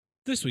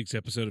This week's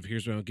episode of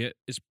Here's What I Don't Get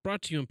is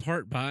brought to you in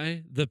part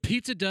by the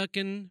Pizza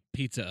Duckin'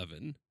 Pizza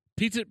Oven.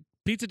 Pizza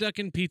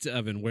Duckin' Pizza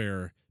Oven,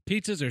 where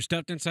pizzas are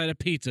stuffed inside of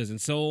pizzas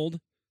and sold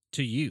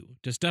to you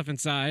to stuff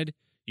inside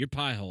your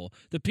pie hole.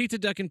 The Pizza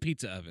Duckin'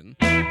 Pizza Oven.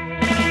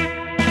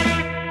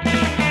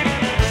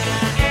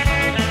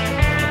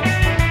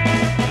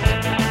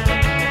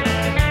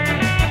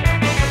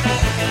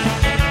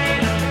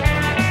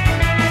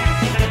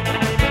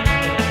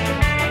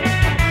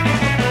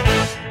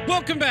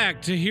 Welcome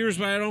back to Here's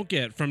What I Don't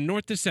Get, from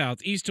north to south,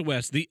 east to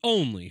west, the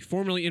only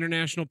formerly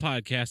international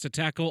podcast to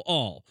tackle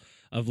all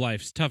of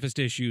life's toughest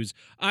issues.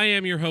 I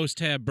am your host,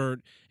 Tab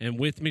Burt, and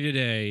with me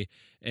today,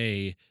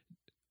 a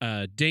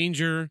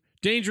dangerous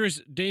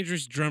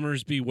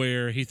drummers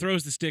beware. He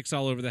throws the sticks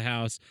all over the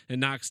house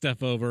and knocks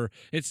stuff over.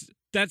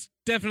 That's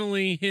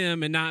definitely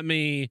him and not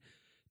me,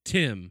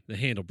 Tim, the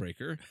handle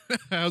breaker.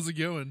 How's it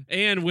going?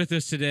 And with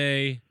us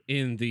today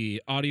in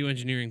the audio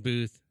engineering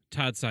booth,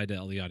 Todd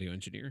Seidel, the audio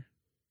engineer.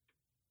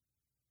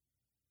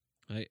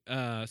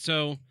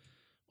 So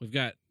we've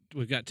got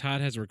Todd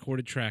has a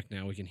recorded track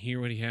now. We can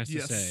hear what he has to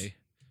say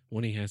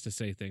when he has to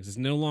say things. It's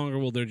no longer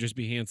will there just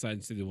be hand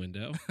signs through the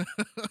window.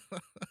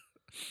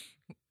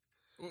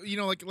 You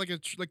know, like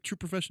true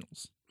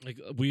professionals. Like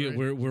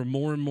we're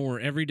more and more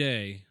every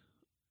day,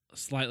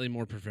 slightly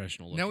more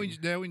professional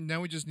looking. Now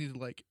we just need to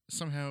like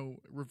somehow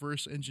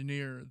reverse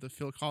engineer the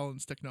Phil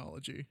Collins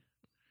technology.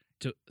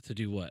 To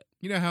do what?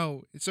 You know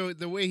how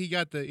the way he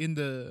got the in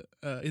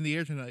the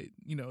air tonight.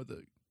 You know,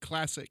 the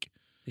classic.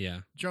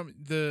 Yeah. Drum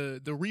the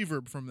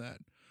reverb from that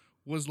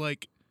was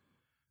like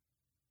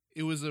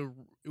it was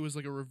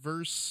like a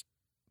reverse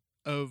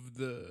of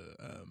the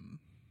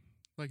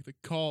like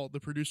the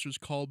producer's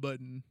call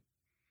button,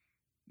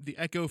 the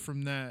echo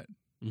from that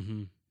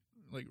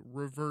like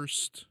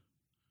reversed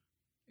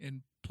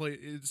and play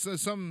it's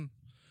some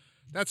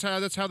that's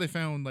how they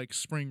found like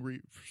spring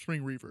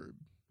reverb.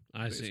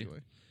 I basically.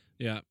 see.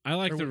 Yeah, I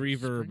like the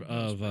reverb spring?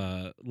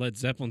 of Led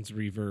Zeppelin's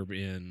reverb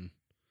in.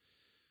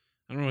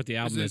 I don't know what the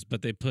album is,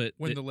 but they put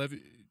when the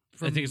levee.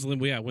 I think it's when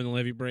the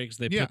levee breaks.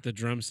 They put the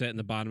drum set in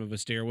the bottom of a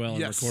stairwell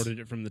and recorded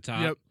it from the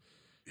top. Yep.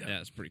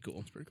 Yeah, it's pretty cool.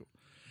 It's pretty cool.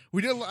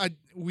 We did.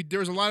 There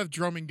was a lot of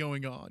drumming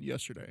going on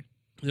yesterday.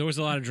 There was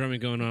a lot of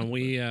drumming going on.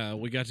 We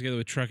got together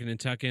with Truckin' and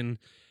Tuckin'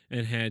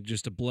 and had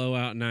just a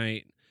blowout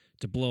night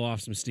to blow off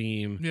some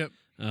steam. Yep.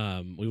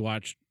 We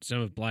watched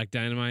some of Black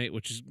Dynamite,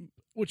 which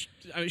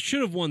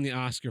should have won the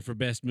Oscar for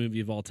best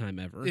movie of all time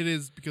ever. It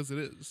is because it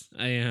is.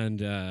 And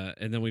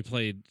then we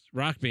played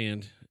Rock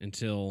Band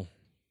until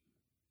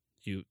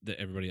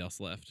everybody else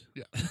left.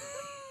 Yeah.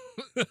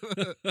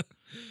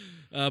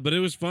 But it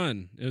was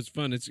fun. It was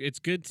fun. It's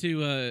good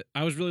to.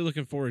 I was really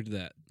looking forward to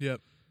that.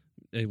 Yep.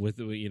 With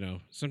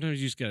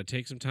sometimes you just got to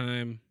take some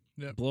time.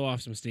 Yep. Blow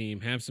off some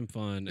steam, have some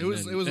fun, and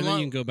then you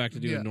can go back to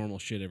doing normal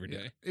shit every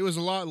day. It was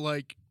a lot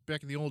like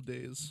back in the old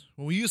days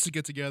when we used to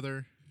get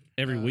together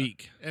every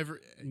week, a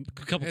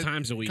couple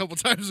times a week.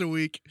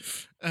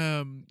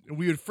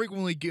 We would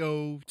frequently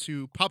go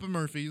to Papa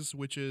Murphy's,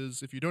 which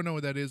is, if you don't know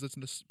what that is, it's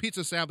a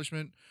pizza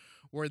establishment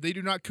where they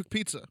do not cook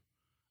pizza.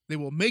 They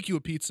will make you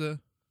a pizza,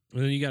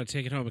 and then you got to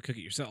take it home and cook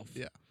it yourself.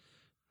 Yeah.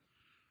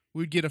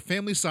 We'd get a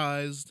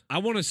family-sized. I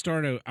want to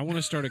start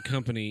a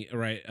company,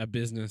 right? A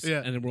business,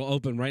 and it will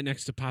open right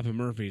next to Papa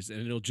Murphy's,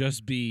 and it'll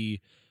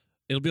be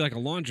like a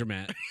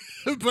laundromat,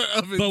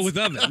 but with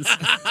ovens.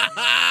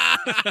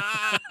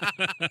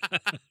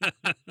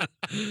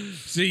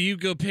 So you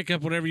go pick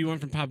up whatever you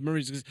want from Papa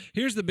Murphy's. 'Cause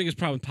here's the biggest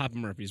problem with Papa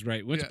Murphy's,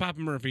 right? Went to Papa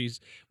Murphy's.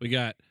 We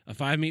got a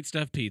 5-meat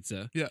stuffed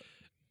pizza. Yeah.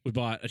 We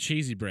bought a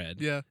cheesy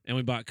bread. Yeah. And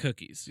we bought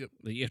cookies. Yep.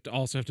 You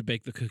have to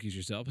bake the cookies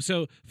yourself.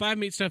 So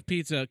 5-meat stuffed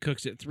pizza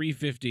cooks at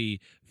 $3.50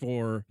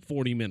 for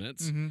 40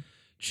 minutes. Mm-hmm.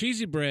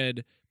 Cheesy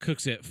bread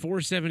cooks at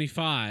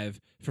 $4.75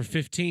 for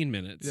 15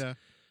 minutes. Yeah.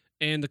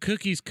 And the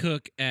cookies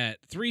cook at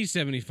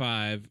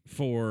 $3.75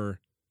 for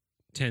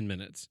 10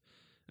 minutes.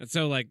 And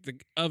so, like, the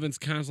oven's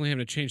constantly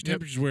having to change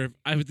temperatures. Where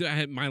if I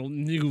had my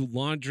new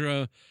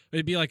Laundra,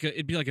 it'd be like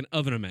an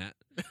oven-o-mat.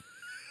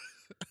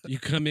 You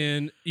come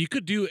in, you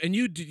could do, and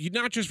you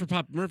not just for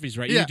Papa Murphy's,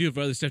 right? You do it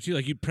for other stuff too.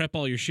 Like, you prep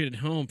all your shit at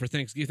home for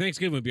Thanksgiving.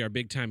 Thanksgiving would be our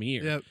big time of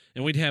year. Yep.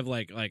 And we'd have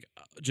like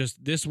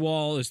just this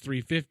wall is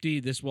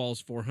 $3.50, this wall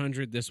is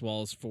 $400, this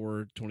wall is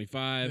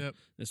 $425,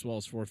 this wall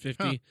is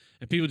 $450,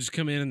 and people just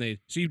come in and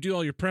so you do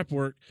all your prep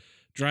work,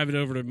 drive it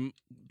over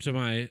to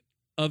my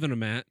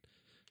oven-o-mat,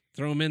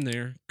 throw them in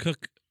there,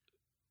 cook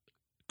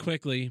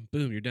quickly,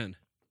 boom, you're done.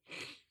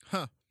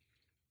 Huh.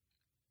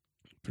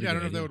 Pretty I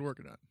don't know idea. if that would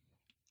work or not.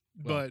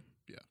 But,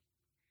 yeah.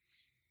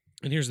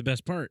 And here's the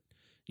best part.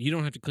 You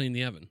don't have to clean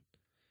the oven.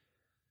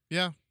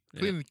 Yeah.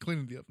 Cleaning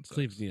the oven sucks.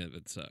 Cleaning the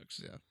oven sucks.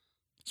 Yeah.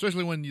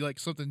 Especially when you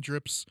something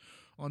drips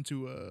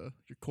onto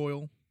your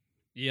coil.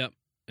 Yep.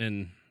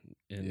 And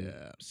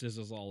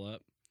sizzles all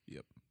up.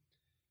 Yep.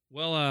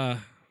 Well, I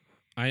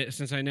have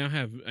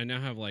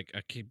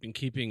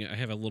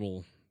a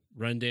little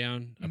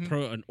rundown,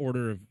 an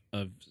order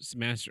of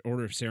master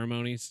order of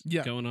ceremonies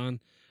going on.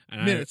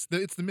 And minutes.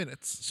 It's the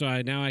minutes. So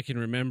I can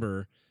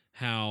remember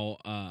how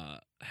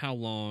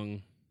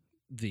long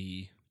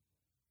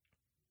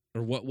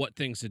what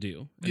things to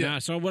do. And Yeah. now,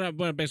 so what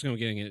I'm basically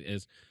getting at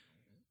is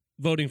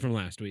voting from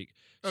last week.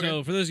 Okay.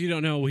 So for those of you who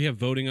don't know, we have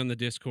voting on the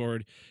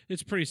Discord.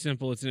 It's pretty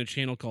simple. It's in a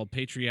channel called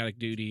Patriotic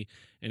Duty,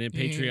 and in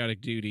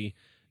Patriotic Duty,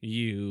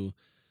 we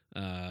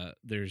have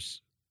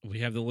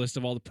the list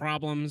of all the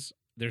problems.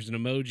 There's an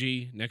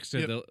emoji next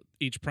to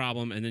each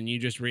problem, and then you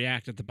just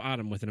react at the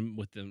bottom with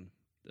the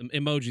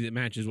emoji that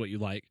matches what you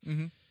like.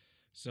 Mm-hmm.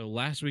 So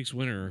last week's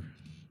winner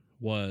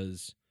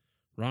was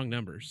Wrong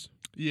Numbers.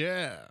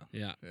 Yeah.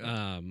 Yeah.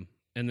 And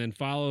then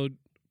followed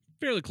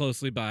fairly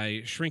closely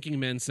by Shrinking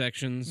Men's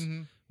Sections,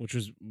 which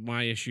was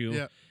my issue.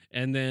 Yeah.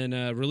 And then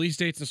release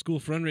dates and school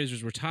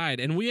fundraisers were tied.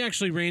 And we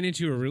actually ran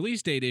into a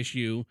release date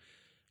issue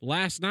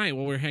last night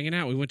while we were hanging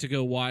out. We went to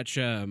go watch.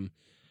 We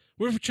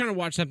were trying to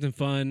watch something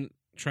fun.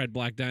 Tried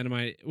Black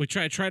Dynamite. We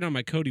tried on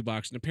my Kodi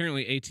box, and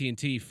apparently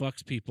AT&T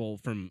fucks people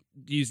from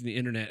using the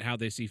internet how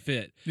they see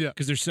fit. Yeah.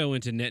 Because they're so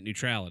into net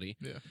neutrality.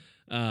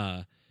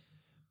 Yeah.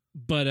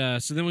 But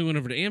so then we went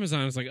over to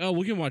Amazon. It's like, oh,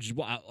 we can watch.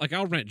 Like,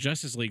 I'll rent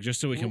Justice League just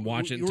so we can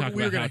watch it and talk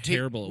about how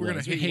terrible it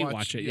was. We hate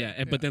watch it,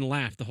 yeah. But then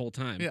laugh the whole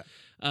time. Yeah.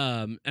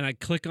 And I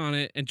click on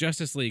it, and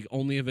Justice League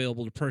only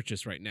available to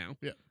purchase right now.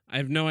 Yeah. I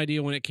have no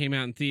idea when it came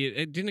out in theater.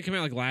 It didn't come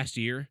out like last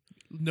year.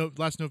 No,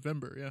 last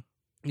November. Yeah.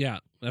 Yeah.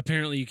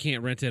 Apparently, you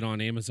can't rent it on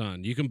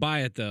Amazon. You can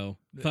buy it though.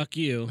 Yeah. Fuck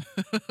you.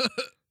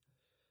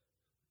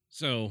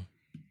 So,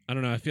 I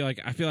don't know. I feel like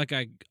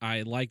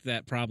I liked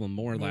that problem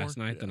more last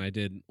night than I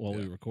did while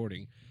we were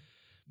recording.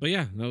 But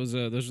yeah, those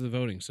are the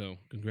voting. So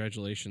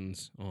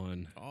congratulations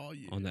on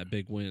that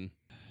big win.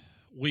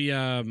 We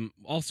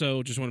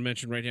also just want to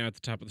mention right now at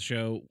the top of the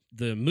show,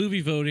 the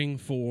movie voting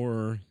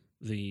for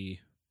the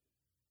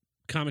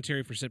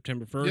commentary for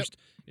September 1st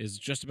is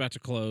just about to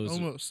close.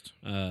 Almost.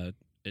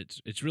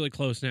 It's really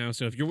close now.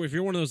 So if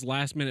you're one of those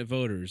last minute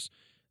voters,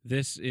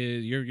 this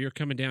is you're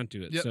coming down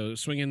to it. Yep. So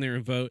swing in there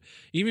and vote.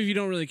 Even if you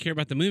don't really care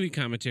about the movie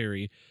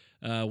commentary,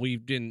 we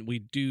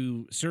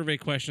do survey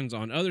questions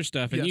on other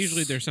stuff, and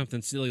usually there's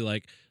something silly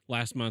like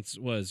last month's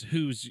was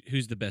who's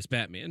the best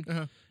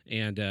Batman,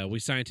 and we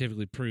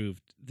scientifically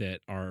proved that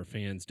our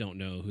fans don't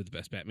know who the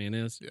best Batman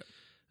is.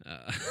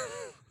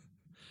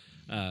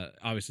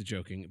 Obviously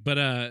joking,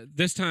 but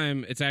this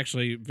time it's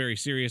actually very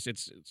serious.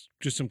 It's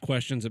just some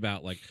questions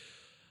about like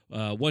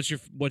what's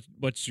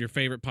your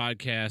favorite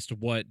podcast?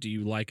 What do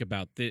you like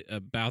about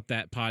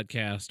that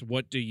podcast?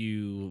 What do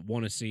you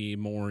want to see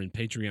more in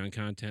Patreon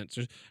content?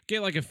 So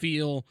get like a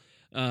feel.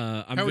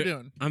 How we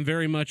doing? I'm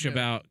very much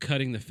about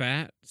cutting the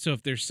fat. So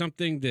if there's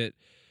something that,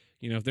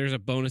 if there's a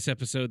bonus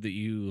episode that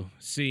you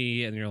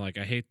see and you're like,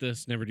 I hate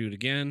this, never do it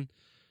again,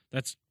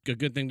 that's a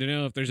good thing to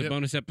know. If there's a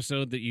bonus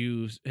episode that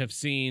you have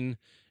seen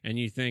and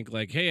you think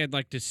like, hey, I'd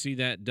like to see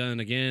that done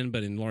again,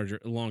 but in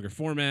longer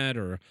format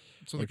or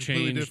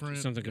change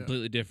something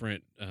completely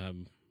different,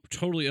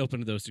 totally open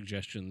to those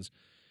suggestions,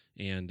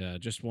 and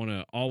just want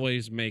to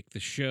always make the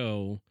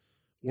show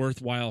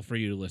worthwhile for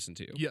you to listen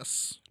to.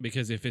 Yes.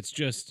 Because if it's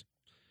just,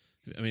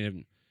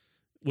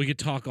 we could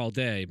talk all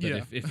day,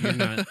 but if you're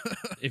not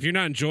if you're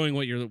not enjoying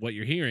what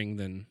you're hearing,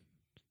 then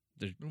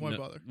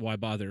why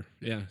bother?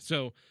 Yeah.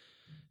 So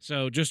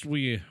just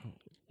we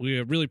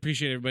really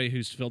appreciate everybody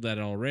who's filled that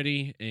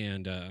already,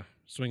 and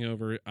swing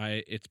over.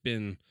 It's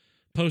been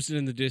posted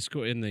in the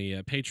Discord, in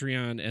the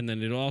Patreon, and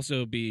then it'll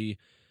also the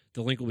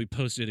link will be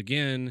posted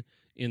again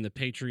in the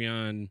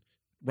Patreon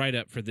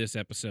write-up for this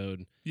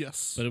episode.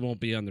 Yes. But it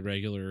won't be on the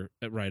regular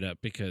write-up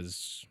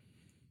because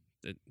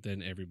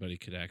then everybody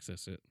could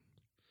access it.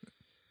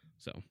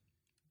 So,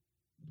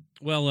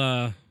 well,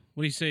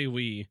 what do you say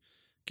we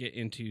get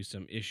into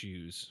some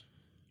issues?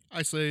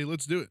 I say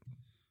let's do it.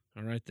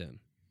 All right, then.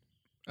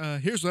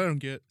 Here's what I don't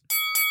get.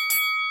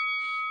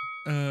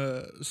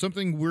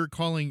 Something we're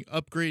calling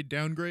upgrade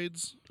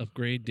downgrades.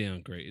 Upgrade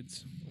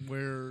downgrades.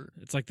 Where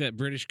it's like that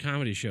British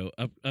comedy show,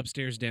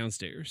 Upstairs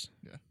Downstairs.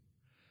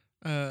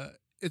 Yeah.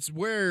 It's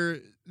where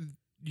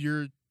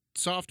your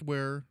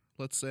software,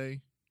 let's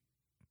say,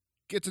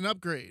 gets an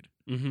upgrade.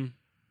 Mm-hmm.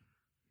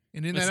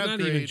 And in it's that not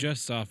upgrade, even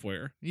just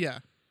software. Yeah.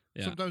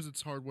 Sometimes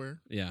it's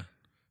hardware. Yeah.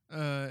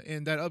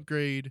 And that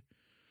upgrade,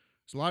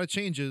 there's a lot of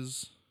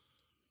changes,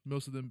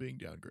 most of them being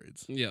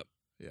downgrades. Yep.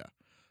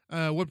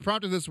 Yeah. What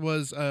prompted this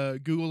was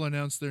Google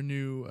announced their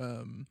new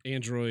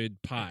Android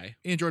Pie.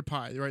 Android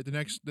Pie, right? The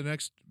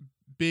next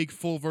big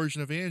full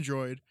version of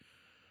Android.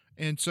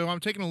 And so I'm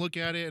taking a look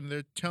at it, and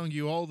they're telling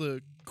you all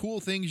the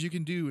cool things you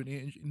can do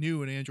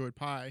in Android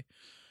Pie.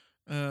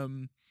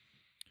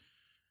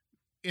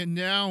 And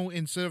now,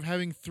 instead of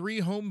having 3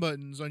 home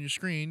buttons on your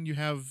screen, you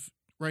have,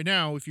 right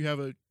now, if you have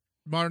a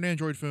modern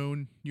Android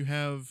phone, you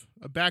have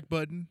a back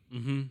button,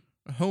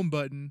 a home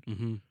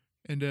button,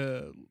 and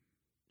a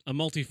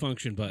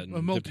multifunction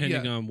button,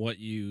 depending on what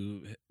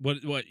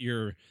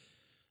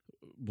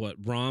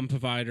ROM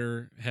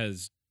provider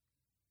has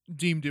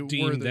deemed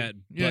that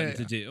button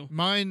to do.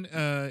 Mine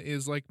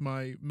is like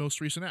my most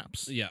recent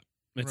apps. Yeah,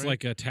 it's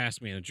like a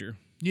task manager.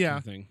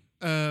 Yeah. Thing.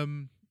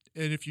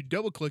 And if you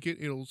double click it,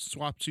 it'll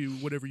swap to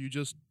whatever you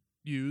just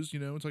used.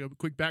 It's like a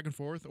quick back and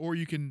forth. Or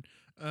you can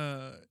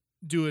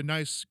do a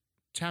nice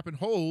tap and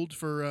hold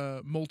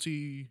for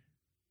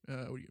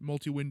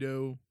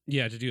multi-window.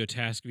 Yeah, to do a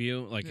task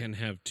view, like, Yeah. and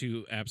have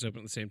two apps open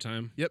at the same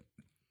time.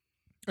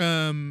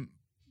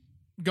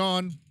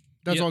 Gone.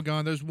 That's Yep. all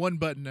gone. There's one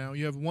button now.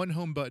 You have one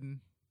home button,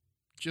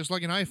 just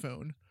like an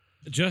iPhone.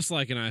 Just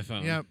like an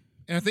iPhone. Yeah,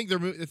 and I think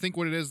I think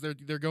what it is,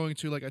 they're going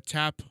to like a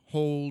tap,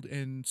 hold,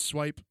 and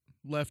swipe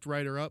left,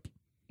 right, or up.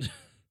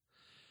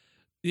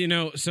 You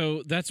know,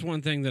 so that's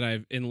one thing that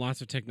I've in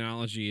lots of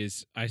technology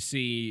is I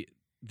see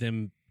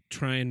them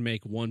try and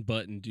make one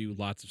button do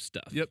lots of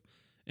stuff. Yep.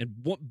 And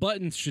what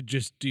buttons should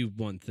just do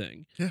one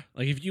thing. Yeah.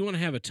 Like if you want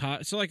to have a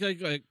top, so like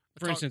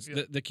for instance,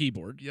 yeah. the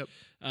keyboard. Yep.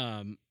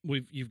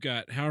 You've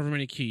got however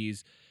many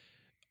keys.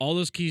 All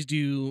those keys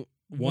do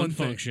one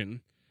thing.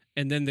 function,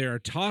 and then there are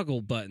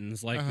toggle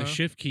buttons like the Uh-huh.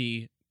 shift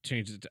key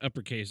changes it to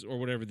uppercase or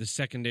whatever the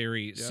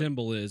secondary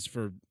symbol is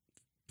for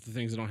the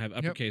things that don't have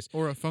uppercase.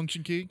 Or a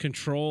function key.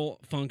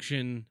 Control,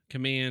 function,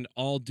 command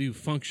all do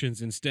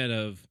functions instead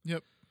of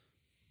Yep.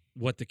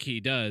 what the key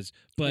does.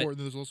 But Or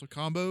there's also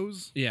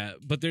combos. yeah,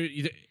 but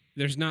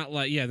there's not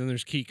like then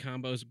there's key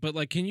combos. But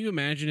like, can you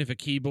imagine if a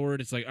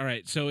keyboard? It's like, all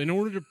right, so in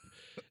order to,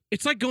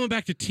 it's like going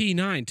back to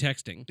T9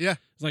 texting. Yeah.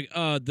 It's like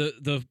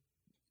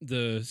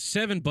the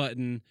 7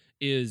 button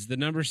is the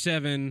number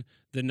 7,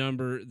 the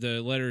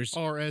letters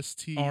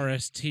RST.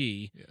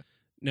 RST. Yeah.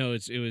 No,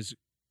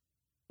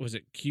 was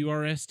it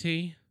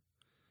QRST?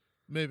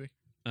 Maybe.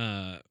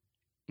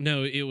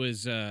 No, it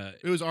was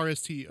It was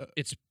RST.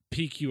 it's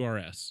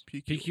PQRS.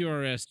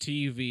 PQRS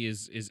TUV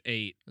is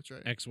 8. That's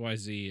right.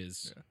 XYZ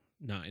is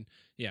 9.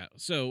 Yeah.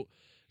 So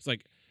it's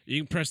like you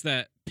can press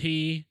that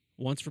P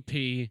once for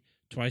P,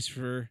 twice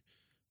for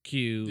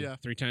Q,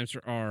 3 times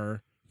for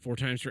R, 4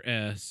 times for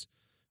S,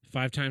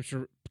 5 times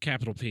for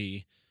capital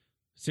P,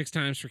 6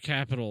 times for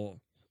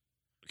capital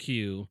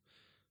Q,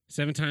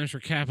 7 times for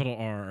capital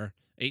R,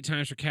 8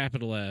 times for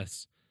capital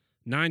S,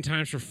 9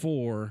 times for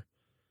 4,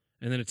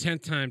 and then a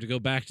 10th time to go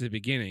back to the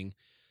beginning.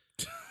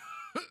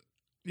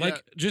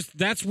 Like, just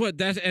that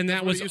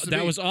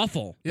was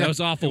awful. Yeah, that was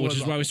awful, it which was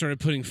is why we awful. started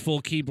putting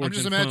full keyboards. I'm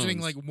just in imagining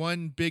phones. like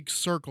one big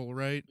circle,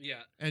 right? Yeah,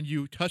 And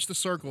you touch the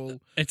circle.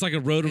 it's like a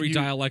rotary and you-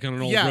 dial, like on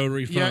an old yeah,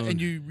 rotary phone. Yeah, and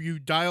you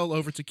dial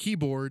over to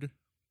keyboard,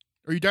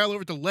 or you dial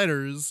over to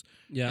letters,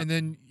 yeah, and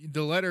then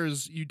the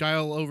letters you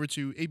dial over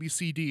to A B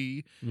C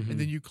D, Mhm. and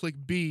then you click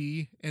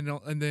B, and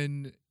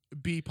then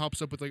B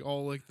pops up with like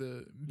all like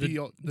the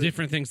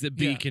different things that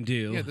B yeah, can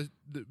do. Yeah,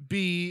 the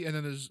B, and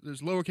then there's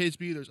lowercase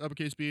b, there's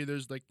uppercase B,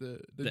 there's like the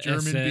The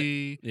German asset.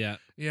 B. Yeah,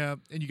 Yeah,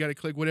 and you got to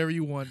click whatever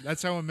you want.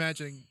 That's how I'm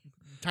imagining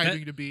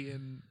typing to be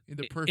in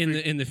the perfect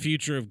in the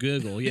future of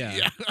Google.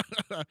 Yeah,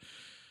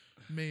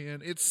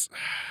 Man, it's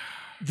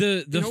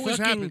the it always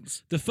fucking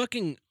happens. the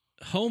fucking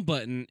home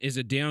button is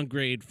a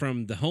downgrade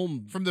from the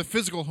home From the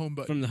physical home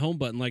button. from the home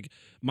button. Like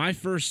my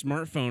first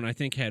smartphone, I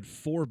think had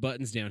 4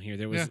 buttons down here.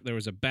 There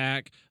was a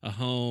back, a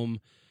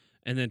home,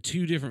 and then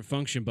 2 different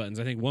function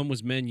buttons. I think one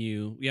was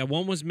menu. Yeah,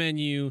 one was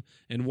menu,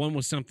 and one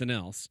was something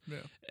else. Yeah.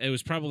 It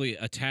was probably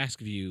a task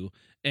view,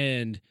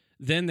 and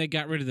then they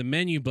got rid of the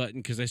menu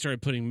button because they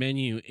started putting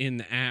menu in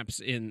the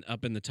apps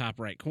up in the top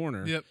right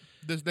corner. Yep.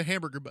 There's the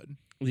hamburger button.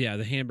 Yeah,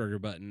 the hamburger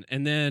button,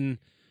 and then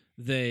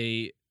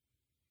they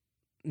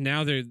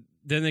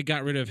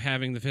got rid of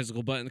having the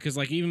physical button because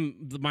like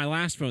even my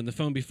last phone, the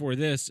phone before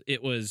this,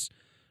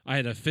 I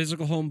had a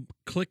physical home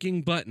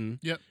clicking button.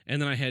 Yep.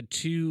 And then I had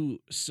 2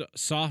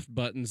 soft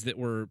buttons that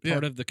were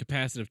part of the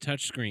capacitive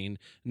touchscreen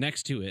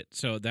next to it.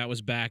 So that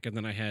was back, and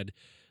then I had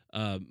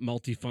a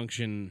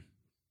multifunction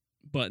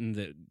button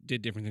that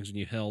did different things when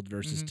you held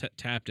versus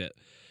tapped it.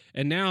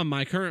 And now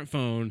my current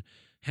phone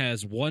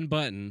has one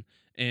button,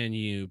 and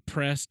you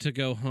press to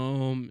go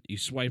home, you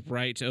swipe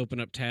right to open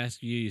up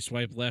task view, you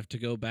swipe left to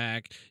go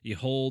back, you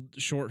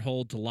short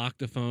hold to lock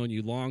the phone,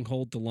 you long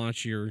hold to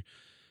launch your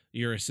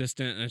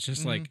assistant, and it's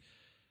just like,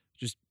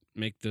 just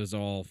make those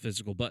all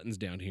physical buttons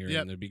down here,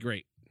 and it'd be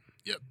great.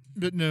 Yep.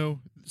 But no.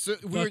 So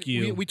Fuck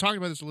you. We talked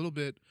about this a little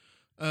bit.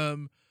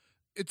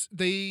 It's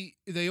they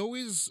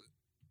always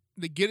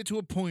they get it to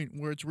a point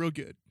where it's real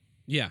good,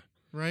 Yeah.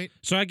 right?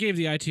 So I gave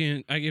the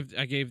iTunes.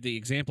 I gave the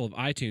example of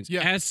iTunes.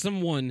 Yeah. As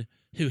someone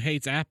who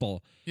hates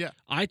Apple, Yeah.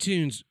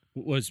 iTunes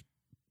was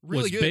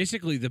Really good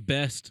basically the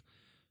best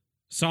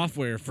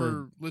software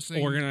for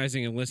listening.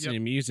 organizing and listening to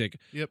music.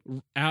 Yep.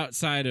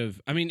 Outside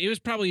of, I mean, it was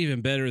probably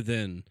even better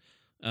than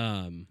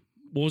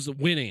what was it,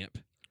 Winamp,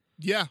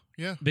 Yeah.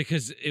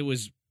 because it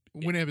was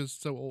Winamp is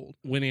so old.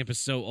 Winamp is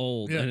so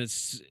old, Yeah.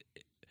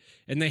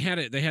 and they had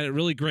it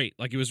really great.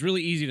 Like it was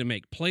really easy to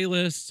make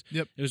playlists.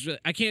 Yep. It was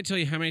I can't tell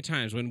you how many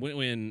times when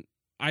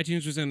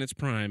iTunes was in its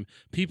prime,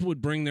 people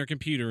would bring their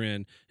computer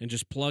in and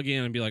just plug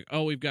in and be like,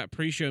 "Oh, we've got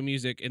pre-show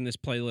music in this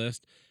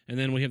playlist, and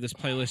then we have this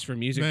playlist for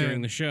music Man.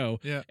 during the show."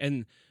 Yeah.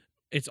 And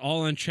it's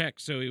all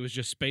unchecked, so it was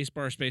just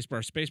spacebar,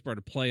 spacebar, spacebar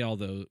to play all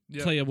the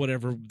Yep. play of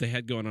whatever they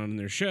had going on in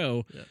their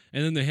show. Yeah.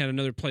 And then they had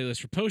another playlist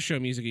for post-show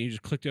music, and you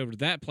just clicked over to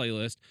that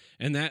playlist,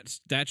 and that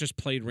just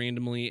played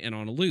randomly and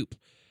on a loop.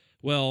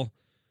 Well,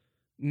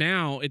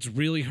 now it's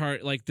really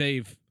hard. Like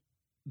they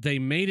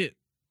made it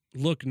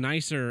look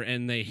nicer,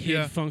 and they hid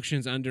Yeah.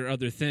 functions under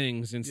other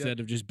things instead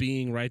of just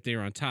being right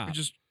there on top. It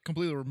just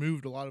completely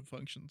removed a lot of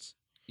functions,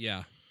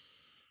 Yeah.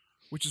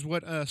 which is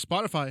what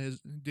Spotify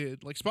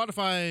did. Like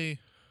Spotify,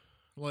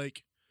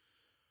 like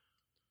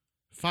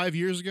 5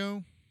 years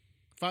ago,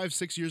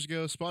 6 years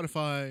ago,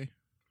 Spotify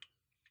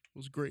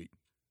was great.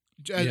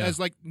 As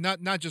like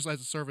not just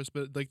as a service,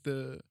 but like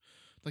the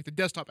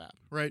desktop app,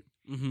 right?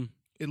 Mm-hmm.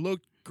 It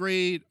looked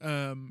great.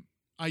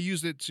 I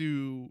used it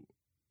to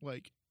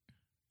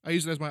I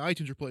used it as my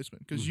iTunes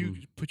replacement because you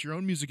put your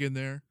own music in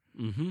there.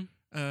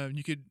 Mm-hmm.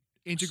 You could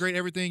integrate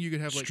everything. You could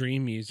have like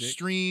stream music.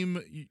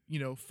 stream,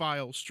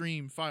 file,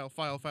 stream,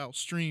 file,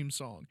 stream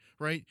song,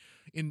 right?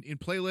 In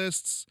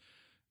playlists,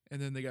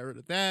 and then they got rid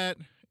of that,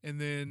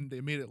 and then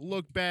they made it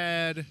look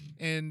bad,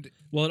 and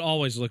Well, it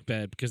always looked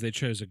bad because they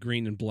chose a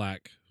green and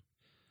black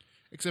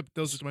except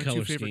those are my color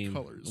two favorite scheme.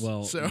 colors.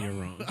 Well, so. you're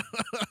wrong.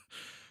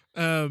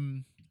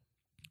 And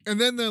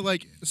then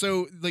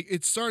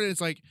it started.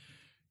 It's like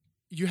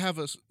you have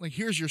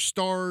here's your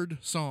starred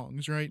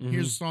songs, right? Mhm.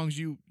 Here's the songs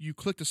you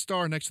click the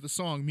star next to the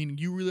song, meaning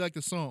you really like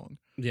the song.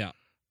 Yeah.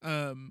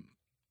 And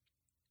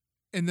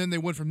then they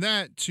went from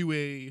that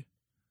to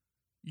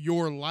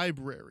your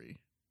library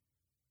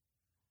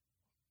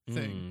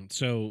thing.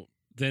 So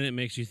then it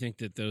makes you think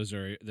that those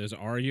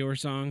are your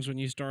songs when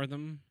you star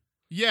them.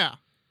 Yeah,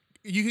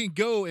 you can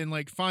go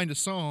and find a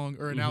song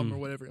or an album Mhm. or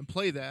whatever and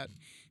play that,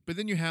 but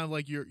then you have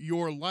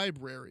your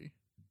library.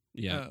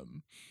 Yeah.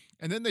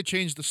 And then they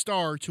changed the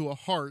star to a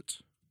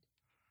heart.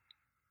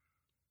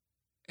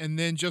 And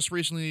then just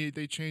recently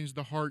they changed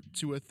the heart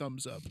to a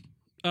thumbs up.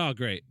 Oh,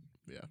 great.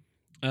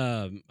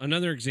 Yeah.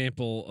 Another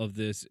example of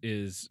this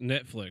is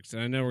Netflix,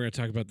 and I know we're going to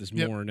talk about this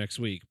more next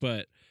week,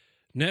 but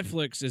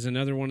Netflix is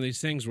another one of these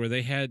things where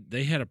they perfected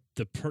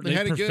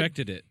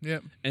it.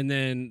 Yep. And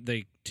then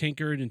they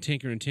tinkered,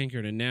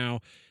 and now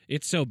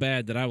it's so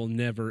bad that I will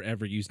never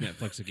ever use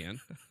Netflix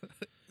again.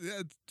 Yeah,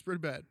 it's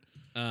pretty bad.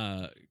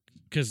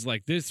 Because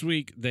this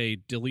week they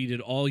deleted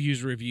all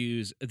user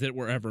reviews that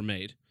were ever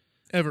made.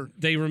 Ever.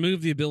 They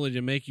removed the ability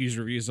to make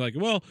user reviews.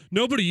 Well,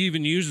 nobody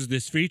even uses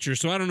this feature,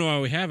 so I don't know why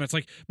we have it. It's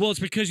it's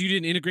because you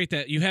didn't integrate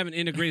that. You haven't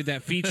integrated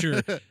that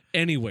feature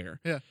anywhere.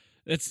 Yeah.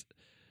 It's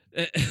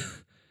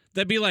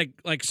that'd be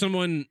like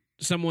someone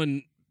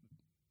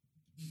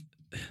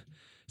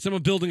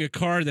building a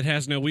car that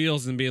has no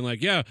wheels and being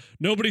like, yeah,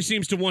 nobody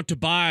seems to want to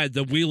buy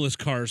the wheelless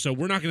car, so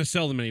we're not going to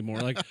sell them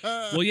anymore.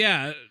 Well,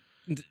 yeah,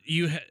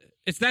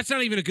 that's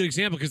not even a good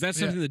example because that's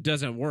something that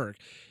doesn't work.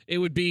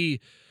 It'd be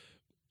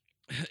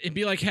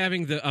like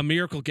having a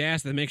miracle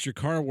gas that makes your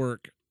car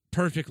work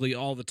perfectly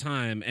all the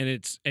time, and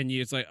it's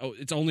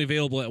only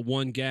available at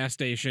one gas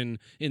station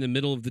in the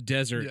middle of the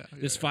desert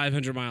that's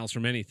 500 miles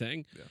from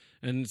anything. Yeah.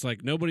 And it's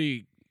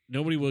nobody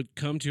would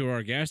come to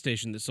our gas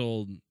station that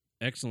sold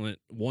excellent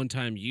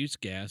one-time use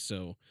gas,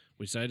 so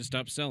we decided to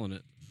stop selling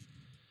it.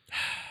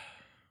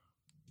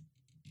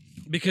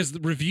 Because the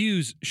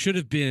reviews should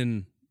have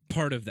been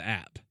part of the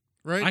app.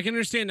 Right? I can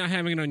understand not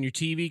having it on your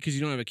TV because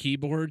you don't have a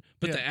keyboard,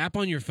 but the app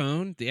on your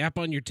phone, the app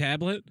on your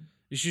tablet,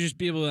 you should just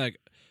be able to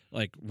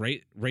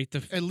rate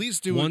the at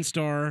least do 1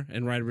 star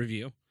and write a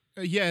review.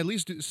 At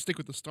least stick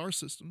with the star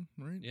system,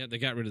 right? Yeah, they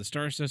got rid of the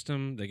star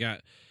system.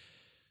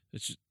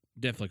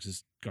 Netflix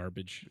is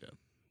garbage. Yeah.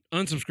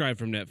 Unsubscribe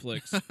from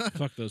Netflix.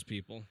 Fuck those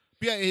people.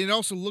 Yeah, it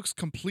also looks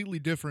completely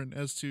different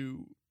as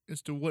to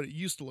what it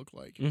used to look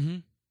like.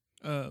 Mm-hmm.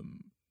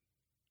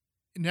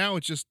 Now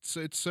it's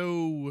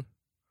so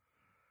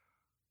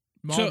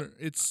modern.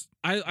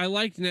 I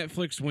liked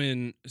Netflix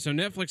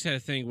Netflix had a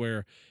thing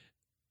where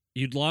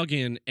you'd log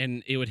in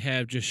and it would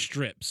have just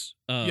strips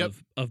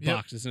of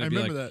boxes, and I it'd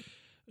be remember that.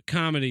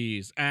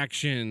 Comedies,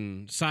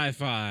 action,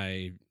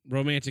 sci-fi,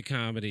 romantic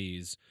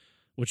comedies,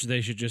 which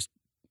they should just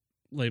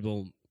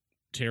label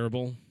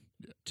terrible,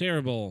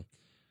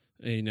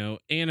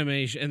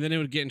 animation, and then it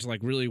would get into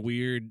really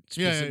weird,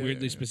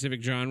 weirdly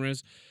specific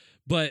genres.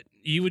 But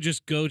you would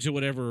just go to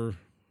whatever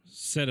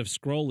set of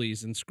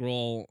scrollies and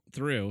scroll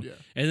through,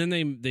 and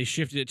then they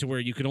shifted it to where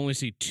you could only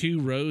see 2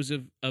 rows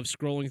of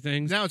scrolling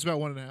things. Now it's about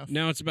 1.5.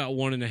 Now it's about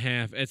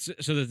 1.5. It's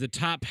so that the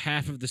top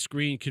half of the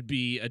screen could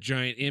be a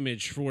giant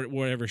image for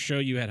whatever show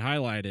you had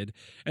highlighted,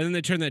 and then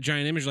they turn that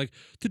giant image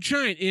the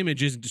giant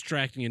image isn't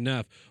distracting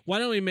enough. Why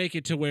don't we make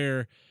it to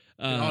where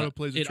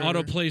it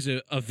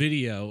autoplays a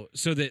video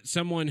so that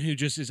someone who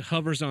just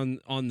hovers on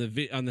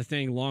the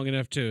thing long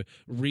enough to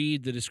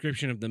read the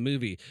description of the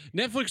movie.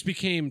 Netflix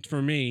became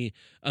for me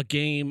a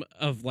game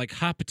of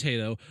hot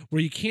potato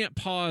where you can't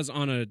pause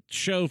on a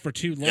show for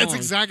too long. That's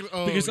exactly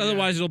because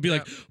otherwise it'll be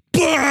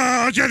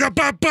bah,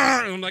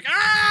 and I'm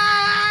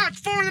it's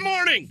 4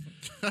 a.m.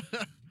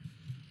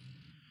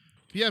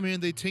 Yeah,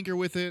 man, they tinker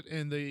with it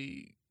and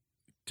they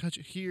touch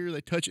it here, they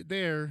touch it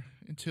there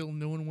until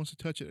no one wants to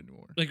touch it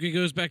anymore. It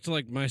goes back to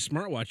my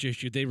smartwatch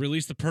issue. They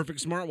released the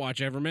perfect smartwatch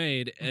ever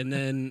made, and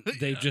then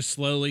they just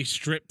slowly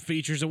strip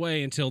features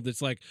away until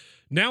it's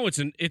now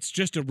it's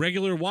just a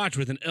regular watch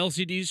with an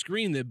LCD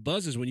screen that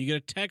buzzes when you get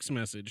a text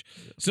message,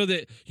 so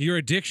that your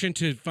addiction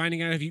to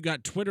finding out if you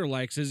got Twitter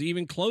likes is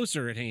even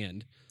closer at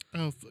hand.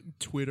 Oh,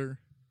 Twitter.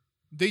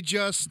 They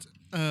just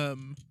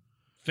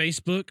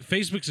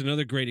Facebook's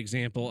another great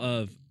example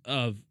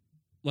of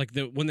like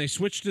when they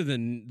switched to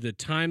the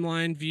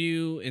timeline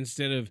view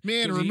instead of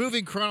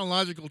removing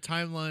chronological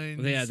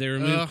timelines. Yeah, they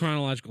removed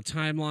chronological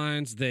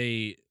timelines.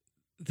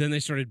 Then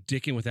they started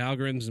dicking with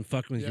algorithms and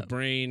fucking with your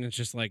brain. It's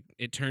just like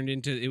it turned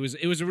into it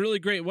was a really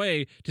great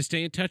way to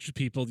stay in touch with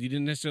people you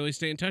didn't necessarily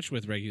stay in touch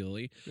with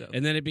regularly. Yeah.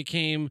 And then it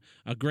became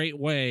a great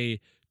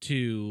way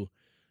to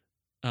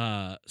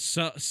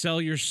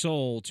sell your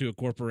soul to a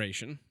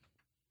corporation.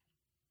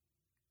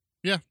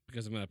 Yeah,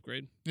 because of an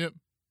upgrade. Yep.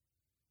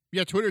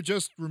 Yeah, Twitter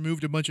just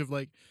removed a bunch of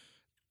like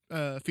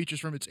features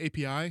from its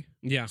API.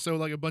 Yeah. So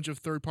like a bunch of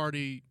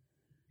third-party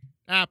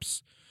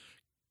apps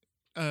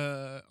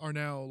are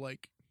now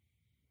like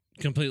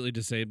completely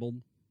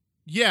disabled.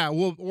 Yeah,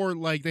 well, or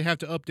like they have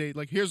to update.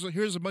 Like here's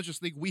a bunch of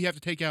things we have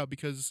to take out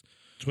because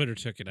Twitter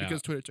took it out.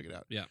 Because Twitter took it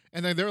out. Yeah.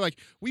 And then they're like,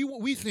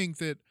 we think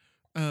that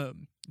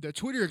the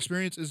Twitter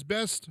experience is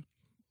best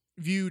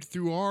viewed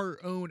through our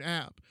own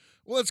app.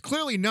 Well, it's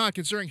clearly not,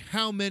 considering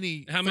how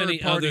many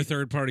other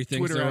third-party things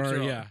Twitter there apps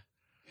are. are. Yeah.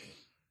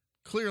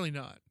 Clearly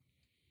not.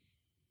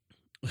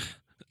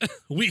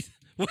 What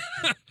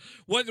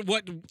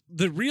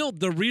the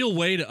real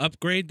way to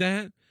upgrade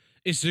that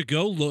is to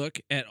go look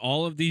at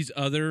all of these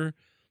other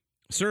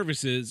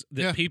services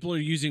that people are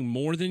using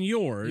more than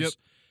yours,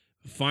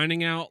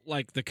 finding out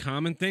like the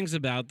common things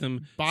about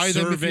them, buy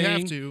them if you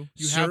have to.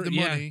 You have the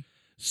money.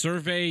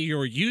 Survey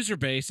your user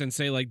base and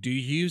say like, do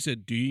you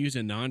use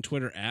a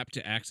non-Twitter app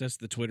to access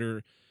the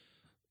Twitter,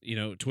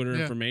 Twitter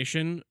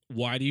information?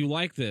 Why do you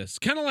like this?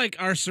 Kind of like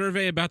our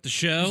survey about the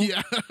show.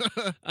 Yeah.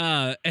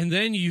 And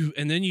then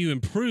you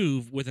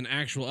improve with an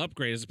actual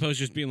upgrade as opposed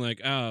to just being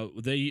like, oh,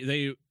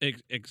 they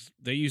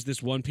use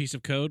this one piece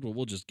of code. Well,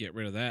 we'll just get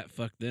rid of that.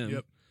 Fuck them.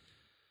 Yep.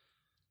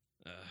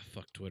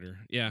 Fuck Twitter.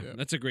 Yeah,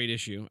 that's a great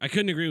issue. I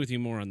couldn't agree with you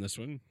more on this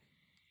one.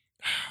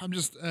 I'm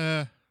just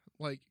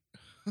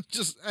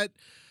just at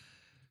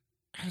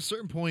a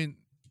certain point,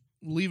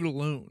 leave it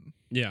alone.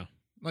 Yeah.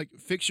 Like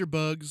fix your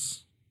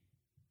bugs.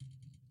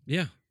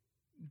 Yeah.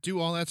 Do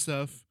all that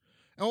stuff.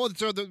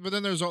 But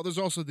then there's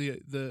also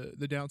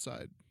the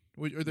downside,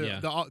 or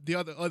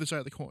the other side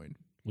of the coin,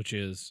 which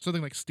is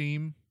something like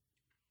Steam,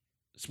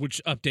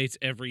 which updates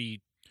every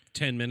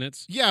 10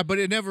 minutes. Yeah, but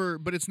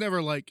it's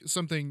never like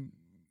something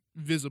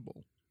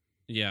visible.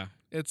 Yeah.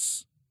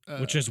 It's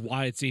which is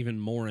why it's even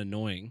more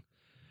annoying.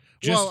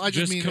 I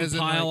just mean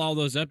compile all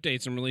those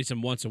updates and release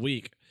them once a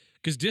week.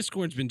 Because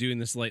Discord's been doing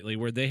this lately,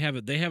 where they have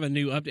a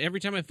new update every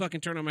time I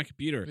fucking turn on my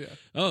computer. Yeah.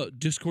 Oh,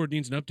 Discord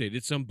needs an update.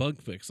 It's some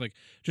bug fix. Like,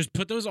 just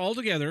put those all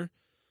together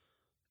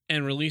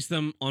and release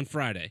them on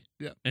Friday.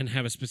 Yeah. And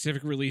have a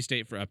specific release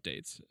date for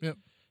updates. Yep.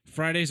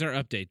 Fridays are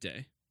update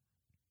day.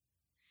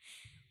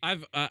 I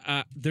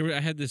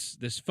had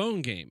this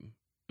phone game,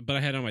 but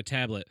I had it on my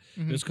tablet.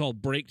 Mm-hmm. It was called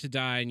Break to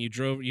Die, and you had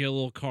a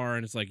little car,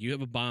 and it's like you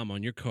have a bomb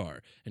on your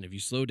car, and if you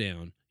slow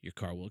down, your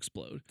car will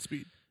explode.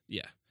 Speed.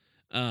 Yeah.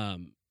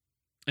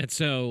 And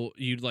so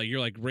you're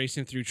like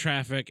racing through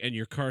traffic, and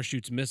your car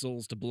shoots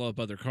missiles to blow up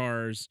other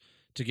cars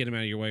to get them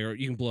out of your way, or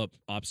you can blow up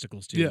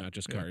obstacles too, not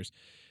just cars.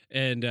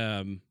 And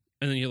then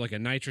you have like a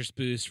nitrous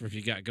boost for if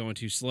you got going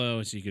too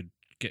slow, so you could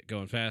get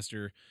going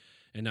faster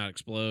and not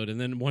explode. And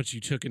then once you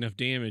took enough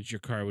damage, your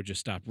car would just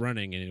stop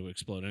running and it would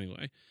explode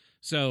anyway.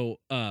 So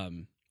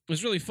it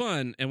was really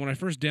fun. And when I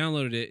first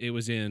downloaded it, it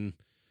was in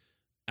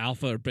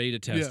alpha or beta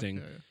testing.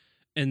 Yeah.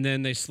 And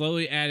then they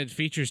slowly added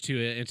features to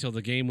it until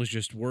the game was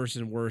just worse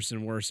and worse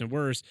and worse and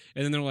worse.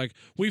 And then they're like,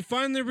 we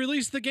finally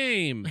released the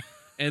game.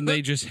 And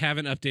they just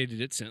haven't updated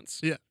it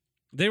since. Yeah.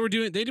 They were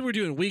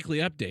doing weekly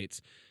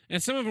updates.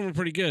 And some of them were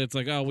pretty good. It's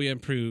like, oh, we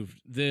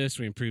improved this,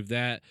 we improved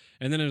that.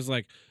 And then it was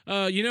like,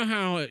 you know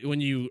how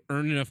when you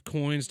earn enough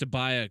coins to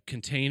buy a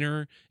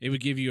container, it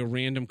would give you a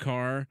random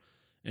car?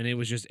 And it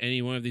was just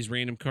any one of these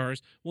random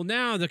cars. Well,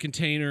 now the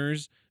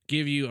containers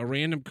give you a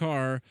random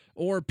car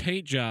or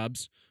paint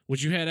jobs,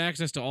 which you had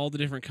access to all the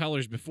different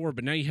colors before,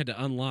 but now you had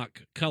to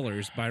unlock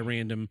colors by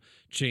random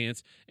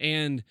chance.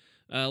 And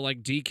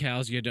like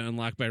decals you had to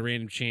unlock by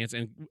random chance.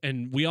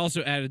 And we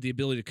also added the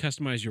ability to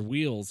customize your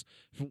wheels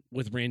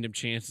with random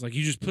chance. Like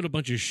you just put a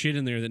bunch of shit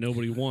in there that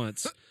nobody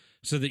wants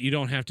so that you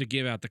don't have to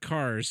give out the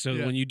cars. So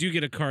that when you do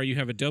get a car, you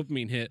have a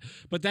dopamine hit.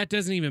 But that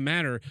doesn't even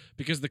matter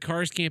because the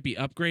cars can't be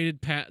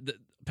upgraded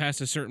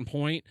past a certain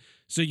point.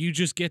 So you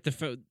just get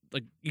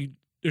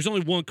there's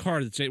only one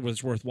car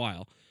that's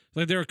worthwhile.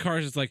 Like there are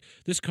cars that's like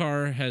this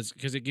car has,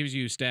 because it gives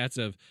you stats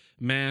of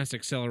mass,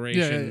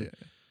 acceleration.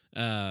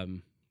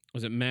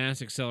 Was it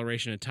mass,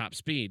 acceleration, and top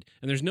speed?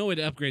 And there's no way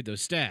to upgrade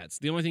those stats.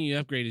 The only thing you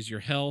upgrade is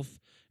your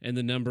health and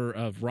the number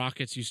of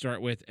rockets you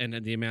start with and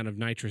the amount of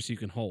nitrous you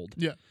can hold.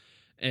 Yeah.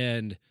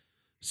 And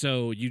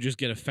so you just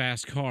get a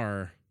fast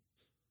car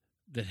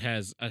that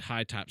has a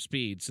high top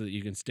speed so that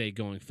you can stay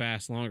going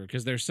fast longer.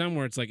 Because there's some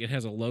where it's like it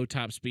has a low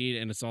top speed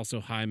and it's also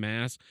high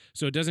mass.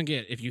 So it doesn't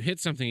get, if you hit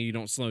something, you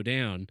don't slow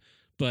down,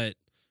 but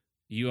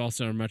you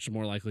also are much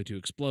more likely to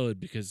explode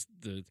because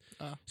the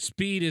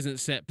speed isn't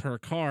set per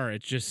car.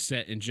 It's just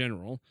set in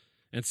general.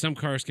 and some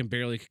cars can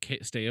barely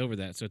stay over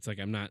that. So it's like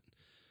I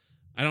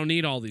don't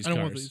need all these I don't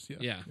cars. want these.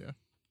 Yeah.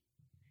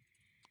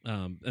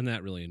 And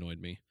that really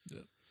annoyed me. Yeah.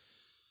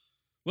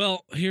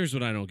 Well, here's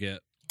what I don't get.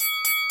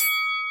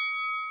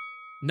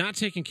 Not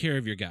taking care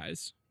of your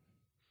guys.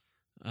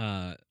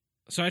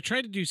 So I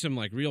tried to do some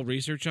like real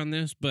research on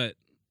this, but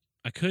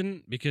I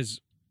couldn't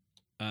because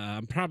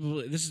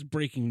this is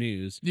breaking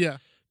news. Yeah.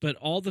 But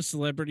all the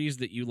celebrities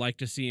that you like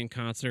to see in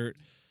concert,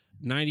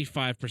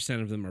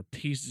 95% of them are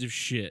pieces of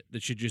shit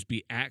that should just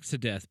be axed to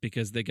death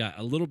because they got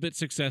a little bit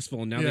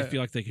successful and now they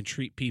feel like they can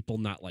treat people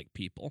not like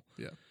people.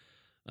 Yeah.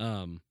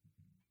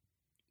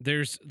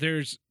 There's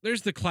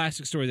the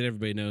classic story that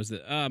everybody knows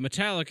that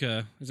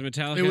Metallica, is it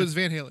Metallica? It was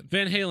Van Halen.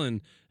 Van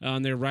Halen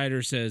on their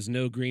rider says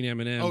no green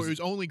M&Ms. Oh, it was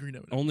only green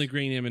M&Ms. Only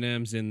green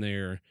M&Ms in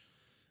their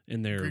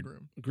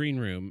green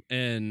room.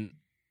 And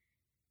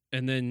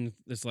then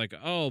it's like,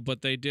 oh,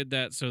 but they did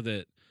that so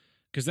that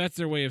because that's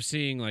their way of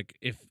seeing like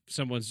if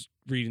someone's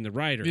reading the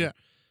rider. Yeah.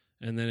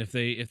 And then if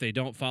they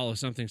don't follow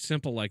something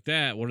simple like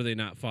that, what are they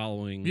not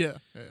following? Yeah.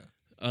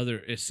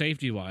 Other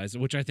safety wise,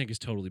 which I think is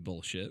totally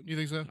bullshit. You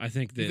think so? I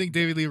think that. You think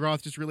David Lee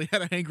Roth just really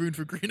had a hankering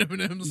for green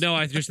M&Ms? No,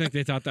 I just think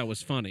they thought that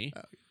was funny.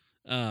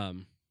 But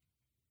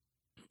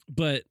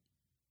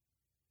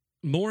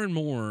more and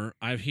more,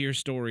 I hear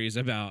stories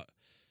about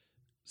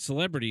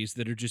celebrities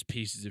that are just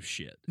pieces of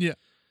shit. Yeah.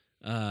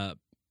 The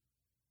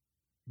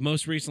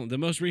most recent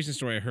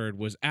story I heard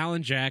was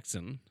Alan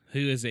Jackson, who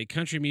is a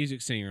country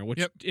music singer,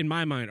 which in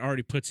my mind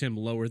already puts him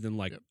lower than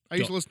like. I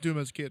used to listen to him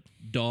as a kid.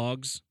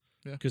 Dogs.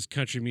 Because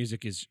country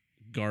music is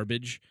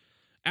garbage.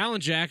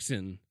 Alan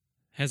Jackson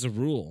has a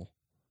rule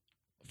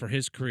for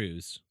his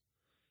crews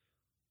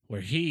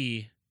where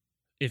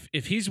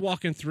if he's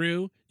walking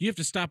through, you have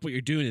to stop what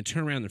you're doing and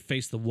turn around and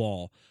face the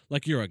wall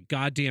like you're a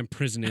goddamn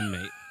prison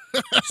inmate.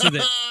 So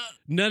that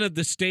none of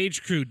the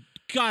stage crew,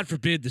 God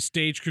forbid the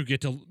stage crew dare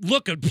to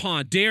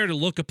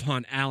look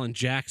upon Alan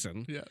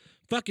Jackson. Yeah.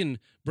 Fucking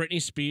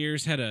Britney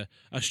Spears had a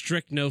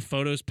strict no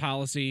photos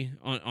policy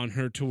on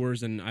her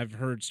tours, and I've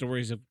heard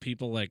stories of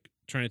people like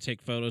trying to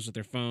take photos with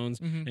their phones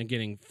and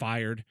getting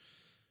fired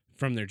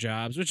from their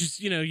jobs, which is,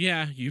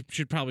 you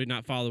should probably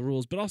not follow the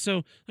rules, but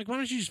also, like, why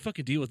don't you just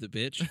fucking deal with it,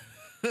 bitch?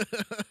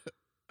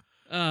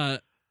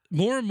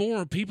 More and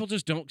more people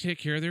just don't take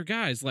care of their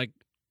guys. Like,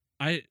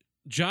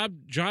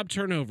 job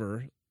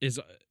turnover is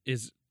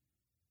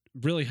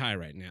really high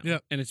right now.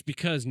 Yep. And it's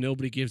because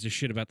nobody gives a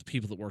shit about the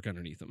people that work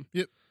underneath them.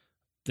 Yep.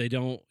 They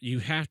don't. You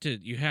have to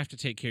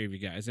take care of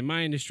your guys. In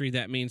my industry,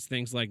 that means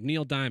things like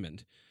Neil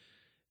Diamond.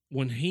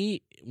 When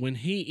he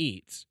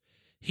eats,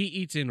 he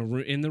eats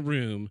in the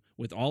room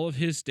with all of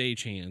his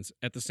stagehands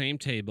at the same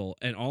table,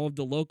 and all of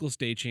the local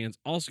stagehands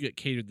also get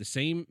catered the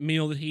same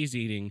meal that he's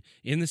eating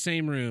in the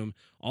same room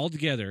all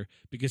together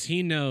because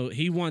he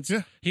wants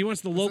the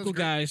local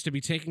guys to be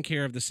taken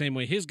care of the same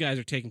way his guys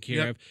are taken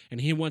care of,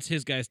 and he wants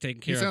his guys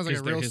taken care of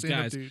because they're his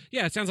guys. Dude.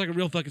 Yeah, it sounds like a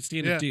real fucking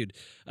stand-up dude.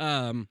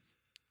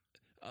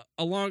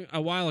 A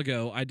while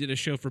ago, I did a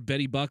show for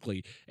Betty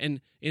Buckley, and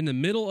in the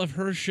middle of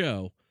her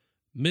show,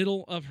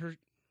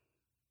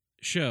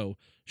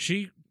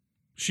 she's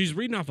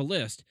reading off a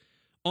list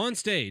on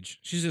stage.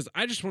 She says,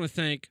 "I just want to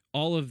thank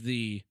all of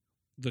the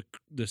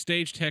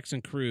stage techs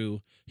and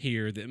crew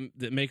here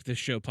that make this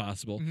show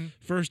possible. Mm-hmm.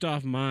 First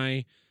off,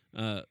 my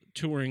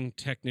touring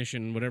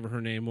technician, whatever her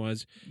name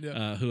was,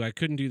 who I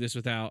couldn't do this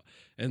without."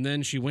 And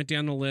then she went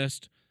down the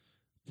list.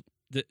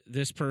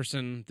 This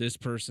person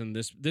doing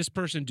this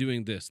person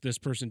doing this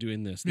person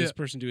doing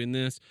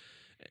this,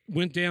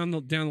 went down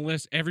the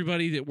list.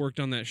 Everybody that worked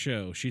on that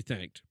show, she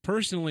thanked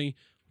personally,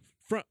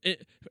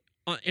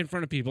 in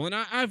front of people. And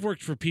I've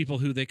worked for people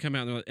who they come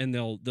out and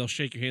they'll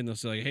shake your hand. They'll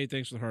say like, "Hey,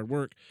 thanks for the hard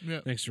work.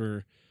 Thanks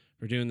for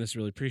doing this.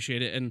 Really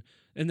appreciate it." And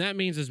that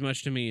means as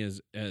much to me as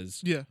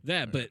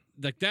that. But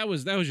like that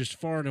was just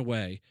far and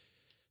away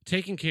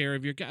taking care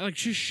of your guy. Like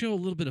just show a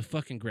little bit of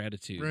fucking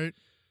gratitude. Right.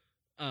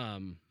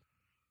 I'm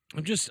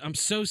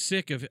so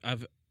sick of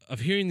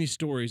hearing these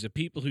stories of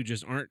people who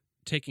just aren't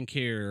taking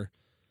care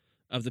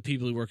of the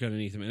people who work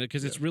underneath them,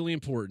 because it's really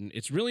important.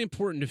 It's really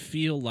important to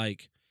feel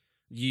like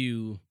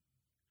you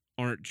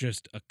aren't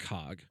just a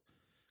cog.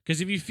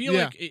 Because if you feel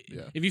like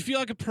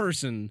a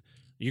person,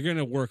 you're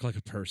gonna work like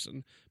a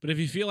person. But if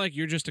you feel like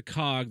you're just a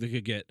cog that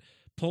could get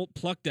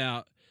plucked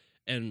out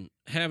and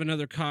have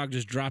another cog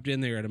just dropped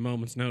in there at a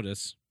moment's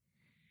notice,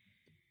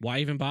 why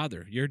even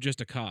bother? You're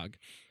just a cog.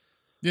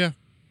 Yeah.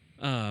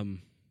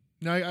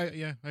 No,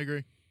 I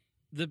agree.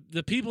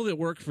 The people that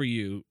work for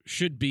you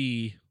should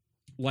be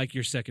like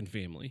your second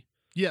family.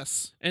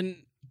 Yes.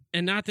 And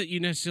not that you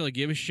necessarily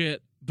give a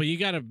shit, but you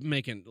got to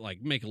make it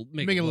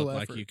look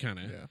like you kind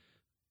of.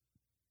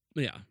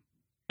 Yeah.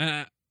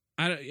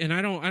 I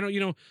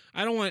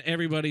don't want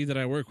everybody that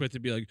I work with to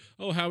be like,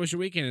 "Oh, how was your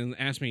weekend?" and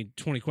ask me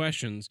 20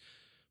 questions,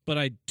 but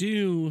I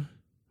do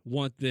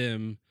want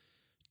them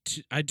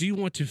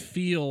to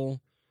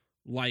feel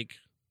like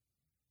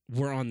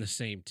we're on the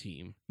same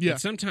team. Yeah.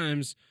 And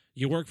sometimes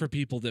you work for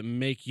people that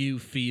make you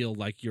feel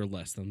like you're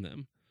less than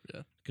them.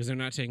 Yeah. Because they're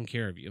not taking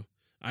care of you.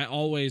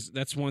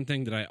 That's one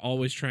thing that I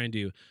always try and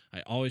do.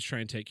 I always try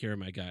and take care of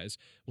my guys.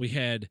 We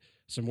had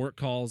some work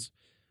calls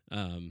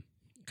a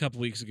couple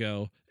weeks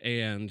ago,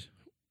 and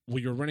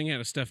we were running out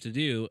of stuff to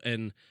do.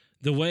 And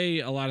the way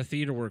a lot of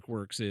theater work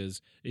works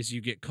is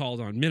you get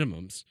called on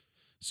minimums.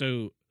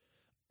 So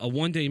a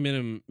 1 day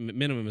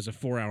minimum is a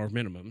 4 hour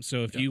minimum.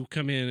 So if you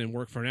come in and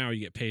work for an hour,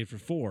 you get paid for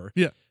 4.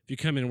 Yeah. If you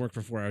come in and work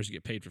for 4 hours, you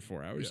get paid for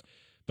 4 hours. Yeah.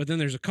 But then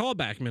there's a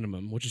callback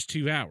minimum, which is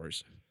 2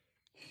 hours.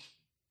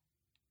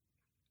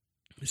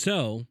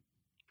 So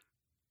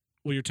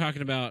we were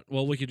talking about,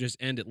 well, we could just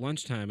end at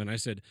lunchtime. And I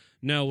said,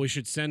 no, we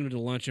should send them to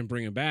lunch and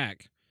bring them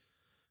back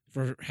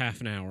for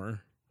half an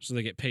hour so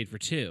they get paid for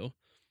 2.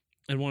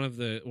 And one of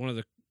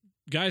the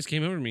guys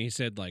came over to me. He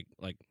said, like,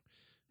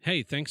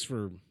 hey, thanks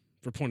for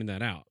pointing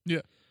that out.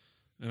 Yeah.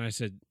 And I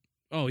said,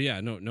 oh, yeah,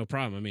 no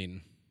problem. I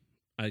mean,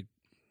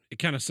 it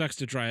kind of sucks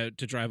to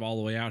drive all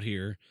the way out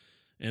here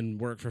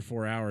and work for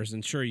 4 hours.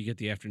 And sure, you get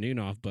the afternoon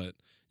off, but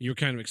you're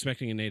kind of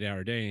expecting an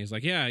 8-hour day. And he's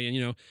like, yeah,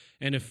 and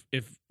and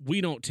if we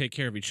don't take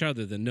care of each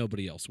other, then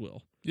nobody else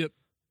will. Yep.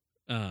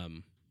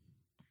 And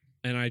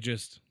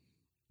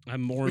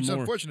I'm more Which and more.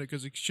 is unfortunate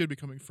because it should be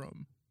coming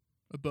from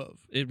above.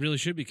 It really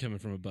should be coming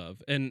from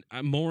above. And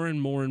more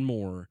and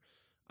more,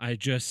 I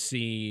just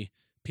see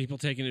people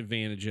taken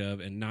advantage of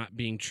and not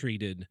being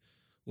treated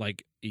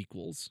like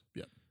equals.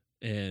 Yep.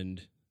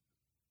 And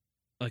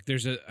like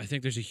I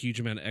think there's a huge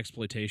amount of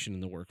exploitation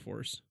in the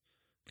workforce.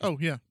 Oh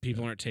yeah.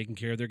 People aren't taking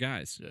care of their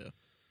guys. Yeah.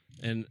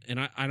 And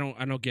I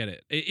don't get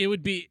it.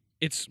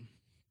 It's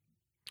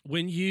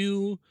when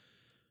you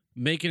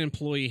make an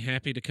employee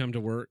happy to come to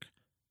work,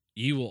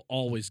 you will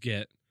always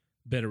get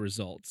better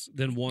results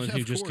than one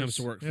who just comes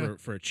to work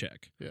for a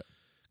check. Yeah.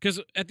 Because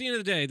at the end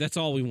of the day, that's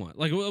all we want.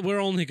 Like, we're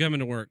only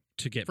coming to work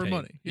to get for paid.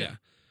 money. Yeah.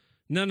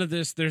 None of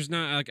this. There's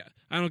not like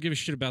I don't give a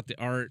shit about the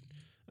art.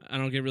 I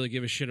don't really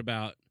give a shit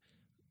about.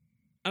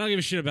 I don't give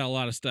a shit about a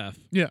lot of stuff.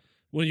 Yeah.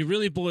 When it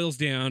really boils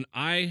down,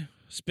 I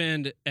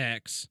spend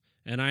X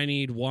and I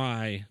need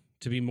Y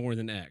to be more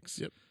than X.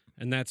 Yep.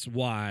 And that's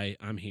why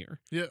I'm here.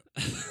 Yeah.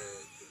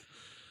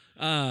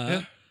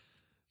 Yeah.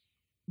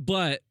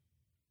 But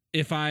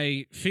if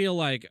I feel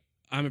like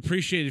I'm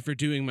appreciated for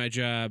doing my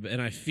job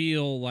and I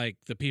feel like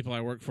the people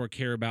I work for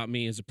care about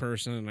me as a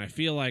person and I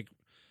feel like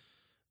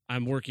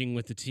I'm working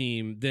with the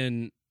team,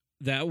 then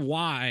that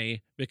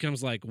Y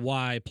becomes like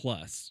Y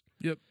plus.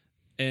 Yep.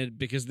 And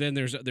because then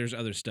there's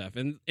other stuff.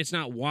 And it's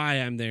not why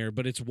I'm there,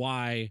 but it's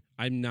why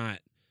I'm not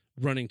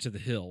running to the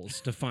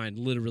hills to find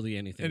literally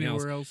anything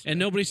Anywhere else. And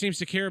nobody seems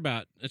to care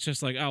about. It's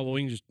just like, oh, well,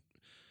 we can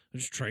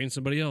just train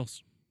somebody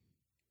else.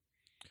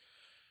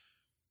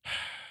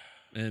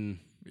 And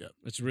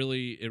it just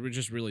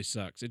really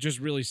sucks. It just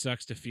really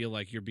sucks to feel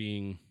like you're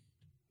being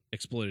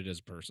exploited as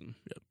a person.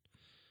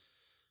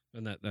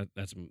 Yep. And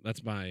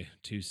that's my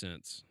 2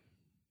 cents.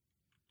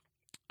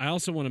 I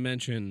also want to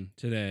mention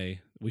today,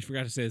 we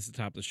forgot to say this at the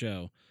top of the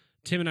show,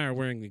 Tim and I are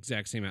wearing the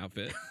exact same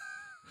outfit.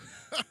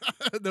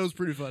 That was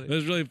pretty funny. It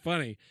was really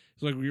funny.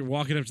 It's like we were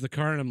walking up to the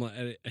car, and I'm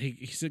like, he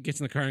gets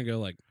in the car and go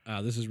like,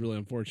 "Oh, this is really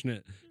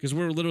unfortunate," because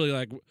we're literally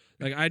like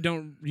I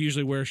don't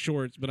usually wear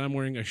shorts, but I'm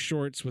wearing a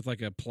shorts with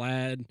like a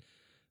plaid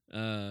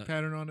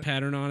pattern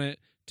on it.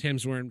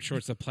 Tim's wearing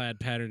shorts with a plaid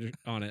pattern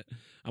on it.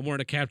 I'm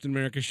wearing a Captain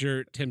America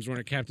shirt. Tim's wearing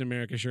a Captain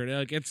America shirt.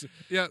 Like it's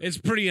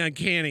pretty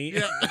uncanny.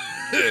 Yeah,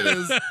 it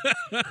is.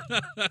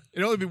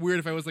 It'd only be weird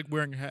if I was like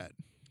wearing a hat.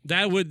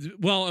 That would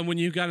and when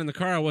you got in the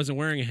car, I wasn't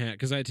wearing a hat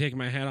because I had taken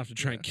my hat off to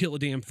try and kill a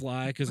damn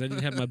fly because I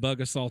didn't have my bug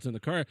assault in the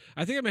car.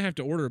 I think I may have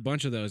to order a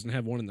bunch of those and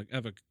have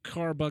have a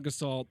car bug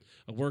assault,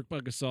 a work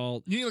bug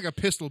assault. You need like a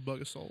pistol bug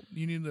assault.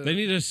 They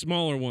need a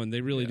smaller one.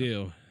 They really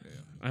do. Yeah.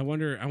 I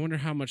wonder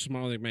how much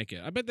smaller they make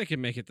it. I bet they can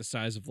make it the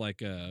size of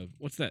like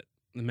what's that?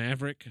 The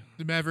Maverick.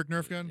 The Maverick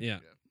Nerf gun. Yeah.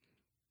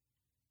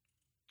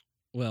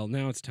 Well,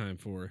 now it's time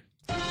for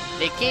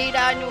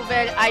Tequila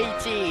Nouvelle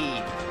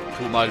Haïti.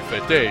 Tout mal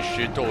fêté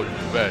chez ton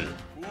nouvelle.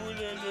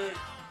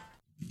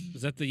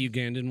 Is that the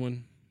Ugandan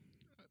one?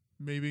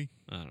 Maybe.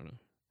 I don't know.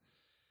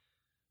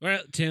 All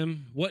right,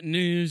 Tim, what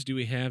news do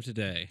we have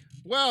today?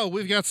 Well,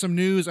 we've got some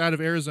news out of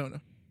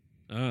Arizona.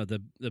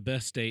 The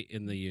best state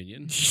in the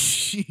union.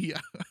 Yeah.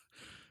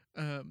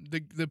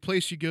 The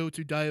place you go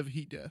to die of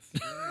heat death.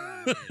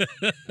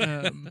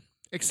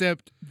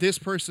 Except this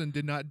person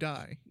did not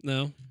die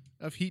No.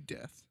 of heat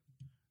death.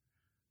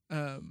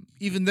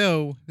 Even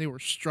though they were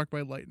struck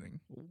by lightning.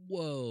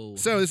 Whoa.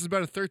 So this is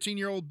about a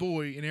 13-year-old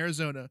boy in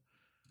Arizona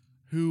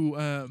who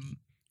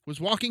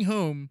was walking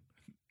home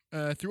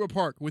through a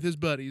park with his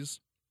buddies,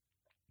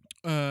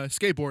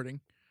 skateboarding.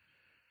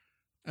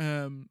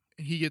 And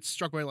he gets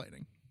struck by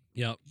lightning.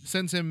 Yep.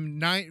 Sends him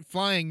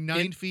flying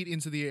 9 feet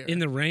into the air. In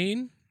the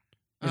rain?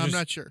 Or I'm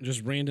not sure.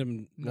 Just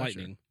random Not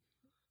lightning.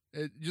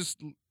 Sure. It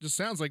just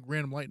sounds like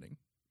random lightning.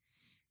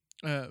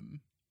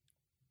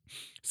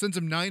 Sends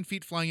him 9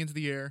 feet flying into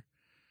the air.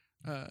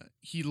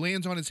 He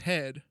lands on his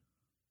head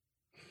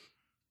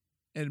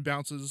and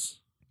bounces,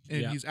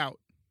 and he's out.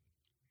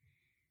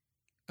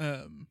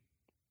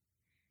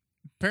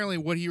 Apparently,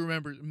 what he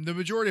remembers, the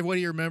majority of what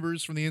he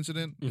remembers from the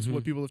incident is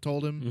what people have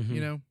told him. Mm-hmm.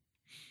 You know,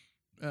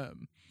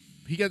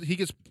 he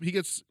gets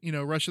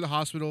rushed to the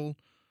hospital,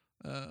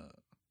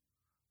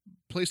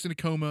 placed in a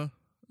coma,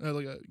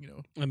 like a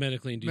A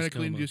medically induced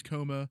induced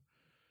coma.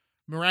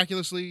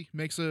 Miraculously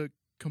makes a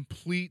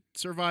complete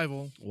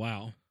survival.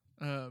 Wow.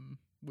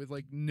 With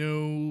like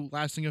no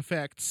lasting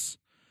effects,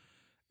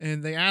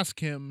 and they ask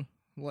him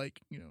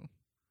like,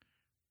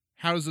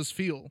 how does this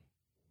feel?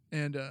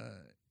 And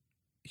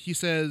he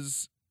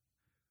says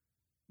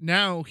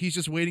now he's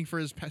just waiting for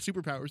his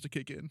superpowers to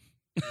kick in.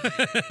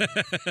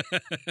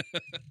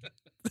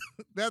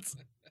 This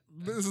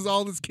is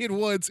all this kid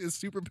wants is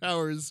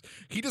superpowers.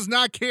 He does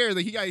not care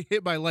that he got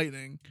hit by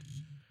lightning.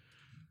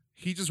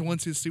 He just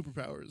wants his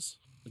superpowers.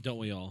 Don't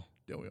we all?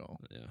 Don't we all?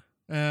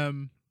 Yeah.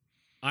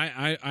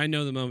 I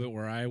know the moment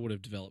where I would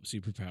have developed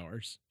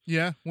superpowers.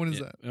 Yeah? When is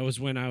that? It was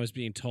when I was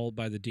being told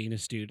by the dean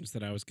of students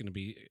that I was going to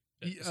be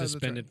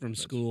suspended from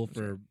school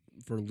for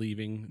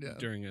leaving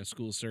during a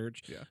school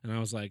search. Yeah. And I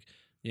was like,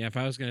 yeah, if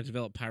I was going to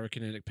develop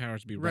pyrokinetic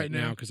powers, it'd be right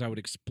now because I would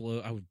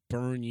explode. I would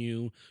burn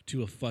you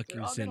to a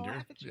fucking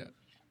cinder.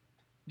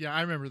 Yeah,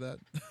 I remember that.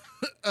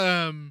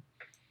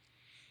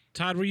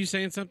 Todd, were you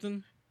saying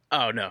something?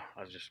 Oh, no.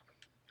 I was just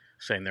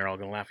saying they're all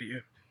going to laugh at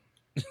you.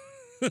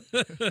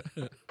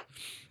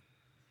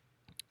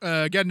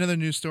 Got another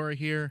news story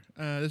here.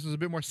 This is a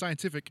bit more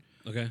scientific.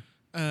 Okay.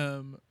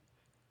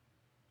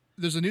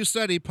 There's a new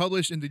study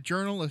published in the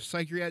Journal of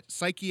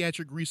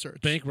Psychiatric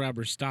Research. Bank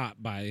robber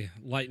stopped by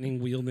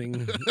lightning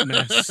wielding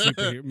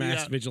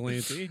mass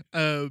vigilante.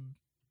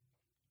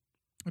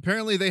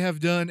 Apparently, they have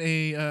done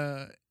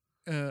a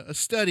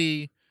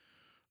study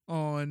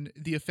on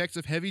the effects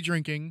of heavy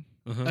drinking,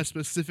 a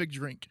specific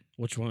drink.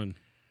 Which one?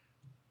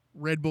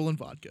 Red Bull and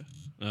vodka.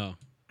 Oh,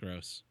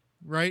 gross.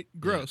 Right?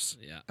 Gross.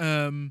 Yeah.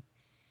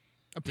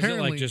 Apparently,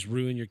 does it like just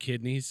ruin your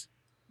kidneys?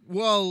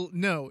 Well,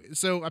 no.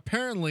 So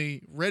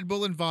apparently, Red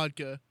Bull and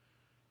vodka,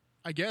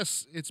 I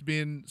guess it's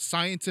been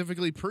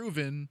scientifically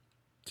proven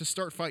to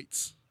start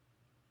fights.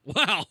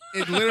 Wow.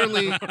 It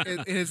literally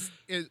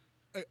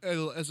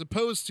as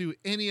opposed to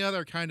any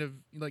other kind of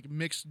like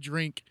mixed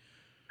drink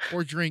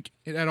or drink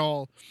at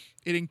all,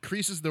 it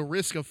increases the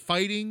risk of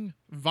fighting,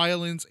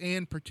 violence,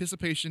 and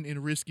participation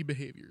in risky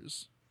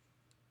behaviors.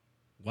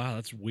 Wow,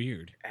 that's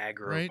weird.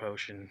 Aggro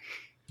potion.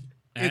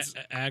 It's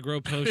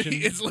aggro potion.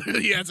 It's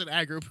literally it's an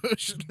aggro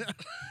potion.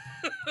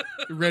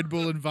 Red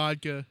Bull and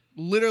vodka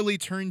literally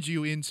turns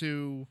you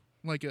into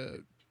like a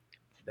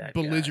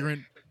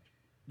belligerent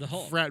the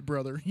Hulk. frat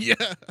brother. Yeah.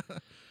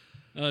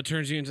 It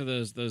turns you into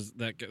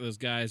those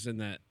guys in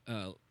that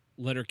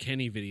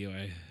Letterkenny video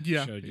I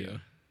showed you.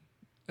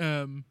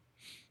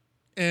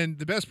 And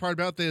the best part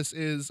about this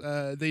is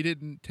they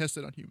didn't test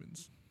it on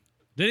humans.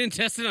 They didn't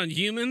test it on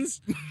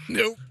humans?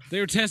 Nope. They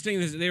were testing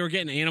this. They were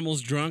getting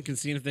animals drunk and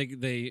seeing if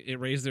it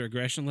raised their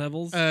aggression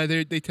levels.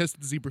 They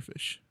tested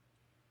zebrafish.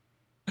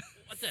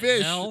 What the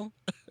fish. hell?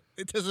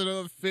 They tested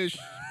on a fish.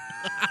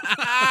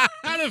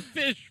 How do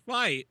fish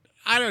fight?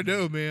 I don't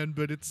know, man,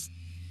 but it's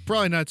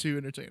probably not too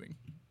entertaining.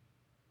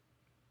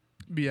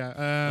 But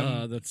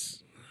yeah.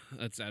 That's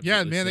absolutely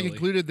yeah, man. silly. They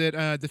concluded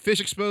that the fish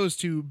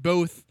exposed to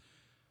both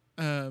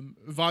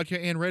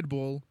vodka and Red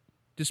Bull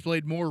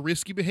displayed more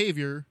risky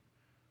behavior.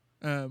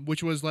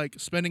 Which was like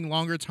spending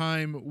longer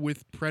time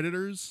with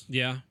predators.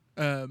 Yeah.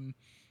 And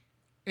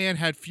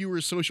had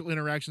fewer social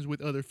interactions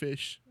with other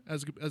fish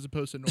as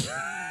opposed to normal.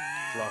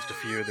 Lost a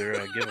few of their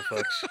give a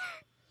fucks.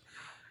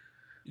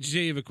 Did you say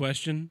you have a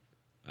question?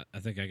 I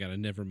think I got a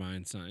never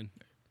mind sign.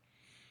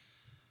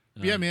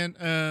 Yeah,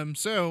 man.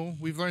 So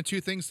we've learned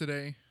two things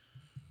today.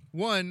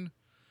 One,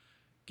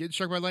 getting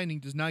struck by lightning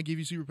does not give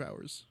you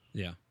superpowers.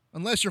 Yeah.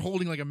 Unless you're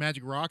holding like a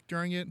magic rock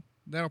during it,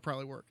 that'll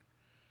probably work.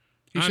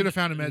 He should have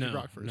found a magic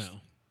rock first.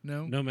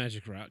 No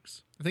magic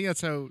rocks. I think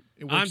that's how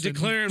it works. I'm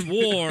declaring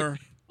war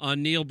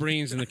on Neil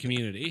Breens in the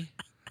community.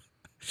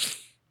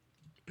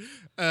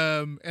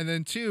 And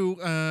then two,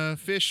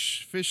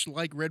 fish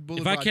like Red Bull.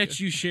 If I catch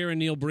you sharing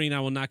Neil Breen, I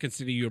will not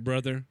consider you a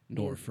brother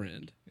nor a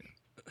friend. Yeah.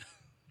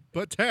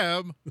 But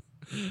Tab,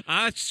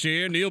 I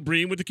share Neil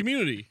Breen with the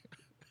community.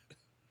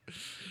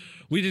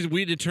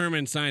 We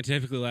determined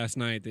scientifically last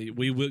night that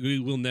we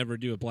will never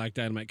do a Black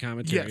Dynamite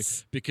commentary.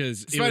 Yes,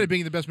 because despite it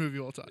being the best movie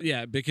of all time.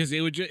 Yeah, because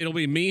it'll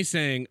be me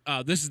saying,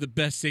 "This is the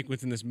best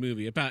sequence in this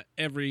movie," about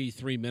every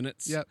 3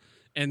 minutes. Yep,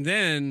 and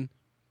then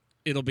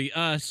it'll be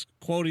us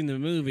quoting the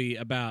movie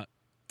about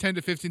 10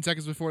 to 15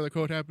 seconds before the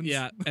quote happens.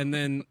 Yeah, and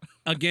then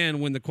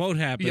again when the quote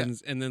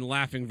happens, and then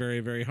laughing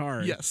very, very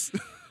hard. Yes,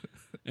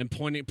 and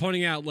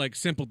pointing out like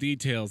simple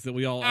details that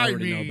we all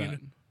already know about.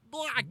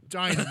 Black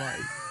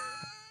Dynamite.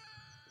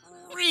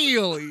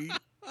 Really?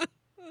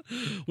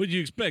 What'd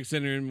you expect,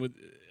 centering with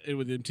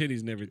them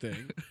titties and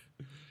everything?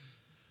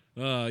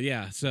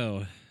 Yeah.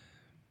 So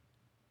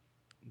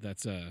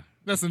that's the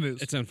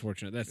news. It's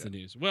unfortunate. That's the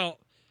news. Well,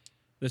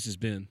 this has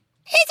been.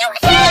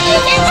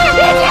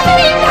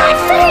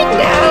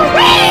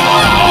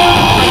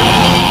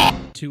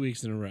 2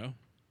 weeks in a row.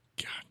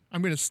 God,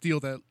 I'm gonna steal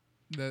that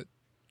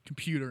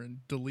computer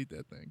and delete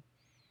that thing.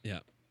 Yeah.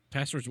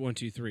 Password's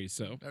 123.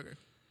 So. Okay.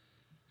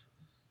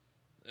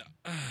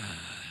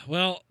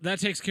 Well, that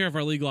takes care of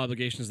our legal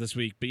obligations this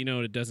week. But you know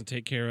what it doesn't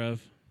take care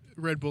of?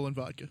 Red Bull and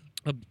vodka.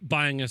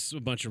 Buying us a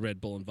bunch of Red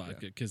Bull and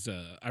vodka because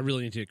I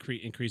really need to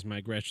increase my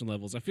aggression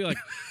levels. I feel like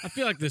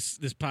this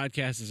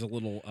podcast is a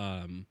little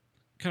kind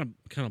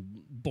of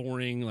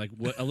boring, like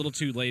a little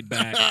too laid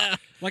back,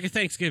 like a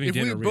Thanksgiving If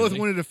dinner. we both really.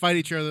 wanted to fight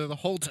each other the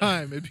whole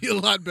time, it'd be a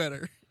lot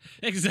better.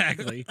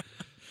 Exactly.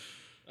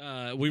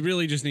 We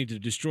really just need to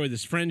destroy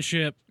this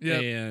friendship,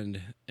 Yep.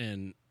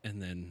 and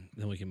then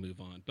we can move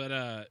on.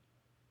 But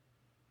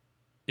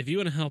if you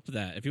want to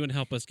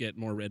help us get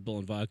more Red Bull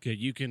and vodka,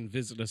 you can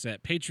visit us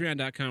at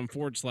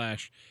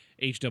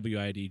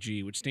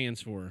patreon.com/HWIDG, which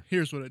stands for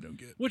Here's what I don't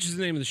get. which is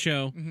the name of the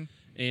show. Mhm.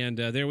 And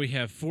there we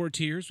have 4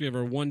 tiers. We have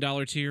our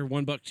 $1 tier,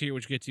 $1 tier,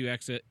 which gets you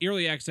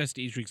early access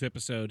to each week's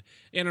episode,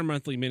 and our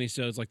monthly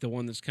minisodes, like the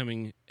one that's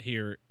coming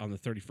here on the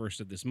 31st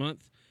of this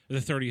month, or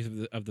the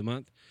 30th of the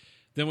month.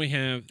 Then we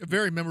have A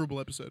very memorable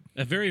episode.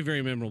 a very,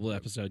 very memorable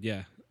episode,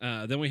 yeah.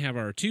 Then we have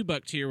our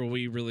 $2 tier where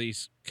we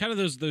release kind of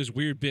those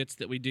weird bits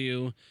that we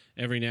do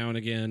every now and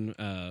again.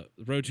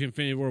 Road to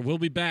Infinity War will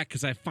be back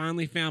because I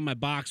finally found my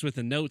box with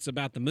the notes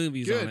about the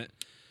movies Good. on it.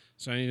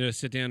 So I need to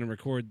sit down and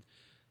record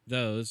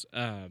those.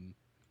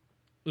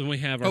 Then we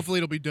have our Hopefully,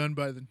 it'll be done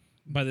by the.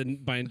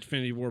 by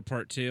Infinity War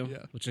Part 2,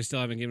 Yeah. which I still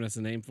haven't given us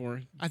a name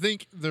for. I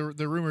think the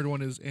rumored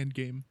one is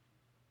Endgame,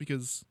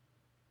 because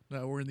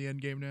we're in the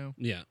Endgame now.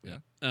 Yeah. Yeah.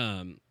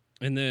 And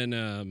then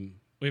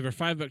we have our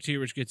 $5 tier,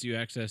 which gets you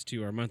access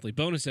to our monthly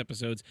bonus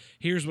episodes.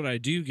 Here's what I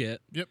do get.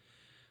 Yep.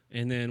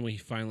 And then we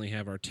finally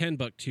have our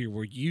 $10 tier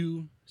where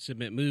you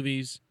submit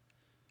movies,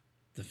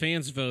 the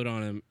fans vote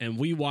on them, and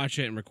we watch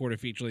it and record a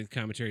feature-length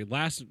commentary.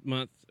 Last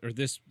month, or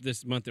this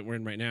month that we're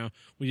in right now,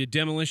 we did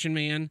Demolition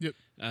Man.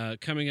 Yep.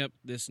 Coming up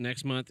this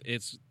next month,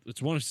 it's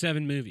one of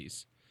 7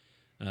 movies.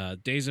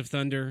 Days of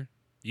Thunder,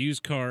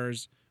 Used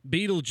Cars,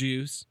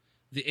 Beetlejuice,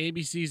 The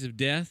ABCs of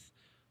Death,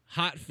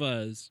 Hot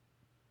Fuzz,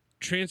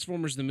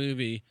 Transformers the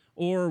movie,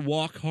 or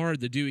Walk Hard,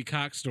 the Dewey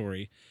Cox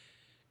story.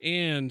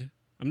 And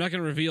I'm not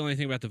going to reveal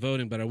anything about the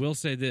voting, but I will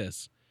say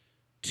this.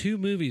 2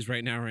 movies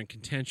right now are in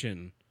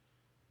contention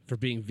for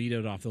being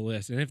vetoed off the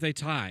list. And if they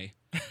tie,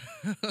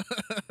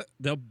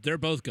 they're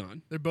both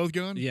gone. They're both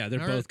gone? Yeah,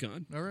 they're All both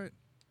gone. Right. All right.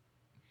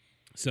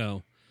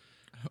 So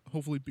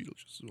Hopefully,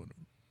 Beetlejuice is one of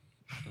them.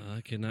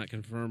 I cannot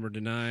confirm or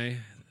deny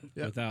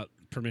Yeah. without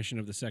permission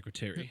of the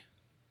secretary.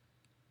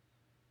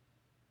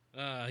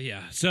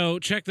 Yeah, so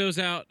check those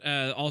out.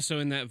 Also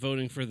in that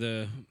voting for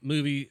the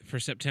movie for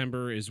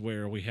September is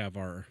where we have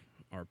our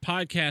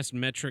podcast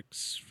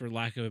metrics, for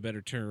lack of a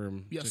better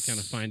term, Yes. to kind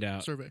of find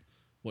out Survey.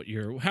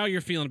 how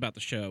you're feeling about the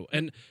show.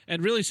 And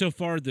really so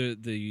far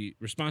the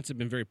response has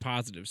been very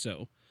positive,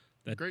 so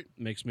that Great.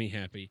 makes me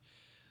happy.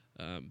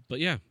 But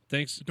yeah,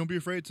 thanks. Don't be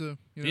afraid to.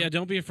 Yeah,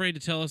 don't be afraid to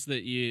tell us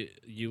that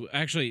you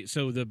actually.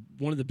 So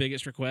one of the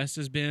biggest requests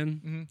has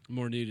been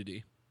more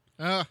nudity.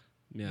 Ah,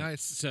 Yeah,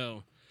 Nice.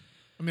 So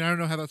I mean, I don't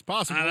know how that's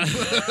possible.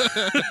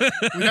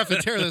 We have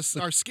to tear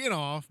our skin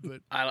off,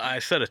 but I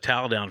set a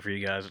towel down for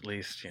you guys at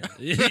least. You know.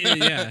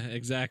 yeah,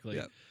 exactly.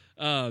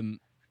 Yeah.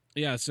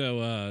 Yeah.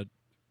 So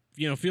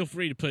feel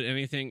free to put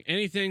anything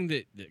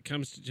that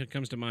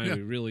comes to mind. Yeah.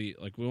 We really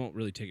we won't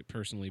really take it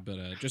personally, but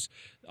just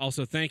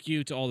also thank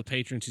you to all the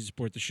patrons who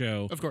support the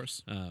show. of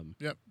course.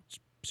 Yep. It's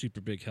super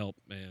big help,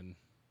 and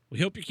we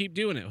hope you keep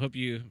doing it. Hope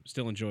you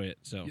still enjoy it.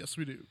 So Yes,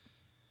 we do.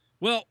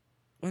 well,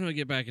 why don't we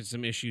get back into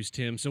some issues,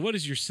 Tim? So what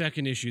is your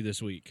second issue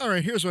this week? All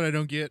right, here's what I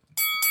don't get.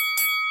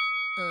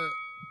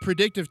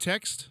 Predictive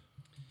text.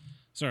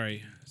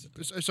 Sorry,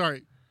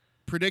 Sorry.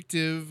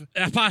 Predictive.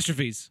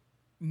 apostrophes,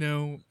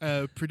 No.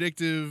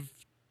 Predictive.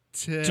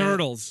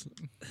 turtles,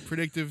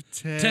 Predictive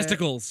text.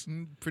 testicles,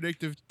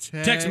 Predictive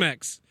text.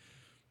 Tex-Mex,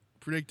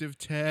 Predictive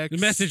text.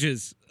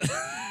 messages.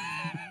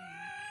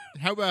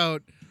 How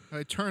about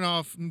I turn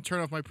off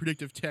my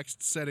predictive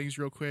text settings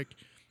real quick.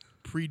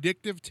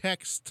 Predictive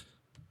text.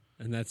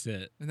 And that's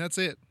it. And that's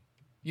it.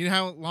 You know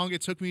how long it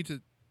took me to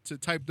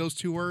type those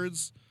 2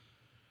 words?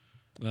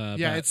 Yeah,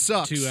 About it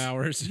sucks. 2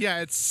 hours.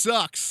 Yeah, it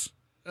sucks.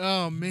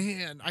 Oh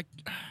man,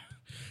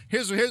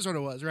 here's what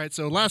it was. Right,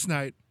 so last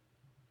night,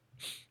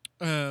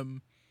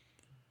 I'm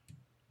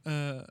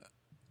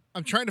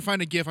trying to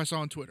find a GIF I saw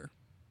on Twitter.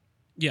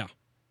 Yeah.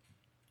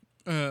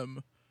 I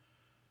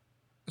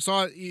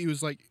saw it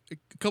was like a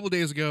couple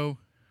days ago,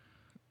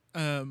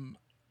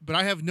 but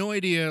I have no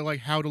idea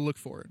how to look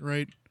for it.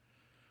 Right,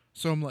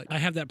 so I'm like, I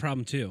have that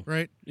problem too.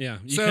 right. Yeah.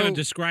 You So- kind of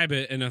describe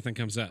it and nothing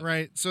comes up.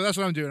 Right. So that's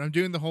what I'm doing. I'm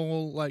doing the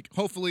whole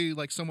hopefully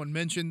someone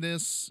mentioned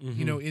this,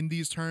 in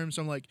these terms.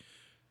 So I'm like,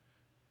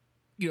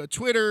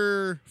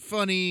 Twitter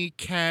funny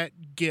cat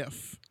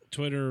GIF.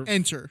 Twitter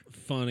Enter.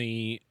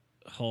 funny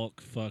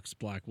Hulk fucks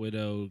Black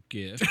Widow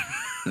GIF.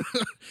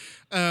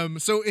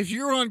 So if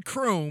you're on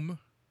Chrome,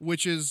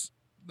 which is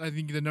I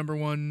think the number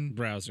 1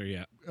 Browser,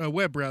 yeah.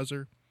 web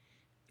browser,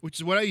 which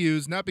is what I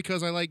use, not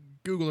because I like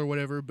Google or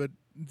whatever, but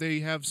they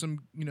have some,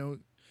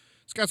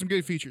 it's got some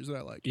good features that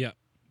I like. Yeah.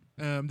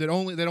 That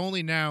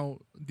only now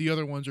the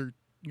other ones are Are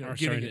getting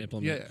starting to it.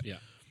 implement. Yeah. Yeah.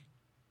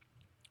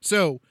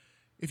 So,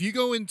 if you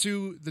go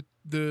into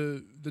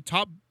the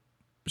top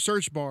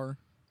search bar,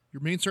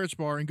 your main search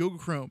bar in Google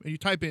Chrome, and you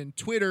type in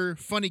Twitter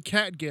funny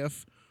cat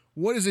gif,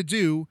 what does it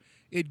do?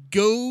 It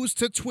goes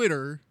to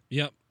Twitter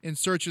Yep. and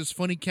searches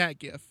funny cat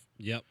gif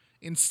Yep.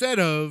 instead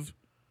of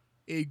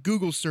a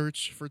Google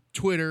search for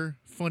Twitter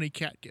funny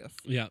cat gif.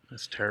 Yep.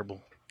 That's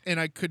terrible. And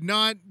I could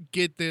not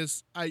get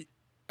this. I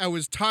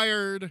was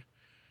tired,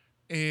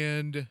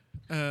 and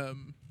I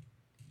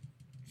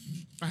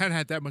hadn't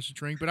had that much to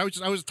drink, but I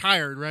was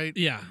tired, right?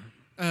 Yeah.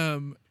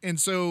 And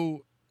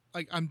so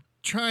like I'm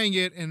trying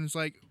it, and it's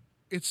like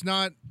it's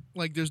not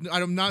like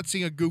I'm not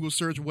seeing a Google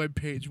search web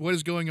page. What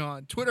is going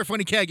on? Twitter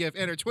funny cat gif,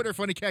 enter. Twitter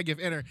funny cat gif,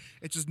 enter.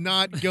 It's just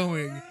not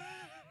going.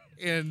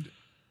 and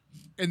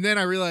then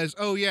I realized,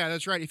 oh yeah,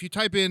 that's right. If you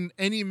type in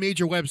any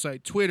major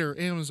website, Twitter,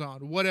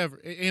 Amazon, whatever,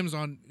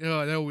 Amazon,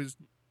 that always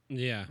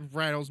Yeah.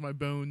 rattles my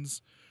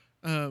bones.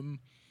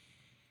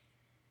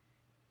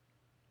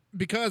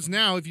 Because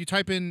now if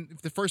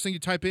the first thing you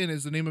type in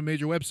is the name of a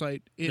major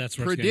website, it That's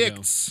where it's gonna go.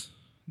 predicts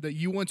that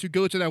you want to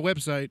go to that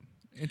website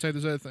and type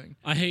this other thing.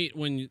 I hate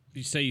when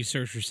you say you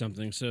search for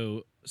something.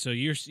 So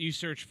you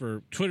search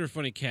for Twitter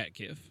funny cat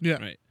gif. Yeah.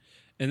 Right.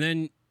 And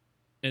then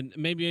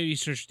maybe you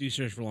search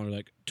for longer,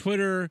 like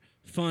Twitter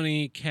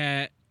funny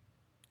cat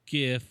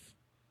gif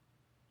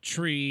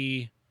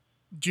tree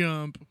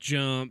Jump.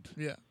 jump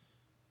Yeah.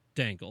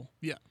 dangle.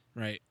 Yeah.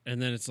 Right. And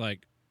then it's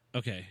like,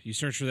 okay, you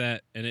search for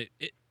that, and it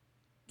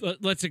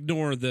let's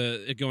ignore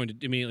it going to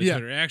immediately Yeah.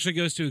 Twitter. It actually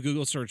goes to a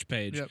Google search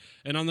page, Yep.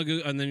 and on the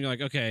Google, and then you're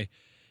like, okay,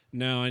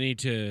 no, I need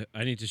to.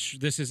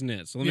 This isn't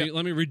it. So Yeah.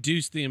 let me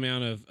reduce the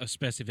amount of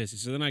specificity.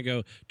 So then I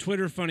go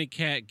Twitter funny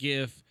cat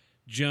gif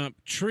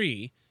jump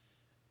tree,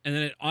 and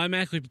then it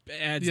automatically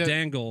adds Yeah,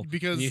 dangle.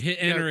 because- and you hit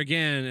yeah. enter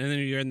again, and then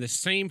you're in the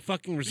same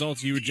fucking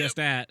results you were just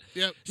at.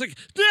 Yep. It's like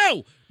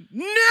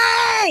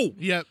no.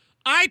 Yep.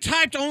 I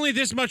typed only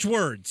this much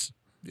words.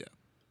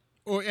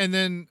 And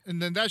then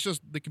that's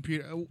just the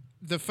computer.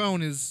 The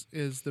phone is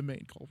the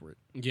main culprit.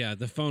 Yeah,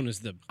 the phone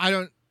is the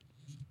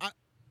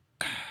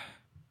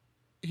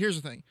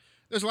Here's the thing.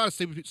 There's a lot of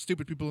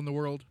stupid people in the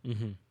world,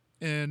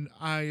 and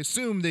I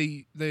assume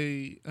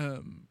they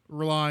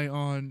rely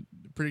on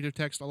predictive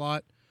text a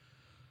lot.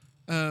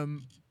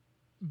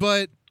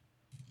 But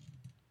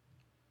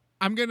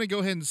I'm gonna go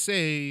ahead and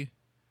say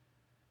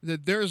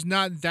that there's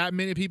not that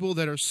many people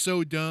that are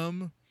so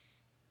dumb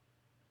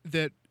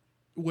that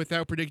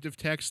without predictive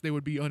text they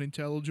would be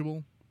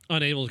unintelligible,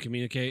 unable to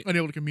communicate.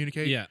 unable to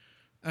communicate. Yeah.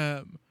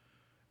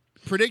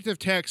 Predictive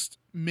text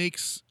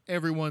makes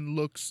everyone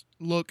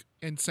look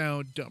and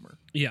sound dumber.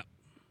 Yeah.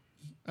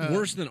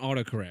 Worse than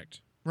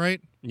autocorrect.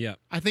 Right? Yeah.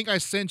 I think I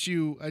sent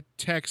you a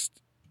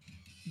text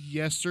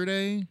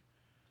yesterday,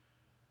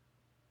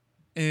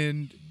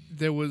 and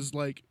there was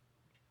like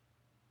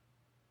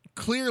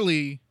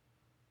clearly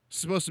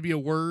supposed to be a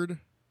word,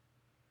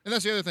 and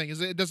that's the other thing is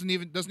it doesn't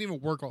even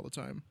work all the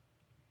time.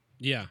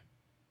 Yeah.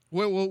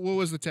 What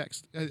was the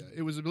text? I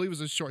believe it was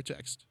a short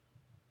text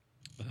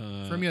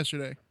from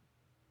yesterday.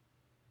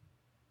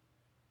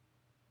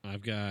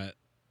 I've got.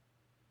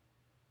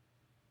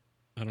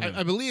 I don't know.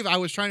 I believe I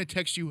was trying to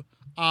text you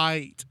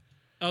 "aight."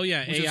 Oh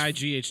yeah, Which is-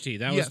 AIGHT.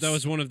 Yes. That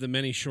was one of the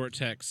many short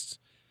texts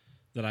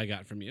that I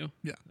got from you.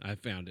 Yeah. I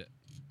found it.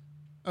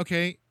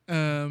 Okay.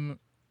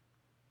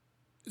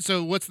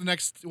 So what does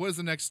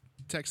the next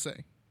text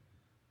say?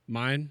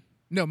 Mine.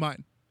 No,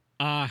 mine.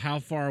 How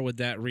far would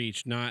that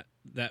reach? Not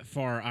that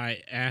far.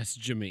 I asked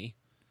Jimmy.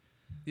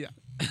 Yeah.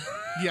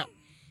 Yeah.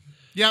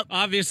 Yep.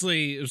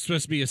 Obviously, it was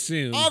supposed to be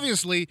assumed.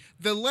 Obviously,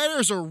 the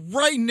letters are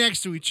right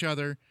next to each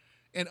other,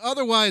 and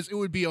otherwise it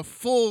would be a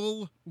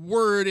full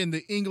word in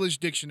the English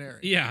dictionary.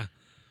 Yeah.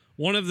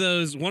 One of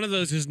those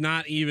is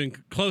not even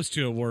close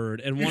to a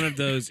word, and one of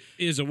those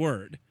is a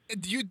word.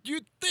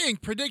 You'd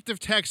think predictive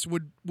text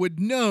would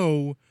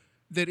know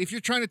that if you're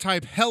trying to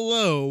type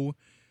hello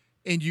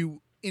and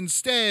you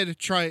instead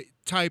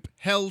type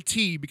hell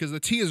T because the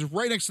T is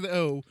right next to the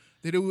O,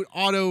 that it would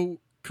auto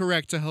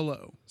correct to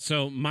hello.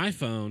 So my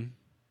phone,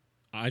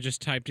 I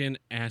just typed in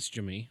 "ask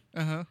Jimmy,"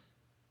 Uh-huh.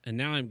 and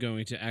now I'm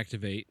going to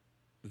activate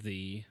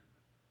the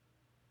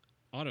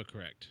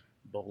autocorrect.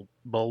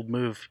 Bold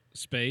move.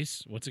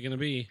 Space. What's it going to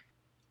be?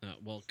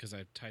 Well, because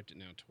I typed it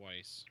now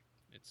twice.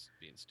 It's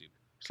being stupid.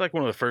 It's like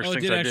one of the first Oh, it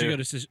things did I actually do.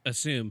 go to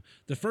assume.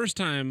 The first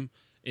time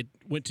it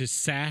went to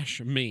sash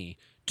me.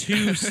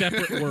 Two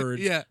separate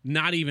words. Yeah.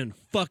 Not even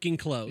fucking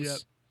close. Yep.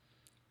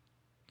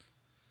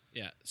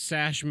 Yeah.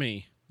 Sash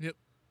me.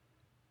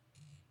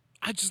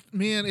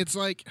 It's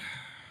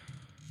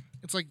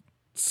like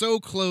so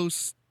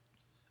close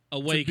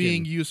Awaken. to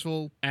being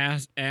useful.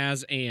 as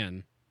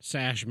an.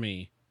 Sash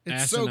me.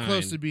 It's so Asinine.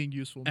 close to being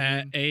useful.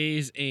 Man.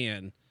 A's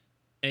an.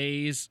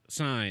 A's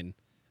sign.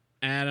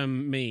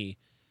 Adam me.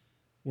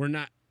 We're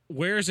not.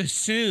 Where's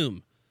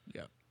assume?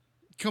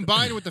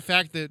 Combined with the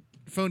fact that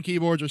phone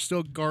keyboards are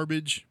still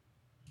garbage,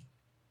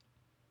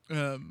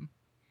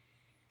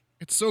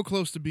 it's so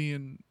close to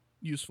being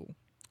useful,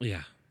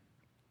 Yeah.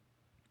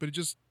 but it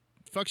just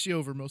fucks you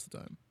over most of the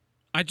time.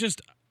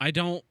 I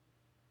don't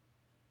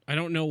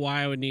know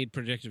why I would need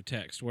predictive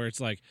text where it's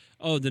like,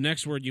 oh, the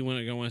next word you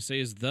want to say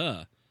is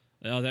the.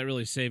 Oh, that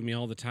really saved me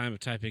all the time of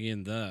typing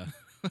in the.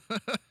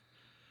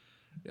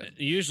 Yeah.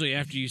 Usually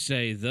after you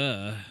say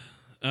the,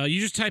 you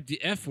just type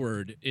the F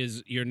word.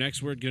 Is your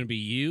next word going to be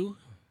you?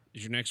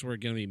 Is your next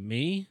word going to be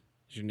me?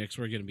 Is your next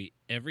word going to be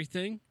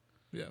everything?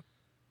 Yeah.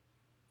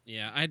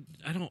 Yeah, I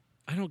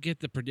don't get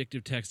the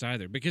predictive text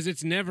either, because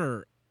it's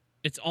never,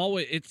 it's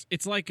always,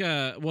 it's like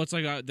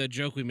the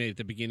joke we made at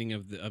the beginning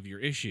of your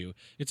issue.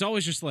 It's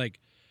always just like,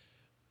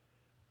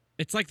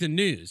 it's like the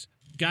news.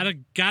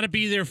 Gotta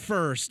be there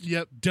first.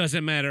 Yep.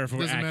 Doesn't matter if we're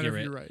Doesn't accurate. matter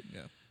if you're right.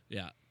 Yeah.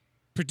 Yeah.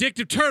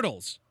 Predictive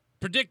turtles.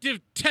 Predictive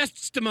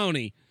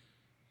testimony.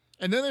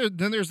 And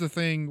then there's the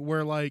thing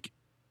where like,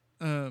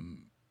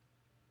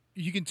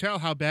 you can tell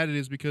how bad it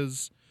is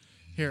because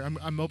here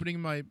I'm opening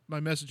my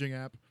messaging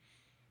app.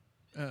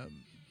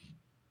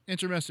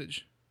 Enter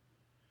message.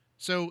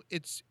 So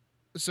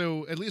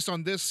at least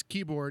on this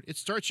keyboard, it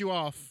starts you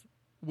off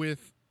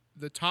with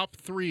the top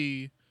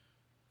 3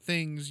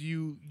 things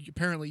you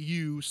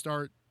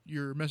start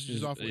your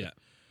messages off with. Yeah.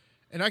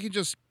 And I can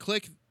just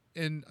click,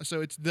 and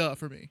so it's the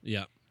for me.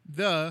 Yeah.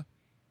 The,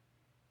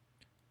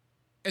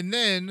 and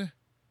then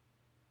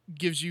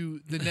gives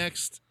you the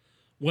next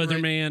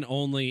Weatherman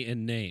only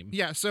in name.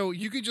 Yeah, so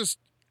you could just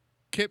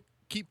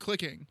keep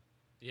clicking,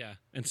 Yeah.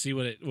 And see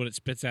what it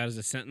spits out as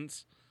a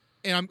sentence.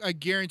 and I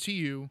guarantee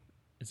you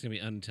It's gonna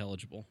be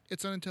unintelligible.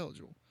 it's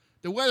unintelligible.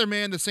 The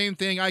Weatherman, the same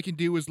thing I can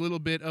do is a little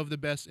bit of the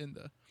best in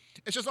the.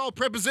 It's just all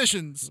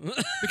prepositions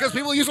because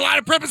people use a lot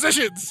of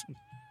prepositions.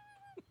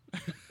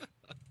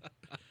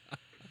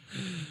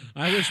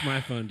 I wish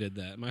my phone did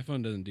that. My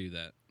phone doesn't do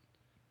that.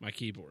 My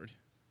keyboard.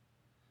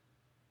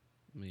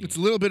 I mean, It's a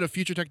little bit of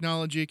future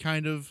technology,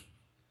 kind of,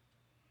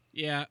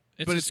 yeah,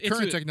 but it's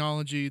current a,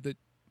 technology that.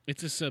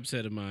 It's a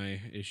subset of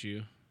my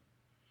issue.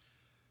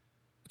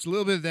 It's a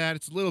little bit of that.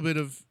 It's a little bit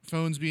of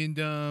phones being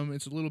dumb.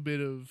 It's a little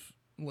bit of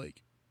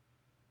like,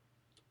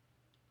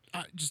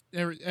 just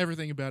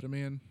everything about it,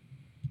 man.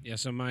 Yeah,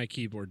 so my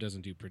keyboard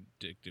doesn't do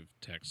predictive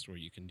text where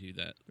you can do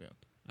that. Yeah.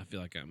 I feel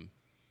like I'm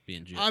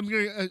being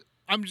gypped.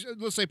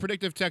 Let's say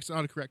predictive text and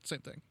autocorrect, same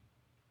thing.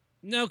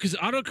 No, because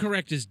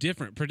autocorrect is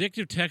different.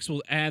 Predictive text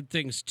will add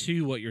things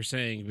to what you're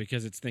saying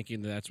because it's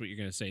thinking that that's what you're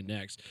going to say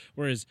next.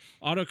 Whereas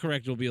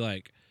autocorrect will be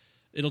like,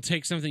 it'll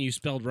take something you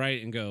spelled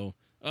right and go,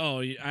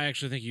 oh, I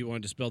actually think you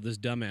wanted to spell this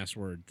dumbass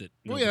word that.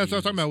 Well, yeah, that's what I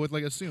was talking uses. about with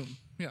like assume.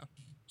 Yeah.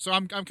 So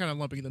I'm kind of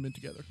lumping them in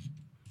together.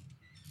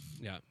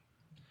 Yeah.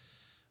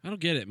 I don't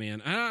get it,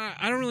 man.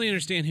 I don't really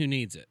understand who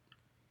needs it.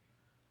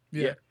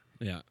 Yeah.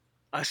 Yeah.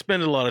 I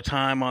spend a lot of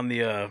time on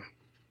the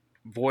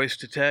voice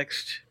to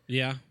text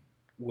Yeah.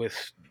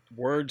 with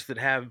words that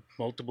have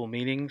multiple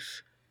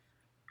meanings,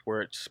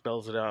 where it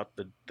spells it out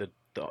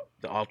the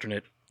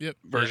alternate Yep.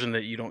 version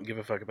that you don't give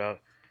a fuck about.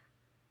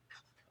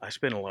 I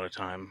spend a lot of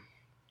time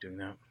doing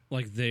that.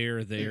 Like there,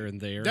 and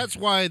there. That's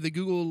why the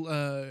Google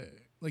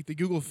the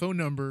Google phone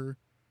number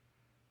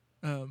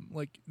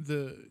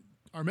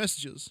our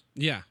messages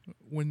Yeah.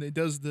 when it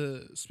does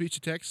the speech to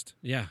text,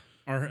 Yeah.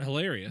 Are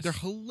hilarious. they're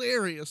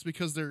hilarious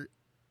because they're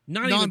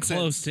not even nonsense.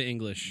 close to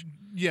English.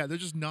 they're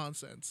just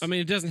nonsense. I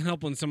mean, it doesn't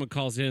help when someone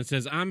calls in and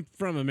says, I'm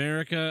from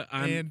America.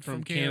 I'm and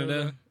from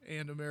Canada.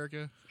 and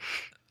America.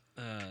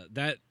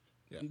 That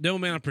Yeah. no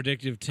amount of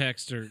predictive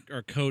text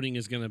or coding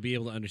is going to be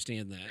able to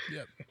understand that.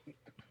 Yep.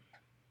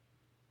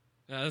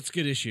 That's a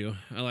good issue.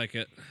 I like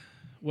it.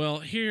 Well,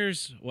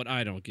 here's what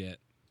I don't get.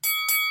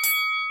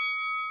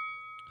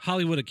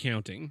 Hollywood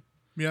accounting.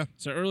 Yeah.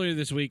 So earlier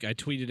this week, I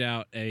tweeted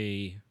out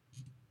a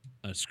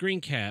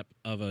screen cap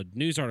of a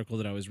news article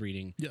that I was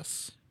reading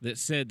Yes. that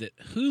said that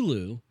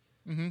Hulu,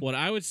 Mhm. what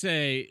I would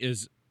say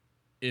is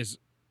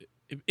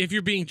if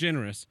you're being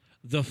generous,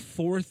 the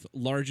 4th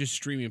largest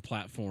streaming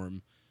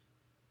platform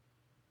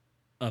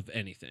of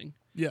anything.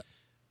 Yeah.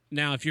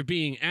 Now, if you're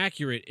being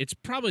accurate, it's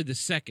probably the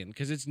 2nd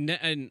because it's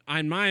and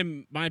in my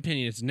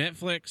opinion, it's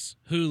Netflix,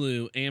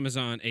 Hulu,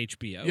 Amazon,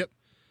 HBO. Yep.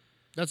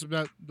 That's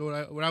about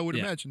what I would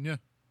Yeah. imagine. Yeah.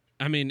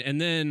 I mean, and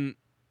then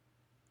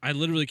I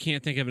literally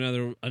can't think of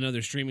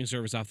another streaming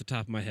service off the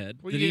top of my head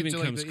Well, that you get even to,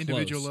 like, comes the close.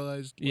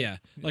 individualized. Yeah,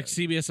 like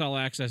CBS All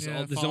Access.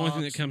 Yeah, This is the only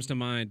thing that Fox comes to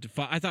mind.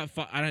 I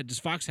thought, does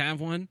Fox have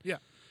one? Yeah,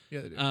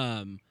 they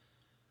do.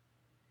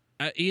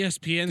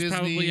 ESPN's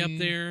probably up Disney.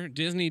 there.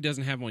 Disney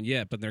doesn't have one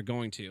yet, but they're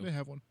going to. They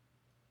have one.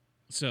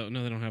 So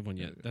no, they don't have one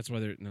yet. Yeah. That's why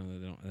they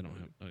don't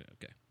have.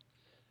 Okay.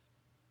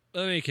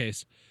 In any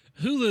case,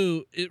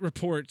 Hulu it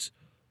reports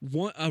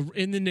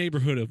in the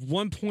neighborhood of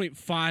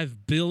 $1.5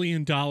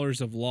 billion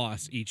of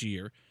loss each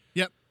year.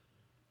 Yep.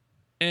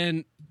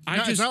 And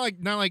It's not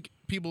like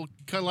people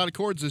cut a lot of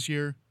cords this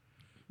year.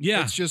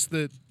 yeah. It's just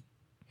that.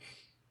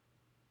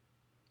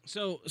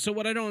 So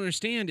what I don't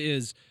understand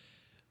is,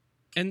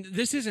 and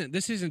this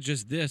isn't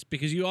just this,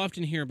 because you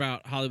often hear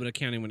about Hollywood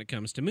accounting when it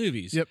comes to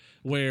movies. Yep.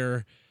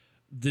 Where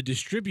the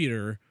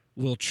distributor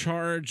will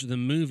charge the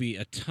movie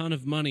a ton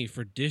of money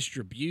for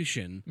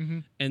distribution,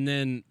 Mhm. and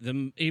then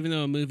even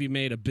though a movie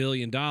made $1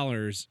 billion,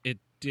 it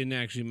didn't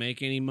actually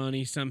make any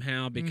money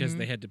somehow because Mhm.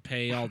 they had to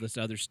pay all this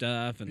other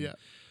stuff, and Yeah.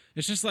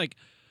 it's just like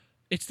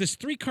it's this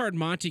 3-card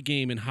Monte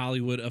game in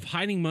Hollywood of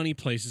hiding money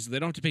places. They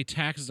don't have to pay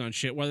taxes on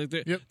shit. While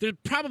they're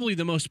probably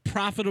the most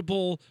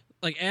profitable,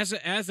 like as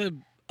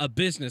a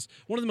business,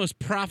 one of the most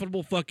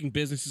profitable fucking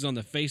businesses on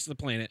the face of the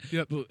planet.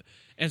 Yep.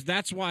 As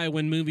that's why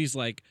when movies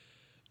like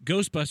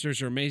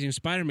Ghostbusters or Amazing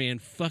Spider-Man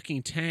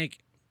fucking tank,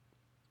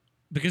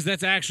 because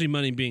that's actually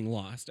money being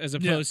lost as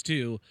opposed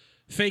to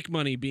fake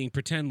money being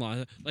pretend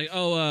lost. Like,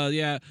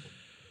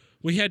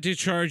 we had to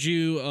charge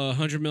you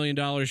 $100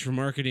 million for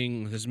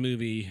marketing this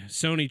movie.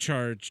 Sony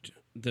charged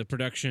the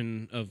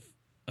production of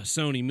a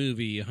Sony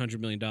movie $100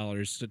 million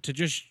to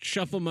just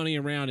shuffle money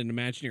around in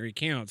imaginary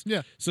accounts.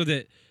 Yeah. So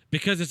that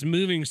because it's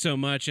moving so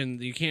much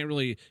and you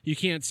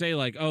can't say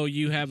like, oh,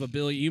 you made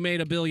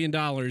 $1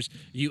 billion,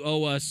 you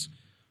owe us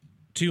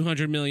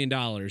 $200 million.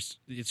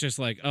 It's just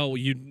like, oh,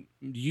 you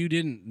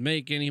didn't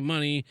make any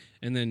money,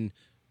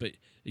 but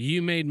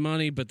you made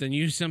money, but then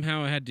you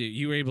somehow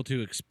you were able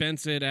to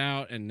expense it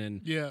out,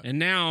 and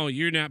now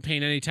you're not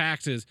paying any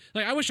taxes.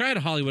 Like, I wish I had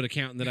a Hollywood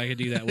accountant that I could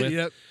do that with.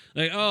 Yep.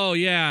 Like, oh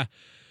yeah,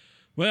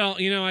 well,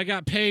 I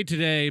got paid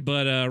today,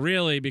 but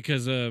really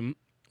because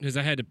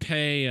I had to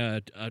pay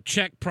a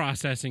check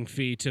processing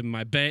fee to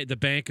the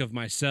bank of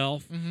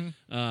myself. Mm-hmm.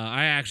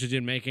 I actually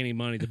didn't make any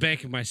money. The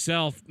bank of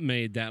myself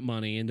made that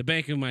money, and the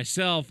bank of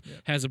myself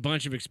has a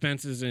bunch of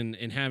expenses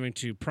in having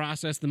to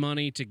process the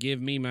money to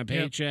give me my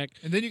paycheck.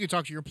 And then you can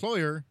talk to your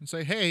employer and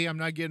say, hey, I'm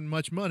not getting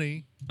much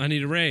money. I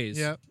need a raise.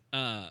 Yeah.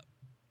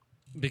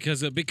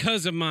 Because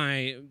of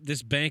my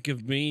this bank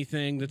of me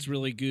thing that's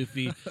really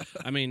goofy.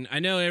 I mean, I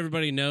know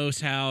everybody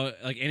knows how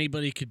like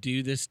anybody could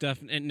do this stuff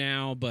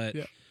now, but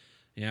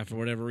for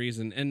whatever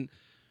reason, and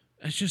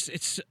I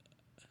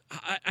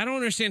don't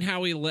understand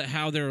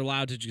how they're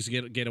allowed to just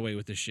get away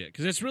with this shit,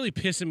 because it's really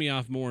pissing me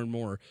off more and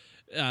more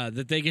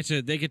that they get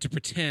to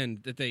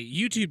pretend that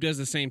YouTube does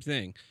the same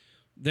thing.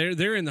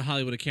 They're in the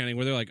Hollywood accounting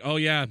where they're like, oh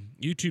yeah,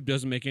 YouTube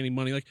doesn't make any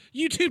money. Like,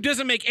 YouTube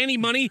doesn't make any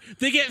money.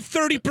 They get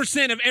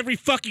 30% of every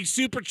fucking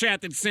super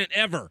chat that's sent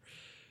ever.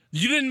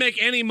 You didn't make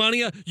any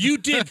money. You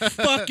did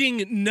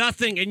fucking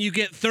nothing, and you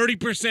get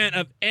 30%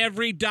 of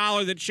every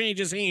dollar that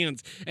changes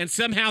hands. And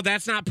somehow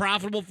that's not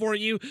profitable for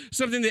you.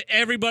 Something that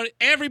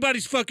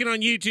everybody's fucking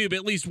on YouTube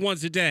at least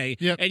once a day,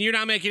 and you're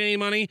not making any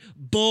money.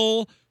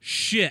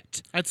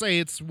 Bullshit. I'd say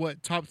it's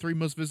top 3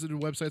 most visited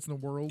websites in the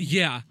world.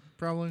 Yeah,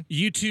 probably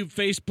YouTube,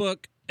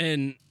 Facebook,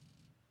 and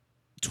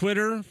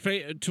Twitter,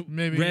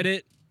 maybe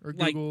Reddit. Or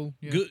Google,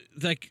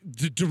 like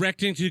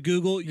directing to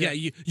Google. Yeah,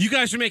 you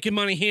guys are making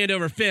money hand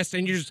over fist,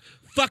 and you're just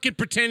fucking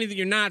pretending that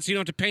you're not, so you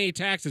don't have to pay any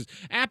taxes.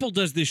 Apple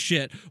does this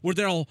shit where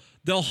they'll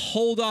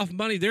hold off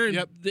money.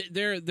 They'll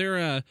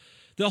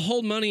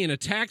hold money in a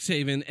tax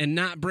haven and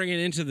not bring it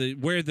into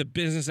where the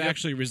business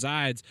actually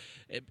resides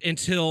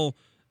until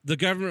the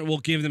government will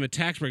give them a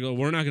tax break.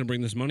 We're not going to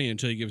bring this money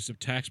until you give us a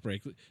tax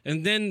break.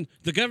 And then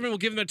the government will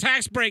give them a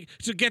tax break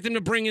to get them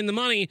to bring in the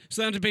money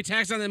so they don't have to pay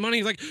tax on that money.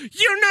 He's like,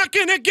 you're not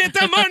going to get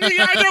the money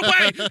either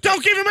way.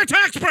 Don't give them a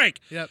tax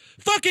break. Yep.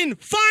 Fucking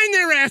fine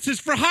their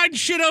asses for hiding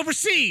shit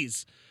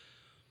overseas.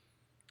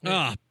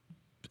 Why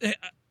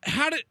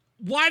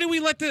are we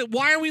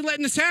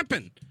letting this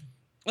happen?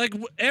 Like,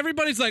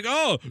 everybody's like,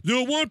 oh, the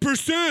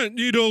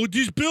 1%,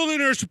 these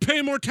billionaires should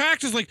pay more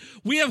taxes. Like,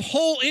 we have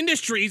whole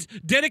industries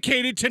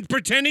dedicated to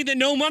pretending that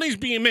no money's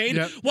being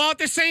made, while at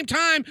the same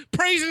time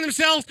praising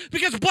themselves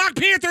because Black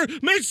Panther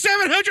made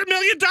 $700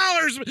 million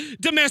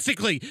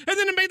domestically. And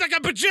then it made like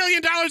 $1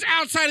 bajillion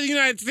outside of the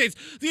United States.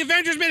 The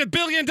Avengers made $1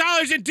 billion,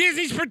 and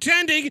Disney's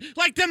pretending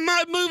like the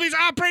movie's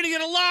operating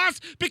at a loss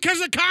because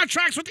of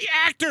contracts with the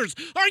actors.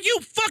 Are you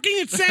fucking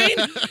insane?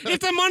 If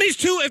the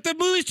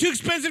movie's too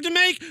expensive to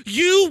make,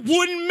 you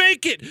wouldn't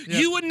make it. Yep.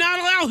 You would not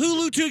allow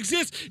Hulu to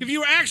exist. If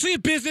you were actually a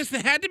business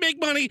that had to make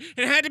money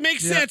and had to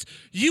make sense,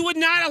 you would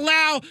not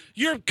allow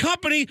your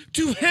company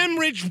to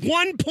hemorrhage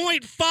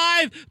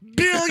 $1.5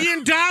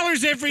 billion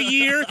every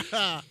year.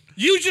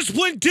 You just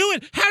wouldn't do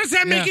it. How does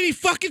that make any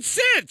fucking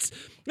sense?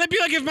 That'd be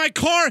like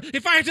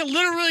if I had to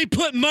literally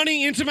put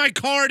money into my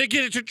car to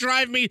get it to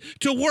drive me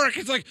to work.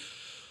 It's like,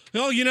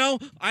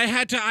 I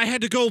had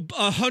to go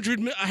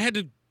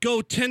go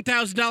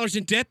 $10,000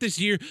 in debt this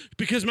year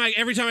because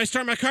every time I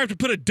start my car, I have to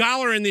put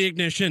 $1 in the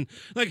ignition.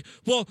 Like,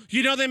 well,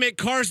 they make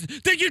cars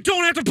that you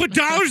don't have to put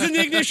dollars in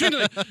the ignition.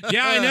 Like,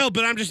 yeah, I know,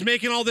 but I'm just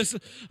making I'm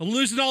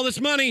losing all this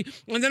money,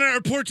 and then I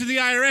report to the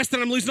IRS that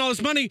I'm losing all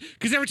this money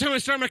because every time I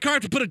start my car, I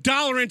have to put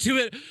 $1 into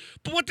it.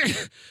 But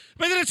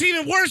then it's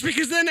even worse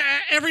because then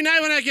every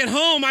night when I get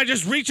home, I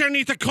just reach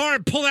underneath the car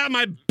and pull out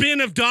my bin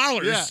of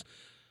dollars. Yeah.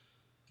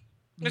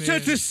 And so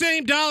it's the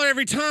same dollar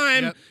every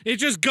time. Yep. It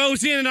just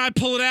goes in and I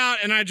pull it out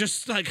and I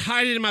just like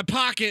hide it in my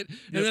pocket.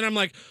 And then I'm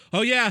like,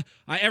 oh yeah,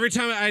 every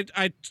time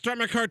I start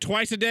my car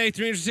twice a day,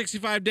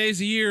 365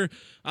 days a year,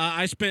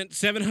 I spent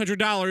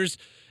 $700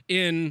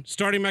 in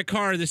starting my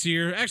car this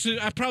year. Actually,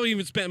 I probably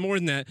even spent more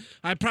than that.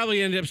 I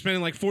probably ended up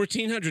spending like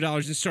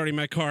 $1,400 in starting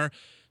my car.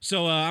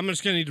 So I'm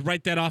just going to need to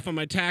write that off on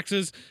my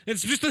taxes.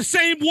 It's just the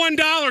same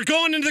 $1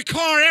 going into the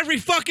car every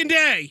fucking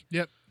day.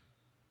 Yep.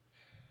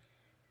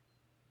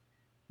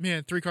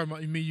 Man, 3-card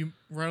money, you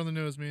right on the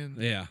nose, man.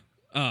 Yeah.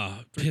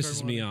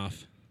 Pisses me money.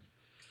 off.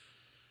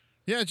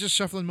 Yeah, just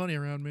shuffling money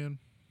around, man.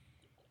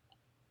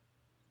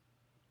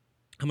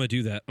 I'm gonna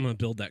do that. I'm gonna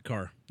build that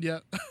car, Yeah.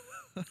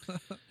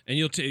 and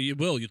you'll take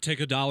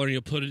 $1 and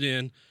you'll put it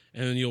in,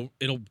 and then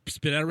it'll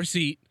spit out a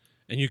receipt,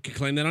 and you can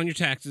claim that on your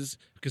taxes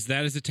because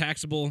that is a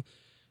taxable.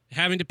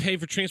 Having to pay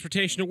for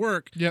transportation to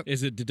work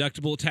is a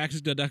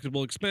taxes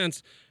deductible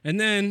expense, and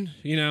then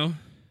it'll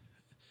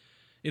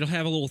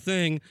have a little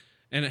thing,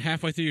 and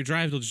halfway through your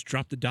drive, it'll just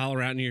drop the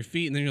 $1 out into your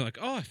feet, and then you're like,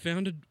 oh, I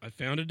found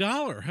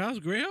 $1. How's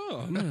great?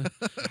 Oh, I'm gonna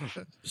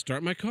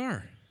start my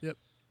car. Yep.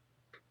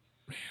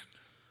 Man.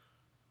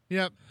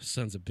 Yep.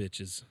 Sons of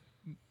bitches.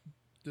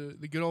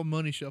 The good old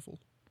money shuffle.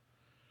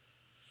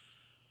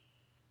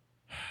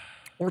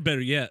 Or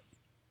better yet,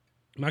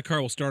 my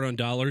car will start on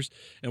dollars,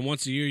 and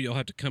once a year you'll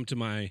have to come to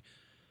my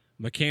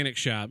mechanic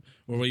shop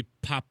where we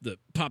pop that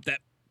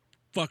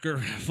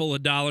fucker full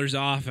of dollars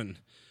off, and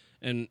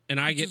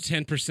I get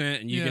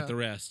 10% and you get the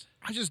rest.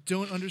 I just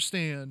don't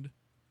understand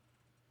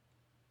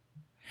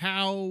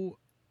how,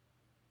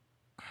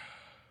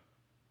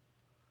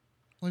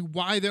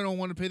 why they don't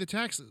want to pay the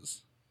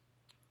taxes.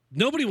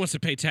 Nobody wants to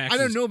pay taxes.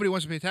 I know nobody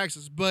wants to pay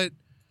taxes, but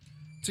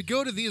to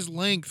go to these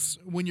lengths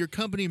when your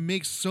company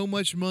makes so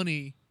much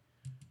money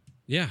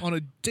on a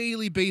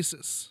daily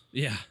basis.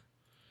 Yeah.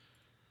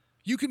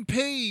 You can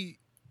pay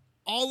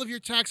all of your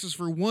taxes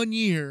for 1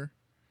 year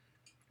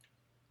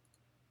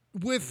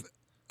with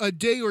a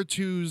day or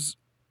two's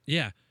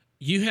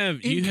you have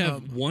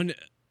income.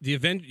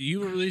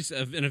 you release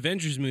an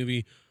Avengers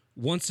movie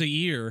once a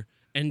year,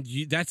 and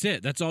that's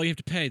it. That's all you have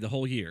to pay the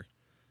whole year.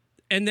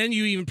 And then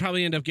you even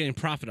probably end up getting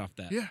profit off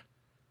that. Yeah.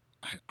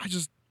 I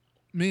just,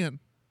 man.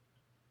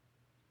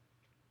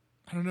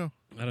 I don't know.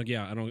 I don't.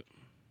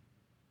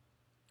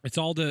 It's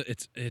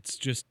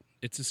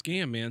it's a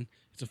scam, man.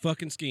 It's a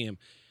fucking scam.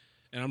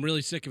 And I'm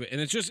really sick of it.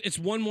 And it's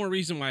one more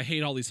reason why I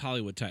hate all these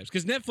Hollywood types.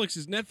 Because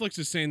Netflix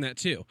is saying that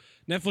too.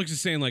 Netflix is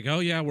saying like, oh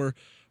yeah, we're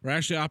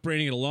actually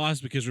operating at a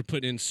loss because we're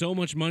putting in so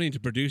much money into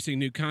producing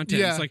new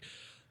content. Yeah. It's like,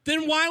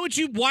 then why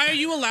are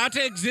you allowed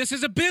to exist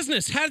as a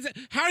business?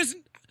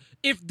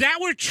 If that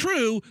were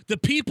true, the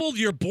people,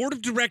 your board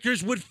of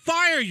directors, would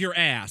fire your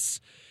ass.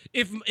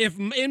 If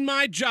in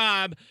my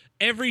job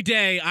every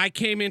day I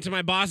came into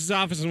my boss's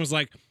office and was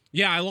like,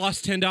 yeah, I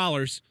lost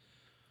 $10.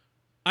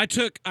 I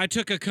took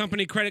a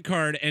company credit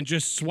card and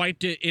just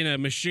swiped it in a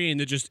machine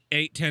that just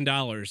ate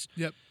 $10.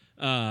 Yep.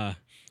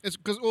 It's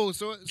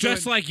because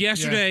just like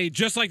yesterday,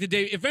 just like the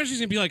day. Eventually, it's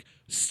gonna be like,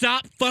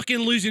 stop fucking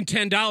losing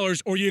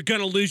 $10, or you're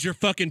gonna lose your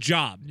fucking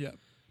job. Yep.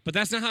 But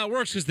that's not how it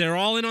works because they're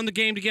all in on the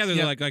game together.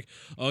 They're like,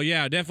 oh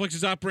yeah, Netflix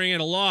is operating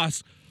at a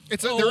loss.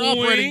 They're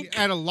operating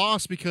at a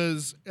loss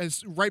because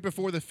as right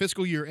before the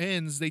fiscal year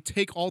ends, they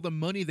take all the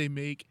money they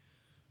make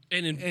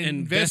and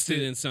invest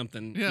it in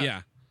something.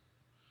 Yeah.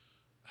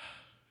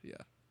 Yeah.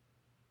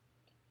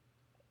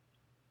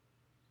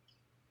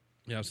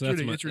 Yeah, so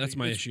that's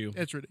my issue.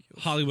 It's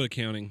ridiculous. Hollywood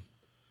accounting.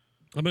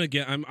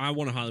 I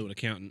want a Hollywood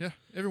accountant. Yeah,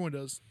 everyone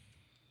does.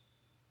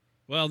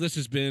 Well, this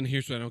has been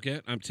Here's What I Don't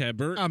Get. I'm Tad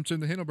Burt. I'm Tim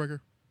the Handlebreaker.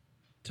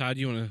 Todd,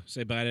 you want to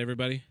say bye to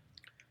everybody?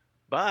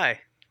 Bye.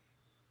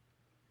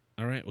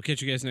 All right, we'll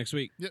catch you guys next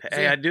week. Yep,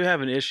 Hey, I do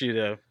have an issue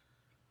though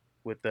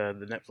with the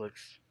Netflix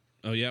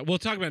Oh yeah, we'll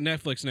talk about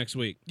Netflix next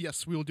week.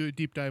 Yes, we will do a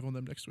deep dive on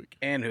them next week.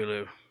 and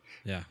Hulu.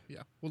 Yeah,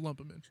 We'll lump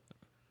them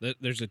in.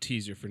 there's a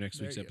teaser for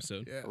next week's There you go.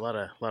 episode. Yeah. A lot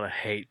of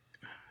hate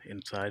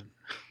inside.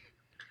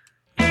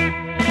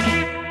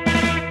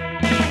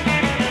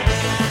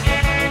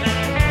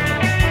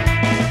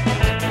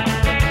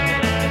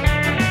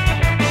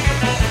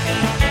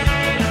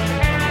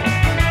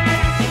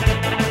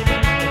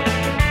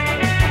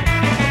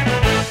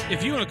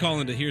 If you want to call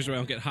into Here's Where I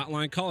Don't Get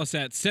hotline, call us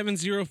at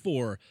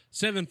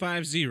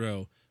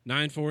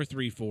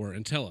 704-750-9434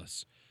 and tell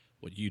us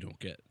what you don't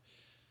get.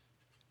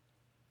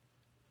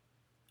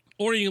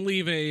 Or you can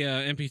leave a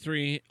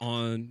MP3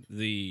 on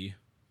the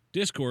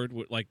Discord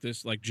like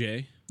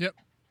Jay. Yep.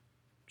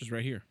 Just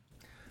right here.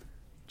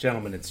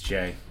 Gentlemen, it's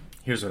Jay.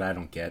 Here's what I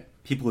don't get.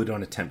 People who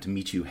don't attempt to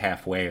meet you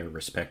halfway or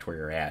respect where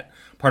you're at.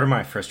 Part of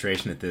my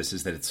frustration at this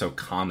is that it's so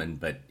common,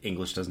 but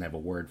English doesn't have a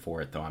word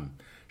for it, though I'm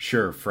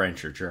sure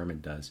French or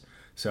German does.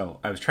 So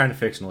I was trying to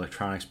fix an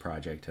electronics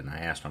project, and I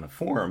asked on a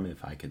forum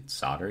if I could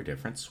solder a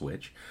different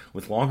switch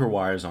with longer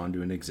wires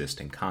onto an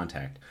existing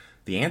contact.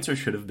 The answer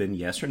should have been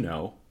yes or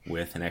no,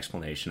 with an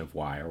explanation of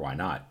why or why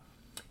not.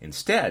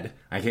 Instead,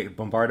 I get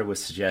bombarded with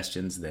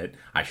suggestions that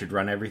I should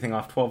run everything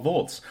off 12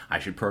 volts, I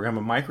should program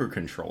a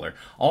microcontroller,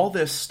 all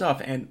this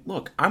stuff. And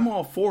look, I'm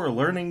all for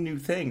learning new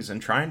things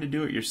and trying to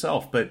do it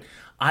yourself, but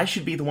I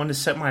should be the one to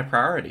set my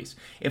priorities.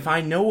 If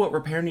I know what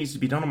repair needs to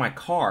be done on my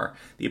car,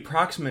 the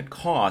approximate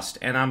cost,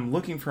 and I'm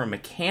looking for a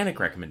mechanic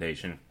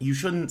recommendation, you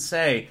shouldn't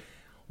say,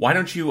 why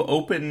don't you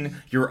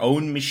open your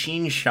own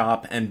machine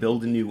shop and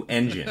build a new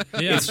engine?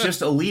 Yeah. It's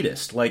just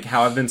elitist, like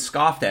how I've been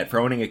scoffed at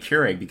for owning a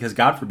Keurig, because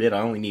God forbid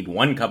I only need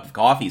 1 cup of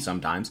coffee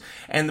sometimes,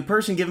 and the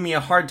person giving me a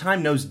hard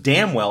time knows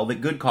damn well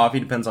that good coffee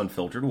depends on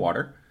filtered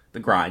water,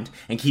 the grind,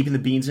 and keeping the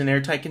beans in an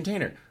airtight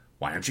container.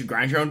 Why don't you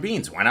grind your own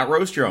beans? Why not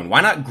roast your own?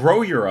 Why not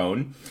grow your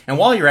own? And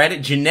while you're at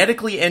it,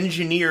 genetically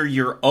engineer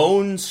your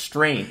own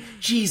strain.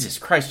 Jesus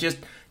Christ, just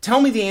tell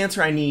me the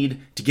answer I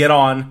need to get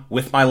on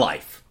with my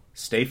life.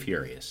 Stay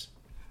furious.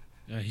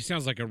 He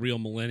sounds like a real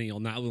millennial,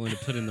 not willing to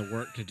put in the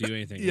work to do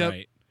anything Yep.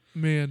 right.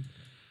 Man.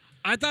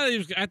 I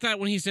thought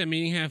when he said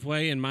meeting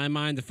halfway, in my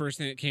mind, the first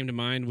thing that came to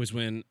mind was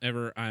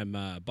whenever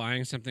I'm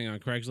buying something on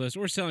Craigslist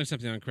or selling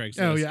something on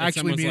Craigslist. Oh, yeah, and actually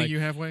someone's meeting like, you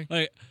halfway?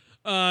 Like,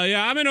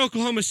 yeah, I'm in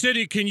Oklahoma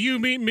City. Can you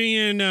meet me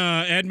in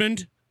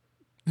Edmond?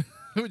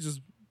 Just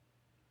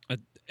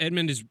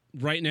Edmond is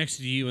right next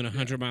to you and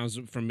 100 miles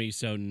from me,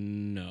 so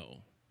no.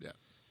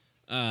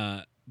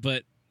 Yeah.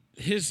 But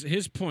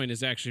his point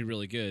is actually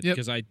really good Yep.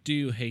 because I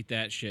do hate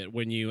that shit.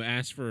 When you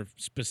ask for a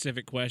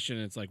specific question,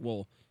 it's like,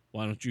 well,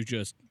 why don't you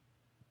just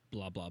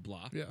blah, blah,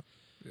 blah. Yeah.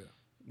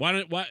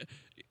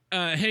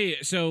 Hey,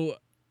 so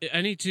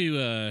I need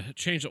to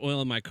change the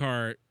oil in my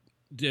car.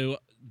 Do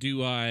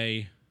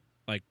I,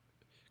 like,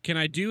 can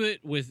I do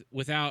it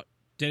without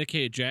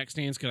dedicated jack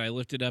stands? Could I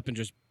lift it up and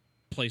just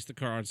place the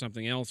car on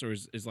something else? Or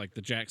is like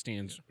the jack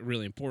stands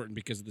really important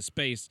because of the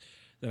space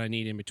that I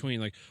need in between?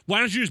 Like, why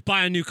don't you just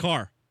buy a new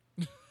car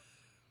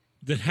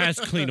that has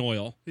clean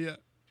oil? Yeah.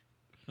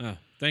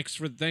 Thanks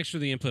for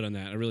the input on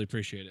that. I really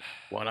appreciate it.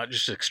 Why not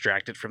just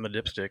extract it from the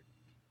dipstick?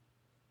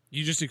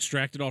 You just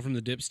extract it all from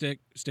the dipstick,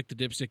 stick the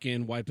dipstick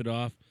in, wipe it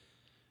off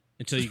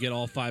until you get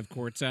all 5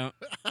 quarts out.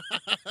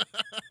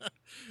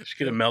 Just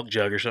get a milk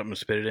jug or something to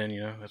spit it in,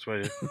 you know? That's what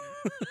it is.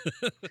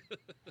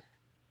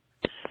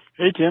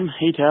 Hey, Tim.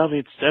 Hey, Tab.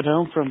 It's Ed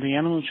Home from the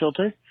animal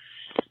shelter.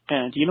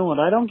 And you know what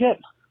I don't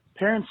get?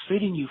 Parents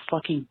feeding you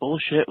fucking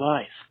bullshit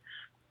lies.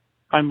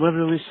 I'm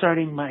literally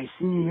starting my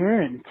senior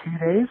year in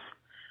 2 days.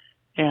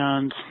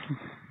 And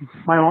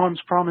my mom's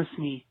promised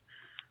me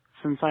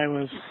since I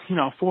was,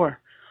 4.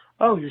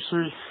 Oh, your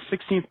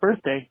 16th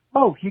birthday.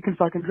 Oh, you can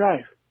fucking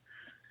drive.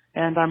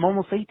 And I'm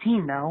almost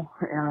 18 now,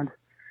 and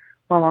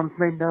my mom's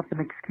made up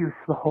an excuse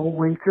the whole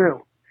way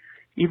through.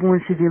 Even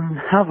when she didn't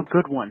have a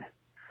good one.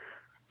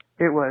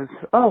 It was,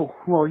 oh,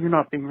 well, you're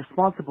not being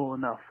responsible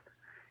enough.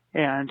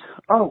 And,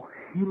 oh,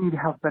 you need to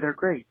have better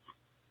grades.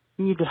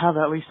 You need to have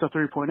at least a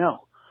 3.0.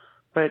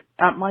 But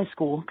at my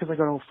school, because I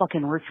go to a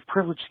fucking rich,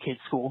 privileged kid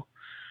school,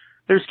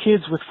 there's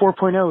kids with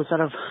 4.0s that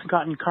have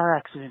gotten car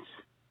accidents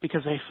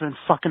because they've been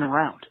fucking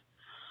around.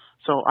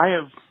 So I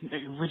have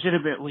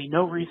legitimately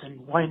no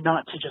reason why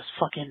not to just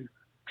fucking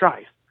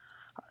drive.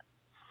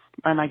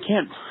 And I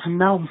can't.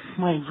 Now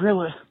my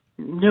real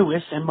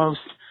newest and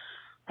most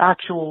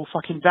actual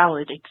fucking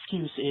valid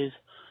excuse is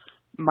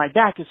my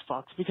back is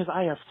fucked because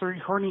I have 3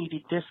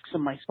 herniated discs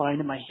in my spine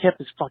and my hip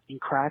is fucking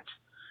cracked.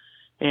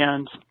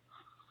 And,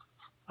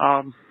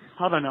 I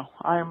don't know.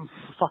 I'm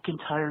fucking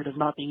tired of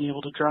not being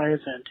able to drive,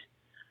 and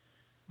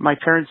my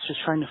parents just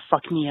trying to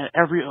fuck me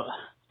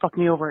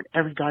over at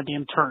every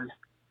goddamn turn.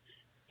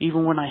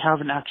 Even when I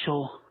have an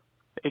actual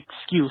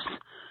excuse,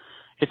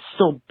 it's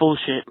still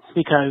bullshit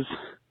because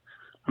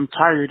I'm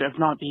tired of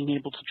not being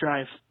able to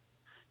drive.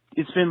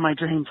 It's been my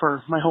dream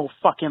for my whole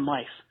fucking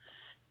life.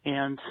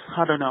 And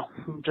I don't know.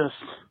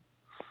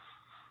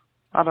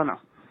 I don't know.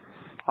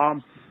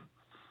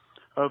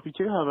 Hope you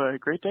two have a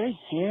great day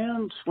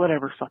and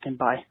whatever, fucking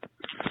bye.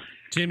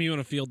 Tim, you want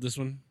to field this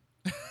one?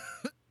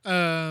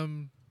 I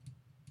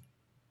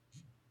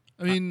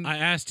mean, I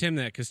asked Tim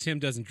that because Tim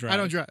doesn't drive. I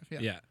don't drive. Yeah.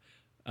 Yeah.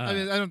 I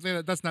mean, I don't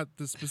think that's not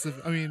the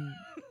specific. I mean,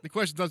 the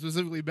question's not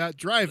specifically about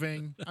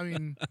driving. I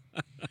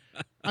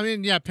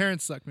mean, yeah,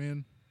 parents suck,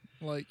 man.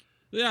 Like,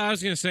 yeah, I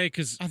was gonna say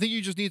because I think you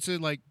just need to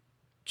like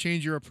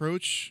change your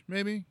approach,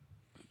 maybe.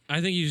 I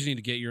think you just need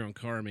to get your own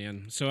car,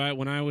 man. So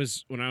when I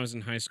was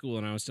in high school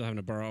and I was still having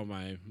to borrow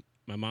my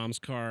mom's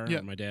car Yeah.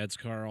 or my dad's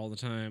car all the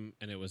time,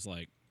 and it was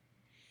like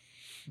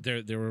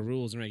there were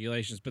rules and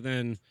regulations. But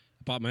then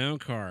I bought my own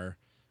car,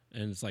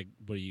 and it's like,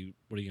 what are you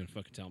gonna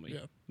fucking tell me?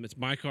 Yeah. It's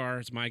my car,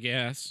 it's my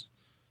gas.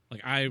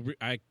 Like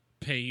I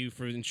pay you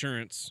for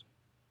insurance,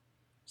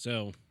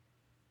 so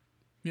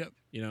Yep.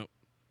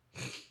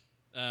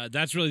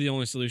 That's really the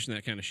only solution to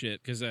that kind of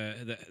shit because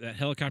that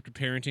helicopter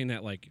parenting,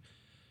 that like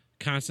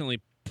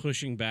constantly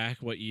pushing back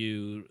what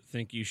you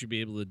think you should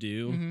be able to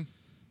do, Mm-hmm.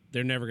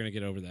 they're never going to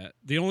get over that.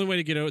 The only way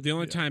to get over the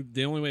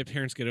only way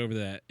parents get over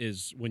that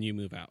is when you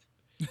move out.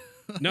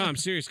 No, I'm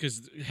serious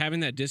because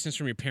having that distance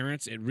from your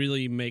parents, it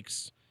really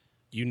makes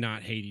you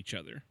not hate each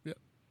other. Yep.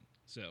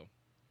 So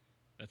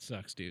that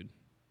sucks, dude.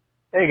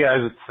 Hey guys,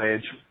 it's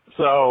Sage.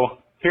 So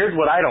here's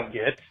what I don't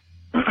get.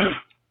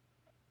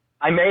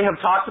 I may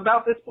have talked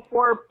about this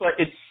before, but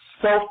it's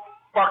so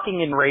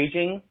fucking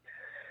enraging.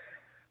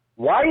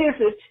 Why is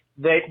it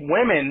that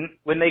women,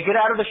 when they get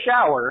out of the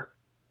shower,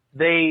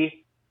 they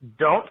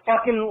don't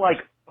fucking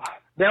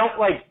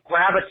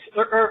grab it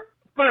or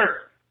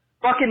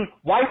fucking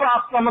wipe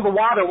off some of the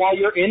water while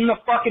you're in the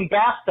fucking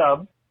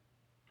bathtub,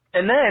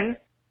 and then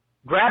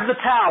grab the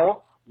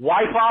towel,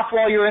 wipe off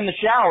while you're in the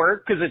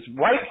shower, because it's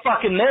right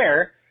fucking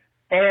there,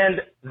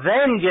 and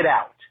then get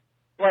out.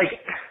 Like,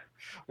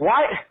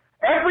 why?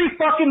 Every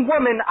fucking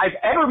woman I've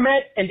ever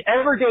met and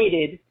ever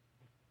dated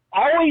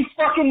always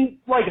fucking,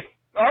 like,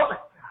 oh,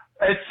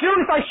 As soon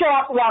as I shut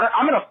off the water,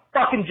 I'm gonna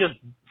fucking just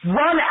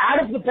run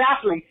out of the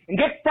bathroom and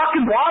get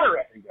fucking water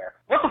everywhere.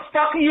 What the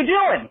fuck are you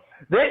doing?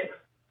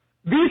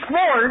 These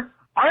floors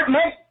aren't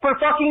meant for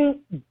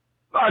fucking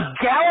a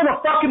gallon of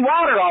fucking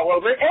water all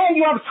over it, and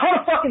you have a ton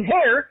of fucking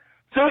hair,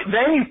 so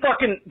then you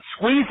fucking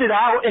squeeze it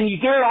out and you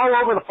get it all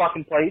over the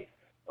fucking place.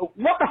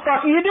 What the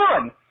fuck are you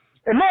doing?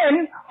 And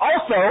then,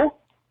 also,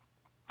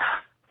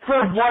 for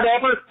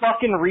whatever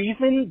fucking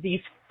reason, these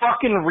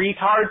fucking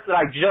retards that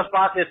I just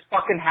bought this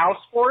fucking house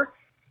for,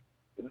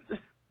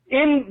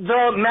 in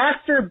the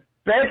master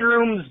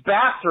bedroom's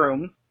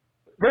bathroom,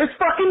 there's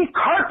fucking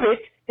carpet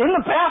in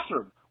the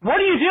bathroom. What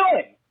are you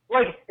doing?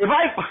 Like,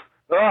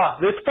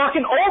 this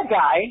fucking old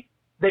guy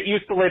that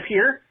used to live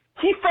here,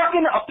 he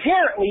fucking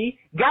apparently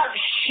got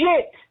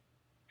shit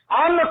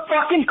on the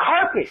fucking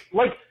carpet.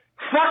 Like,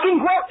 fucking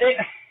gross.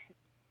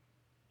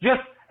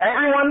 Just,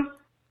 everyone,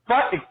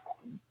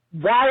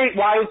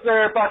 why is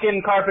there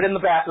fucking carpet in the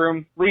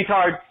bathroom?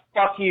 Retards,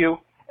 fuck you.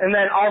 And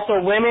then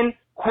also women,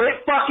 quit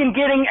fucking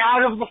getting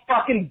out of the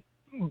fucking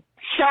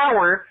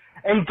shower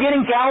and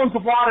getting gallons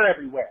of water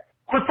everywhere.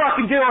 Quit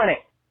fucking doing it.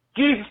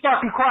 Jesus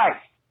fucking Christ.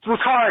 It's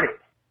retarded.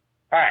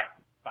 Alright,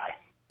 bye.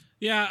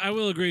 Yeah, I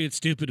will agree it's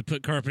stupid to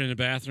put carpet in a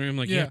bathroom.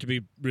 Like, you Yeah. have to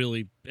be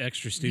really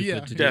extra stupid Yeah.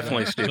 to do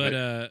Definitely that. stupid.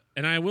 But,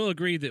 and I will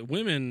agree that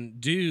women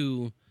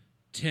do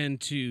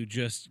tend to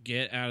just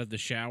get out of the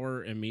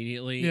shower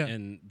immediately, Yeah.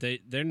 and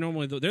they're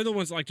normally they're the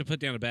ones that like to put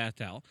down a bath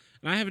towel.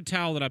 And I have a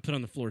towel that I put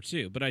on the floor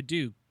too, but I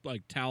do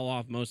like towel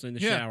off mostly in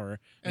the Yeah. shower,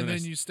 And I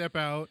then you step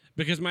out.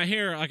 because my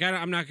hair, like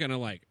I'm not gonna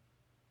like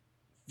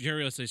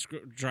furiously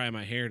dry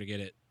my hair to get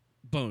it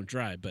bone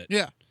dry, but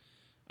Yeah.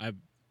 I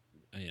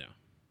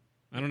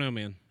don't know,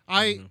 man.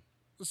 I don't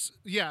know.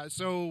 Yeah,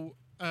 so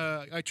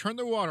I turn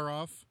the water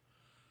off.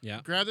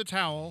 Yeah. Grab the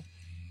towel.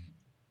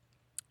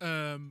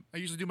 I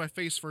usually do my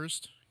face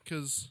first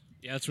because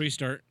Yeah, let's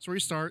restart. that's where you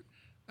start.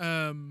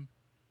 And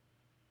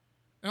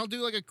I'll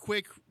do like a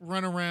quick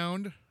run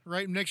around,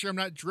 right? Make sure I'm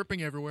not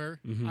dripping everywhere.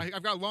 Mhm.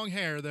 I've got long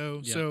hair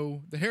though, Yeah.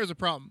 so the hair is a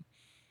problem.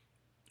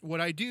 What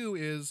I do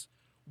is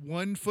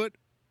one foot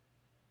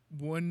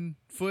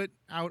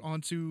out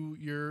onto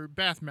your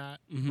bath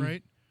mat, Mhm.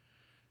 right?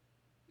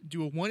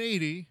 Do a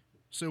 180,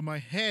 so my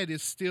head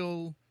is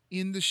still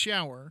in the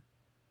shower,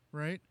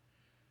 right?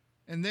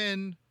 And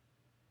then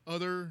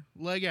other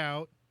leg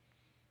out,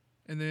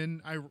 and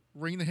then I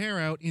wring the hair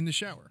out in the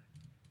shower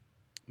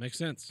Makes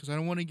sense. because I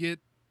don't want to get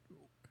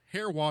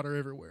hair water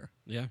everywhere.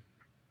 Yeah.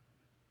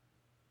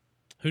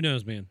 Who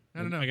knows, man? I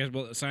don't know. I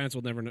guess science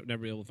will never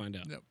be able to find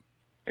out. Yep.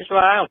 Here's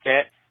what I don't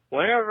get.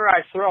 Whenever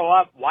I throw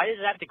up, why does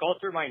it have to go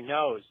through my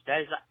nose?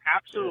 That is the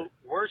absolute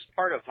worst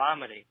part of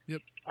vomiting.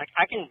 Yep. Like,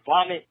 I can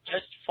vomit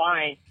just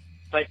fine,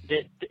 but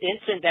the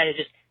instant that it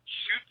just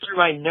shoots through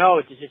my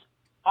nose is just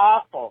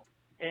awful.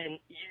 And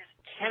you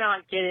just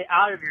cannot get it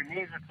out of your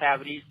nasal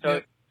cavity, so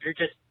Yep. you're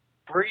just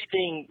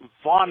breathing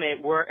vomit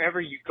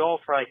wherever you go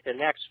for, like, the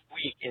next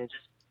week, and it's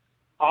just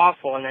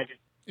awful, and I just...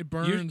 It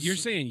burns. You're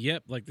saying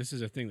yep, like this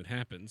is a thing that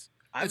happens.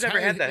 I've It's never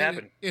ha- had that it-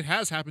 happen. It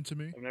has happened to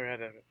me. I've never had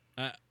that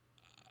happen.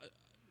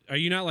 Are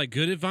you not like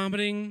good at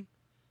vomiting?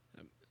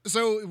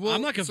 So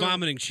I'm like a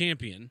vomiting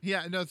champion.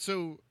 Yeah, no.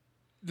 So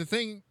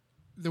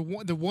the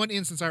one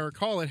instance I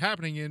recall it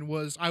happening in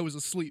was I was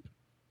asleep,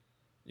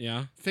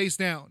 Yeah. face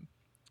down.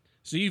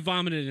 So you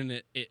vomited and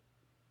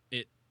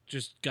it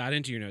just got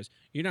into your nose.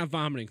 You're not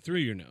vomiting through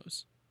your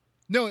nose.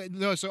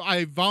 No. So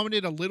I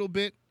vomited a little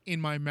bit in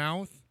my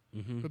mouth,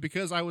 Mm-hmm. but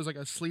because I was like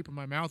asleep and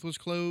my mouth was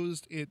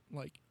closed, it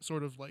like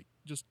sort of like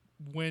just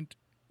went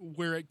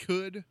where it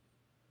could.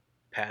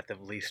 Path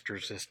of least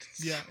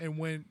resistance. Yeah, and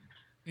went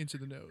into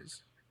the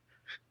nose.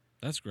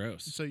 That's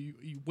gross. So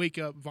you wake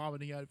up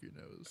vomiting out of your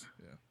nose.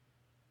 Yeah.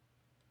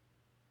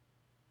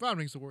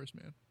 Vomiting's the worst,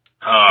 man.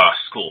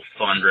 School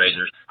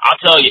fundraisers. I'll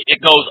tell you, it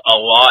goes a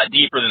lot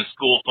deeper than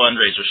school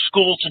fundraisers.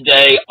 Schools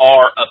today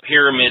are a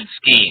pyramid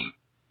scheme.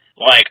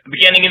 Like,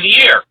 beginning of the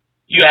year,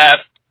 you have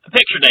a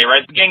picture day,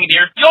 right? At the beginning of the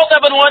year. You also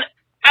have one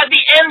at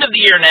the end of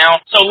the year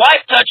now. So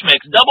Life Touch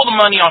makes double the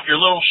money off your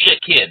little shit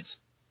kids.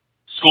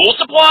 School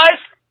supplies?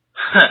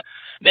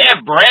 They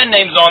have brand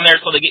names on there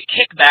so they get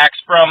kickbacks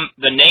from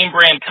the name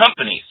brand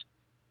companies.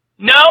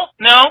 No,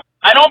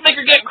 I don't think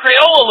you're getting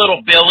Crayola, little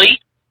Billy.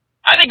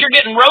 I think you're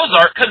getting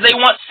Rosart because they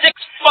want 6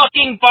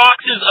 fucking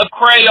boxes of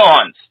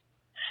crayons.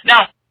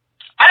 Now,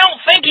 I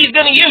don't think he's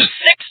going to use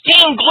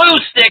 16 glue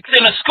sticks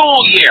in a school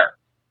year.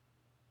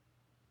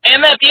 And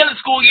then at the end of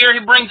the school year,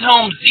 he brings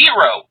home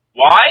 0.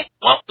 Why?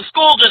 Well, the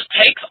school just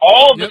takes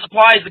all of the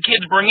supplies the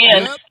kids bring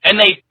in and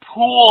they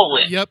pool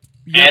it.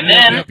 And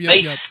then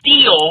they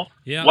steal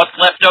what's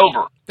left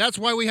over. That's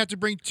why we had to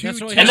bring 2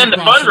 And then the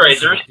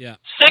fundraisers,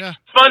 6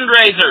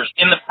 fundraisers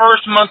in the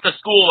first month of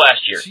school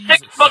last year.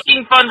 6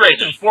 fucking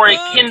fundraisers for a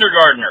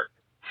kindergartner.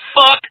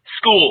 Fuck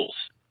schools.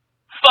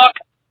 Fuck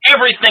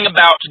everything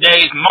about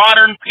today's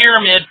modern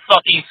pyramid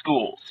fucking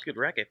schools. It's a good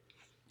racket.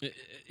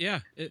 Yeah,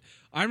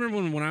 I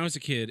remember when I was a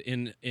kid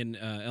in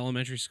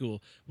elementary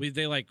school, we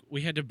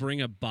had to bring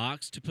a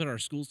box to put our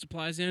school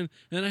supplies in,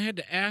 and I had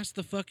to ask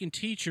the fucking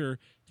teacher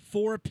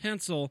for a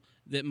pencil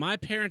that my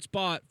parents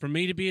bought for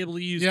me to be able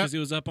to use Yep. because it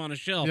was up on a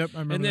shelf. Yep, I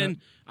remember and then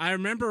that.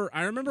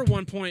 I remember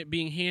one point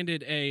being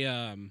handed a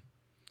I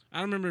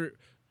don't remember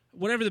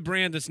whatever the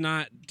brand that's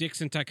not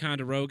Dixon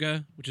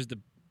Ticonderoga, which is the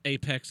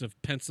apex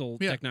of pencil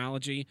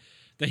technology.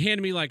 They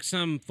handed me like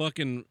some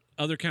fucking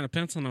other kind of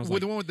pencil, and I was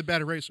like, the one with the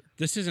bad eraser.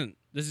 This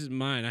is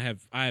mine. I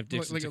have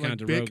Dixon Like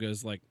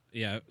Ticonderogas, like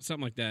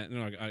something like that. And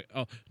they're like,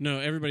 oh no,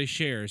 everybody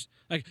shares.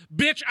 Like,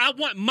 bitch, I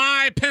want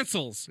my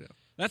pencils. Yeah.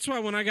 That's why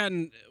when I got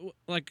in,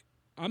 like,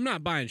 I'm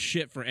not buying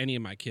shit for any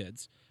of my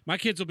kids. My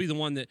kids will be the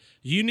one that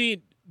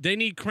they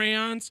need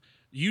crayons.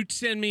 You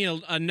send me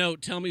a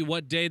note, tell me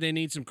what day they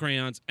need some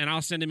crayons, and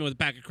I'll send him with a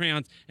pack of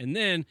crayons, and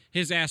then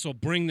his ass will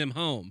bring them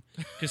home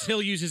because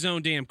he'll use his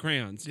own damn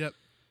crayons. Yep.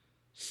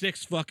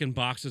 6 fucking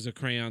boxes of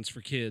crayons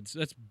for kids.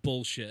 That's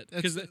bullshit.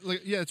 That's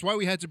it's why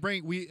we had to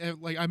bring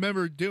I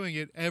remember doing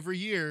it every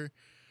year.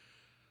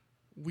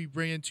 We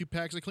bring in 2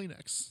 packs of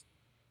Kleenex,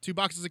 2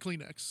 boxes of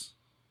Kleenex.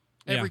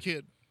 Every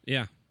kid.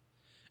 Yeah.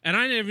 And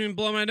I didn't even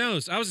blow my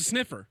nose. I was a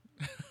sniffer.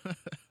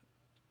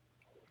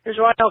 Here's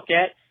what I don't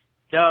get.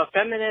 The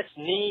feminists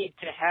need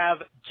to have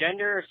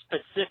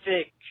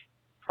gender-specific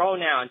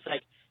pronouns.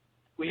 Like,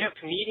 we have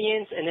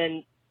comedians, and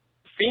then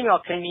female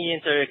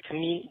comedians are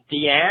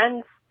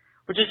comedians,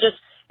 which is just,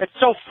 it's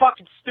so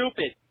fucking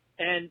stupid.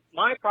 And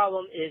my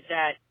problem is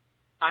that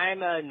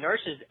I'm a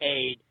nurse's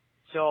aide,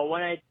 so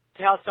when I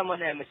tell someone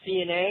that I'm a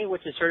CNA,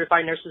 which is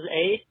Certified Nurse's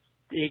Aide,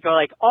 they go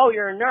like, oh,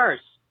 you're a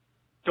nurse.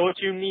 Don't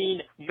you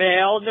mean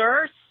male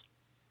nurse?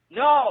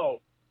 No,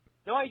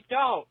 I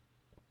don't.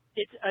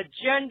 It's a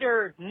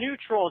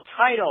gender-neutral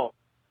title.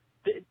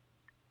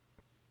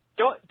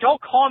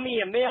 Don't call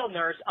me a male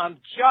nurse. I'm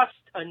just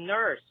a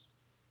nurse.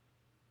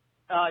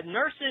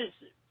 Nurses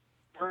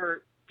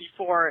were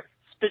before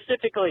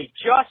specifically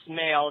just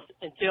males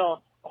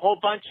until a whole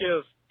bunch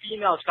of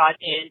females got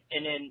in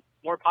and then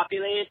more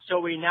populated. So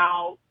we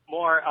now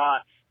more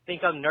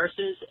think of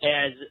nurses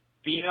as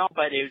female,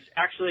 but it was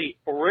actually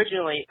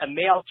originally a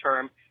male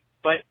term.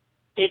 But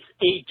it's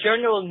a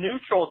general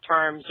neutral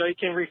term, so it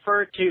can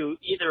refer to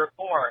either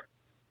or.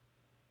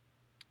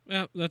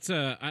 Well, that's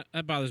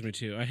that bothers me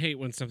too. I hate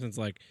when something's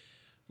like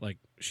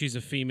she's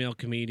a female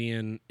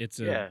comedian. It's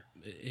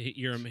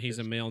he's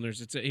a male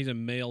nurse. He's a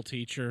male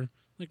teacher.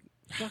 Like,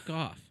 fuck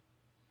off.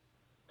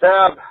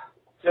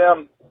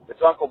 Tim, it's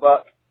Uncle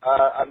Buck.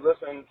 I'm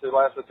listening to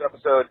last week's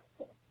episode,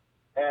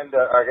 and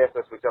I guess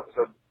this week's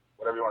episode,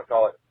 whatever you want to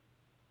call it.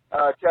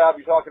 Tab,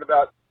 you're talking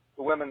about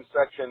the women's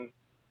section.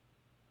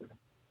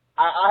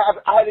 I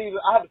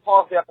had to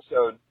pause the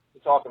episode to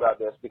talk about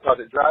this because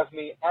it drives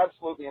me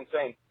absolutely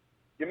insane.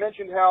 You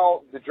mentioned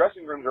how the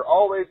dressing rooms are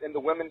always in the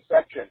women's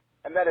section,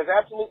 and that is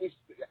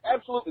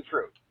absolutely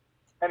true.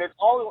 And it's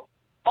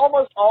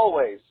almost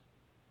always,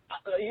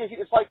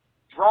 it's like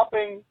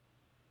dropping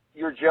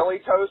your jelly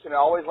toast and it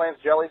always lands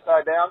jelly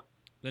side down.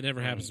 That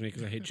never happens to me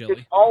because I hate jelly.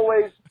 It's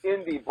always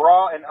in the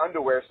bra and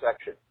underwear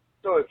section.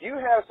 So if you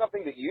have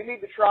something that you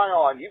need to try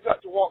on, you've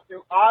got to walk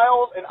through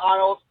aisles and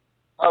aisles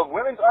of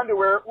women's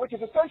underwear, which is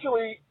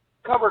essentially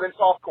covered in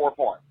softcore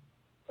porn.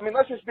 I mean,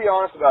 let's just be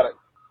honest about it.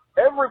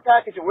 Every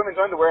package of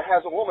women's underwear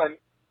has a woman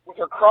with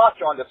her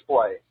crotch on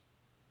display,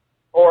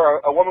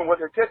 or a woman with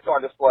her tits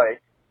on display,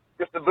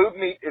 if the boob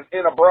meat is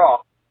in a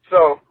bra.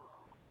 So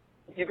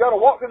you've got to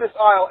walk through this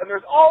aisle, and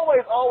there's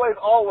always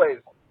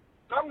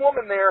some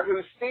woman there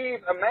who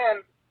sees a man.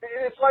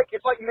 It's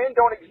like men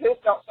don't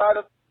exist outside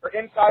of or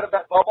inside of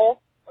that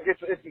bubble. Like it's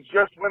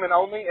just women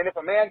only. And if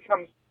a man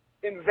comes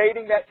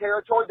invading that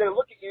territory, they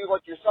look at you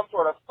like you're some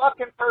sort of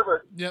fucking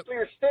pervert. Yep. So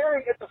you're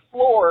staring at the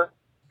floor,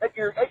 at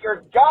your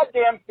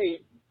goddamn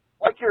feet,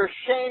 like you're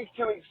ashamed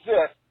to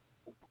exist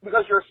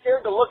because you're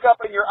scared to look up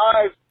and your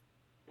eyes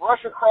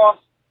brush across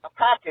a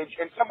package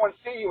and someone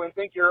see you and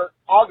think you're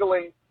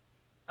ogling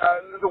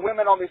the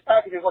women on these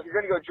packages like you're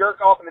going to go jerk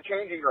off in the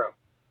changing room.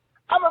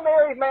 I'm a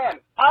married man.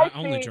 I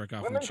only see jerk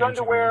off in the women's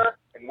changing underwear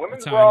room. and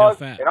women's That's how I know bras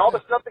fat. and all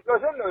the stuff that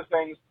goes in those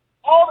things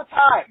all the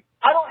time.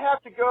 I don't have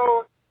to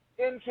go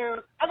into.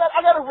 I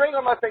got a ring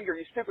on my finger,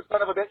 you stupid son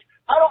of a bitch.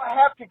 I don't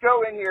have to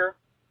go in here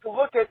to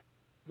look at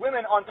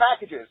women on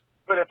packages.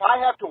 But if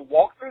I have to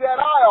walk through that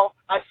aisle,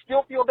 I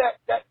still feel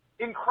that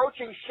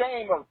encroaching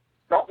shame of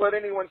don't let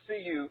anyone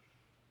see you.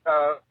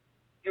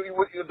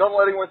 Don't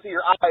let anyone see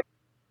your eyes.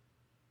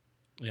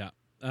 Yeah.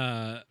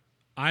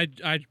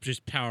 I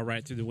just power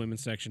right through the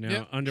women's section now.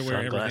 Yep.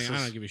 Underwear, Sunglasses. everything.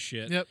 I don't give a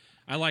shit. Yep.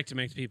 I like to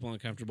make people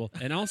uncomfortable.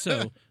 And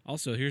also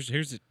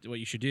here's what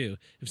you should do.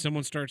 If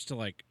someone starts to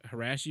like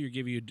harass you or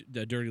give you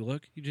a dirty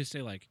look, you just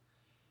say like,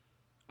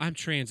 "I'm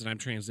trans and I'm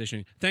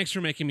transitioning. Thanks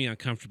for making me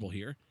uncomfortable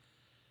here."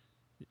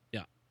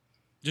 Yeah.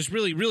 Just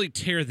really, really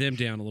tear them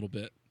down a little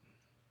bit.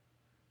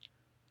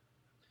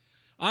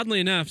 Oddly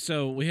enough,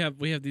 so we have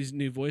these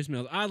new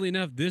voicemails. Oddly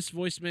enough, this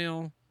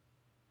voicemail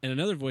and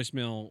another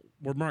voicemail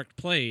were marked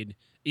played,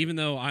 even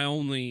though I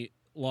only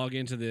log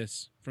into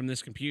this from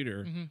this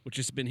computer, which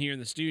has been here in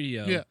the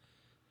studio. Yeah.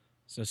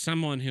 So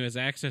someone who has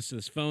access to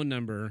this phone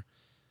number,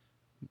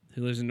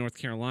 who lives in North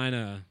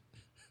Carolina,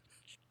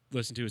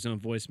 listened to his own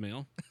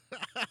voicemail.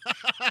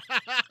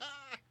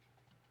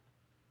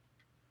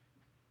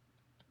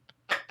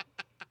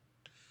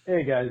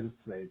 Hey guys, it's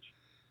Sage.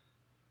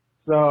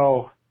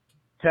 So,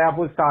 Tab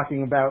was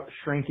talking about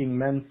shrinking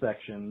men's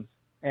sections,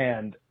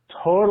 and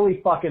totally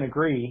fucking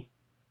agree.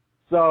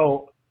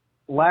 So,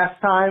 last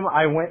time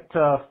I went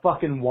to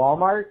fucking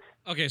Walmart.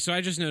 Okay, so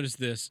I just noticed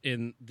this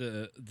in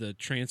the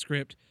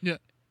transcript. Yeah.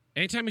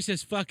 Anytime he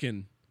says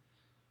fucking,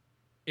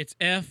 it's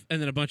F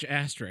and then a bunch of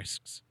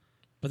asterisks.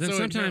 But then So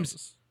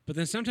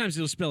it sometimes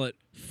he'll spell it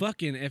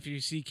fucking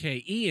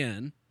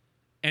Fucken,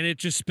 and it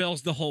just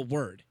spells the whole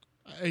word.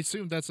 I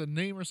assume that's a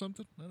name or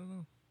something. I don't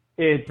know.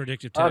 It's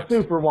Predictive a text.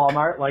 super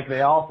Walmart, like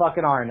they all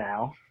fucking are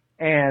now.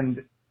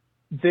 And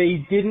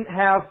they didn't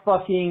have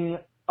fucking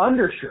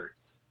undershirts.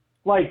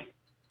 Like,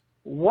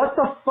 what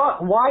the fuck?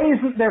 Why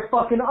isn't there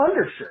fucking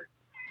undershirts?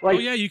 Like, Oh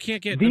yeah, you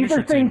can't get these are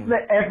undershirts things anymore.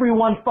 that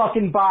everyone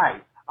fucking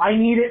buys. I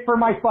need it for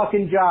my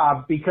fucking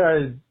job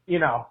because, you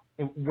know,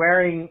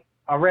 wearing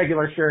a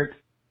regular shirt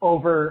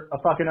over a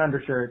fucking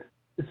undershirt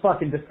is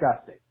fucking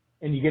disgusting.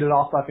 And you get it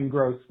all fucking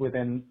gross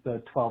within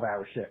the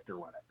 12-hour shift or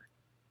whatever.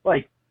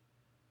 Like,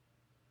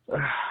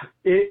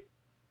 it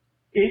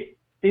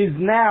is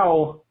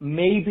now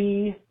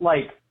maybe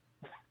like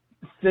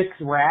 6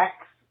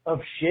 racks of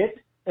shit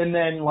and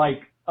then like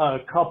a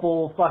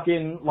couple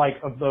fucking like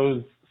of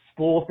those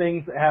spool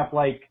things that have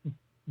like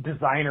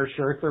designer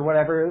shirts or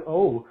whatever.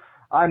 Oh,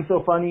 I'm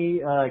so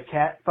funny,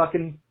 cat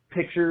fucking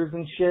pictures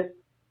and shit.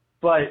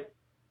 But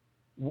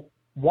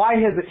why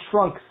has it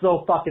shrunk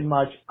so fucking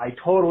much? I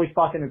totally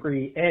fucking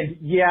agree. And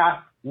yeah,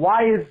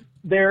 why is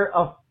there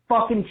a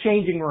fucking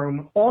changing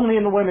room only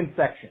in the women's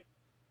section?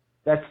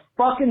 That's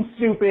fucking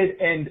stupid,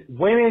 and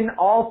women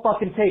all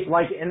fucking take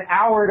like an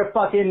hour to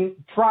fucking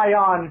try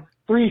on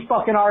 3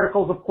 fucking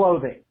articles of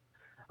clothing.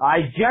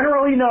 I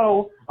generally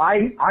know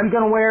I'm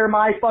gonna wear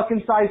my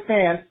fucking size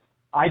pants.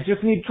 I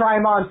just need to try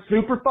them on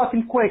super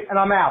fucking quick and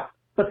I'm out.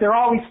 But they're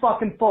always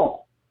fucking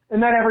full.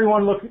 And then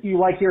everyone looks at you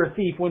like you're a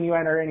thief when you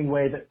enter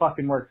anyway that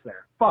fucking works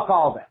there. Fuck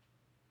all of that.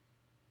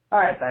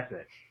 Alright, that's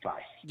it.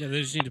 Bye. Yeah,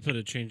 they just need to put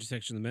a change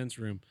section in the men's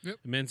room, Yep.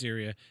 the men's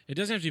area. It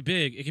doesn't have to be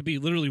big. It could be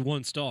literally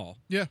one stall.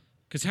 Yeah.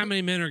 Because how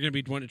many men are going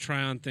to be wanting to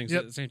try on things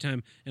Yep. at the same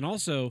time? And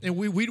also, And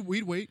we'd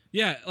wait.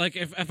 yeah, like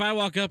if I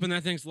walk up and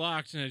that thing's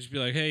locked, and I just be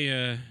like,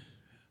 hey,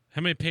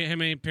 how many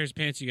pairs of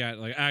pants you got?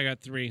 Like, I got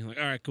 3. I'm like,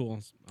 all right, cool.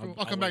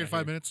 I'll come back wait in 5 out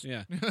here. minutes.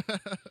 Yeah.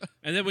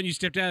 And then when you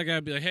stepped out, I got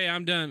to be like, hey,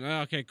 I'm done.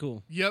 Oh, okay,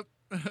 cool. Yep.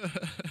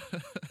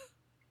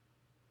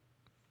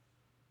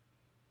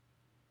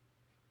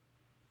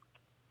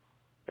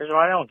 Here's what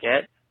I don't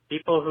get.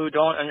 People who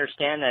don't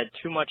understand that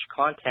too much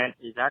content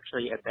is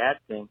actually a bad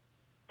thing.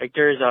 Like,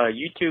 there's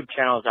YouTube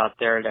channels out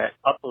there that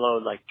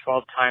upload like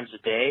 12 times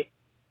a day,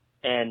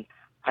 and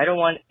I don't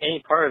want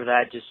any part of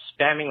that just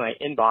spamming my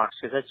inbox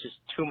because that's just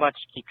too much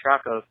to keep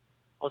track of.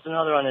 Also,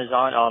 another one is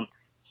on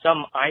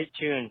some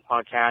iTunes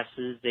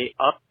podcasts. They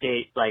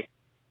update like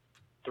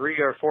 3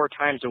 or 4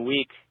 times a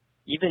week,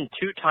 even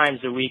 2 times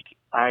a week.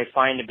 I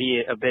find to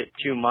be a bit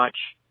too much,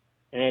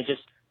 and it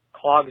just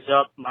clogs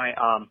up my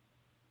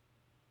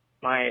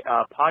my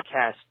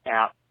podcast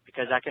app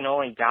because I can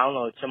only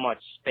download so much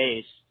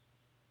space.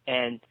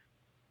 And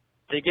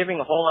they're giving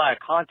a whole lot of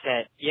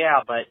content, yeah,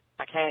 but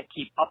I can't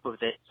keep up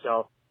with it.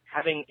 So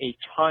having a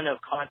ton of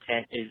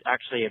content is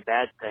actually a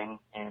bad thing.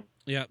 And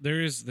Yeah,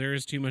 there is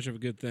too much of a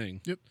good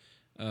thing. Yep.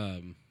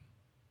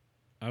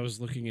 I was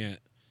looking at.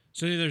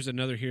 So there's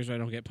another Here's What I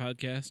Don't Get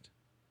podcast.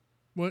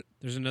 What?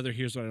 There's another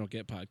Here's What I Don't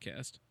Get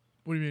podcast.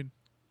 What do you mean?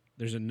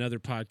 There's another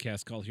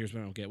podcast called Here's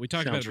What I Don't Get. We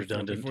talked Sounds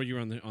about it before you were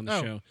on the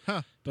Oh, show.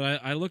 huh.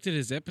 But I looked at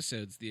his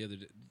episodes the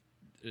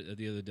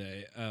other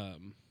day.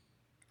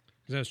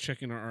 Because I was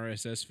checking our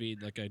RSS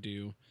feed like I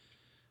do,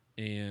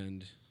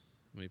 and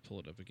let me pull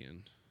it up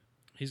again.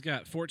 He's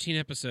got 14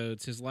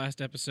 episodes. His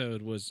last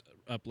episode was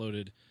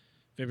uploaded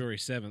February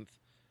 7th.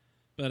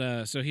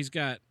 But so he's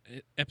got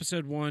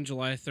episode 1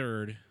 July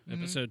 3rd,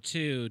 episode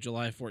 2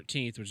 July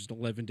 14th, which is an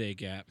 11-day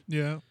gap.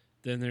 Yeah.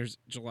 Then there's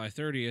July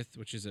 30th,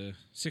 which is a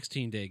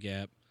 16-day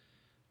gap.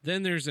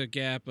 Then there's a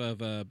gap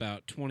of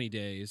about 20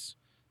 days.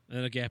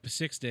 Then a gap of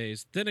 6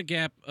 days. Then a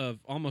gap of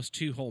almost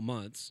 2 whole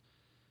months.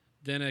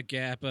 Then a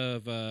gap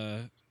of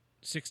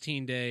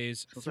 16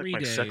 days, Sounds 3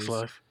 like my days. sex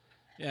life.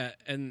 Yeah,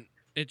 and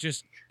it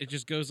just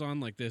goes on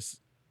like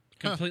this,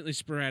 completely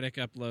sporadic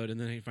upload, and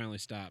then he finally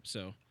stops.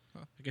 So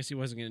I guess he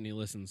wasn't getting any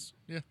listens.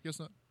 Yeah, guess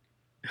not.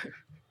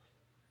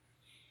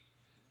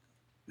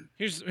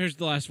 Here's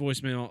the last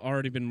voicemail,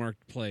 already been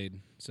marked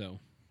played. So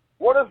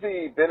One of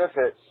the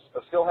benefits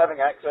of still having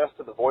access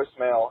to the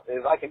voicemail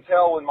is I can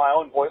tell when my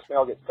own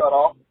voicemail gets cut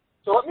off.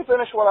 So let me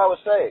finish what I was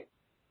saying.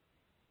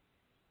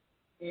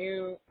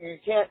 You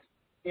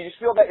just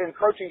feel that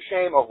encroaching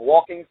shame of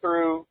walking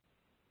through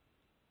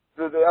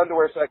the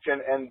underwear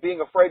section and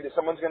being afraid that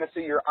someone's going to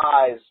see your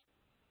eyes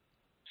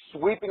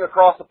sweeping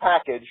across the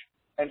package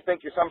and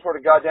think you're some sort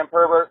of goddamn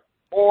pervert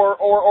or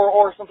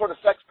some sort of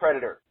sex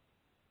predator,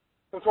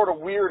 some sort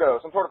of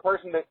weirdo, some sort of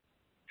person that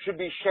should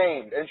be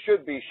shamed and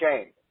should be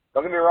shamed.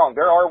 Don't get me wrong,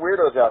 there are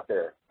weirdos out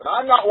there, but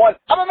I'm not one.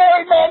 I'm a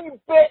married man,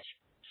 you bitch!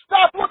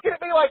 Stop looking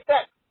at me like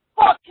that!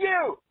 Fuck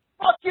you!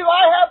 Fuck you!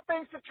 I have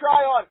things to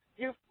try on,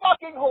 you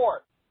fucking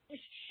whore! You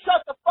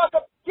shut the fuck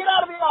up. Get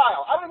out of the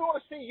aisle. I don't even want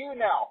to see you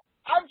now.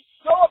 I'm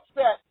so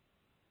upset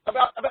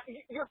about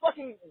you're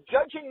fucking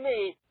judging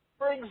me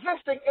for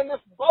existing in this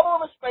bubble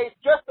of a space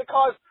just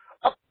because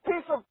a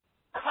piece of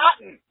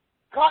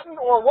cotton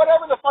or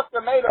whatever the fuck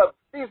they're made of,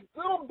 these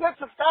little bits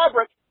of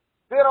fabric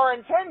that are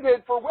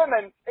intended for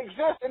women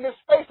exist in this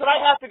space that I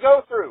have to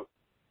go through.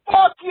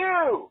 Fuck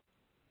you!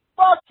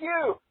 Fuck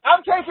you!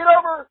 I'm taking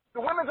over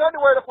the women's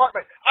underwear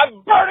department.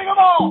 I'm burning them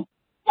all!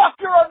 Fuck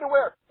your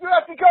underwear! You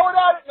have to go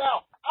without it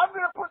now! I'm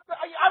gonna put,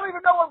 I don't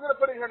even know what I'm gonna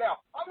put in here now.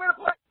 I'm gonna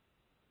put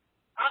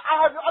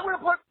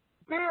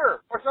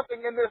beer or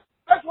something in this.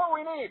 That's what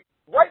we need.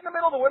 Right in the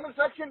middle of the women's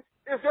section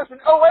is just an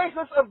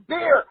oasis of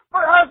beer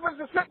for husbands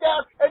to sit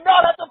down and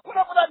not have to put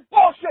up with that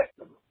bullshit.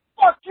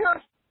 Fuck you.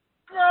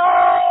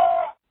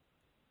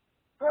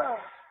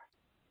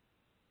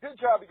 Good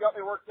job. You got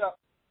me worked up.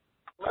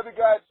 Love you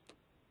guys.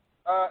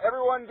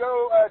 Everyone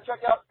go check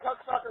out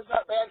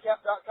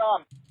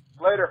cucksuckers.bandcamp.com.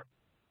 Later.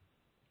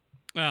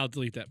 I'll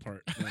delete that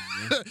part.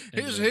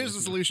 Here's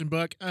the solution,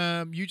 Buck.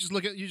 You just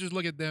look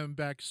at them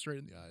back straight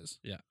in the eyes.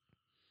 Yeah.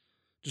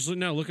 Just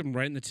look them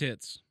right in the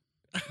tits.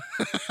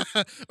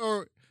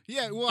 Or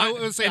yeah, well, I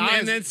would say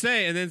and then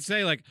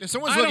say like, if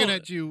someone's looking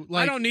at you,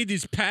 like, I don't need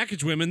these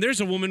package women.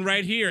 There's a woman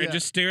right here, Yeah. and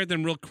just stare at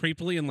them real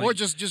creepily and like, or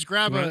just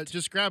grab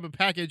a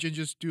package and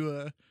just do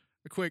a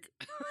quick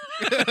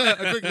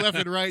a quick left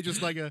and right,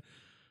 just like a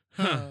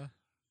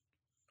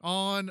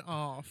on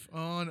off,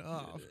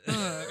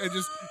 and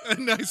just a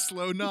nice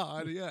slow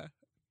nod. Yeah.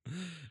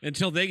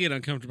 Until they get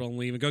uncomfortable and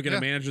leave and go get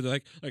a manager. They're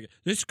like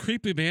this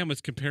creepy man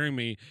was comparing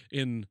me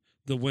in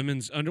the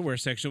women's underwear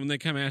section. When they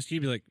come ask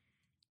you, be like,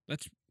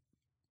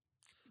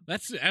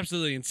 that's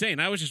absolutely insane.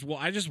 I just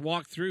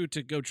walked through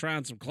to go try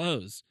on some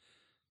clothes.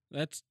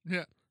 That's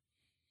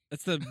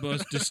the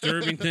most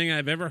disturbing thing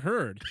I've ever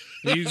heard.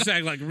 And you just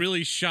act like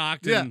really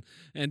shocked and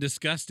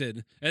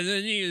disgusted, and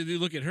then you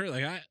look at her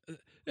like,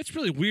 it's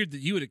really weird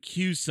that you would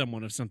accuse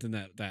someone of something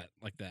that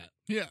like that.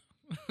 Yeah.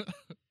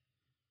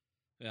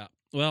 Yeah.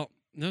 Well,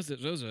 that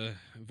was a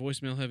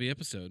voicemail heavy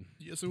episode.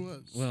 Yes, it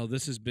was. Well,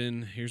 this has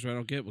been Here's What I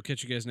Don't Get. We'll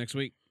catch you guys next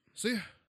week. See ya.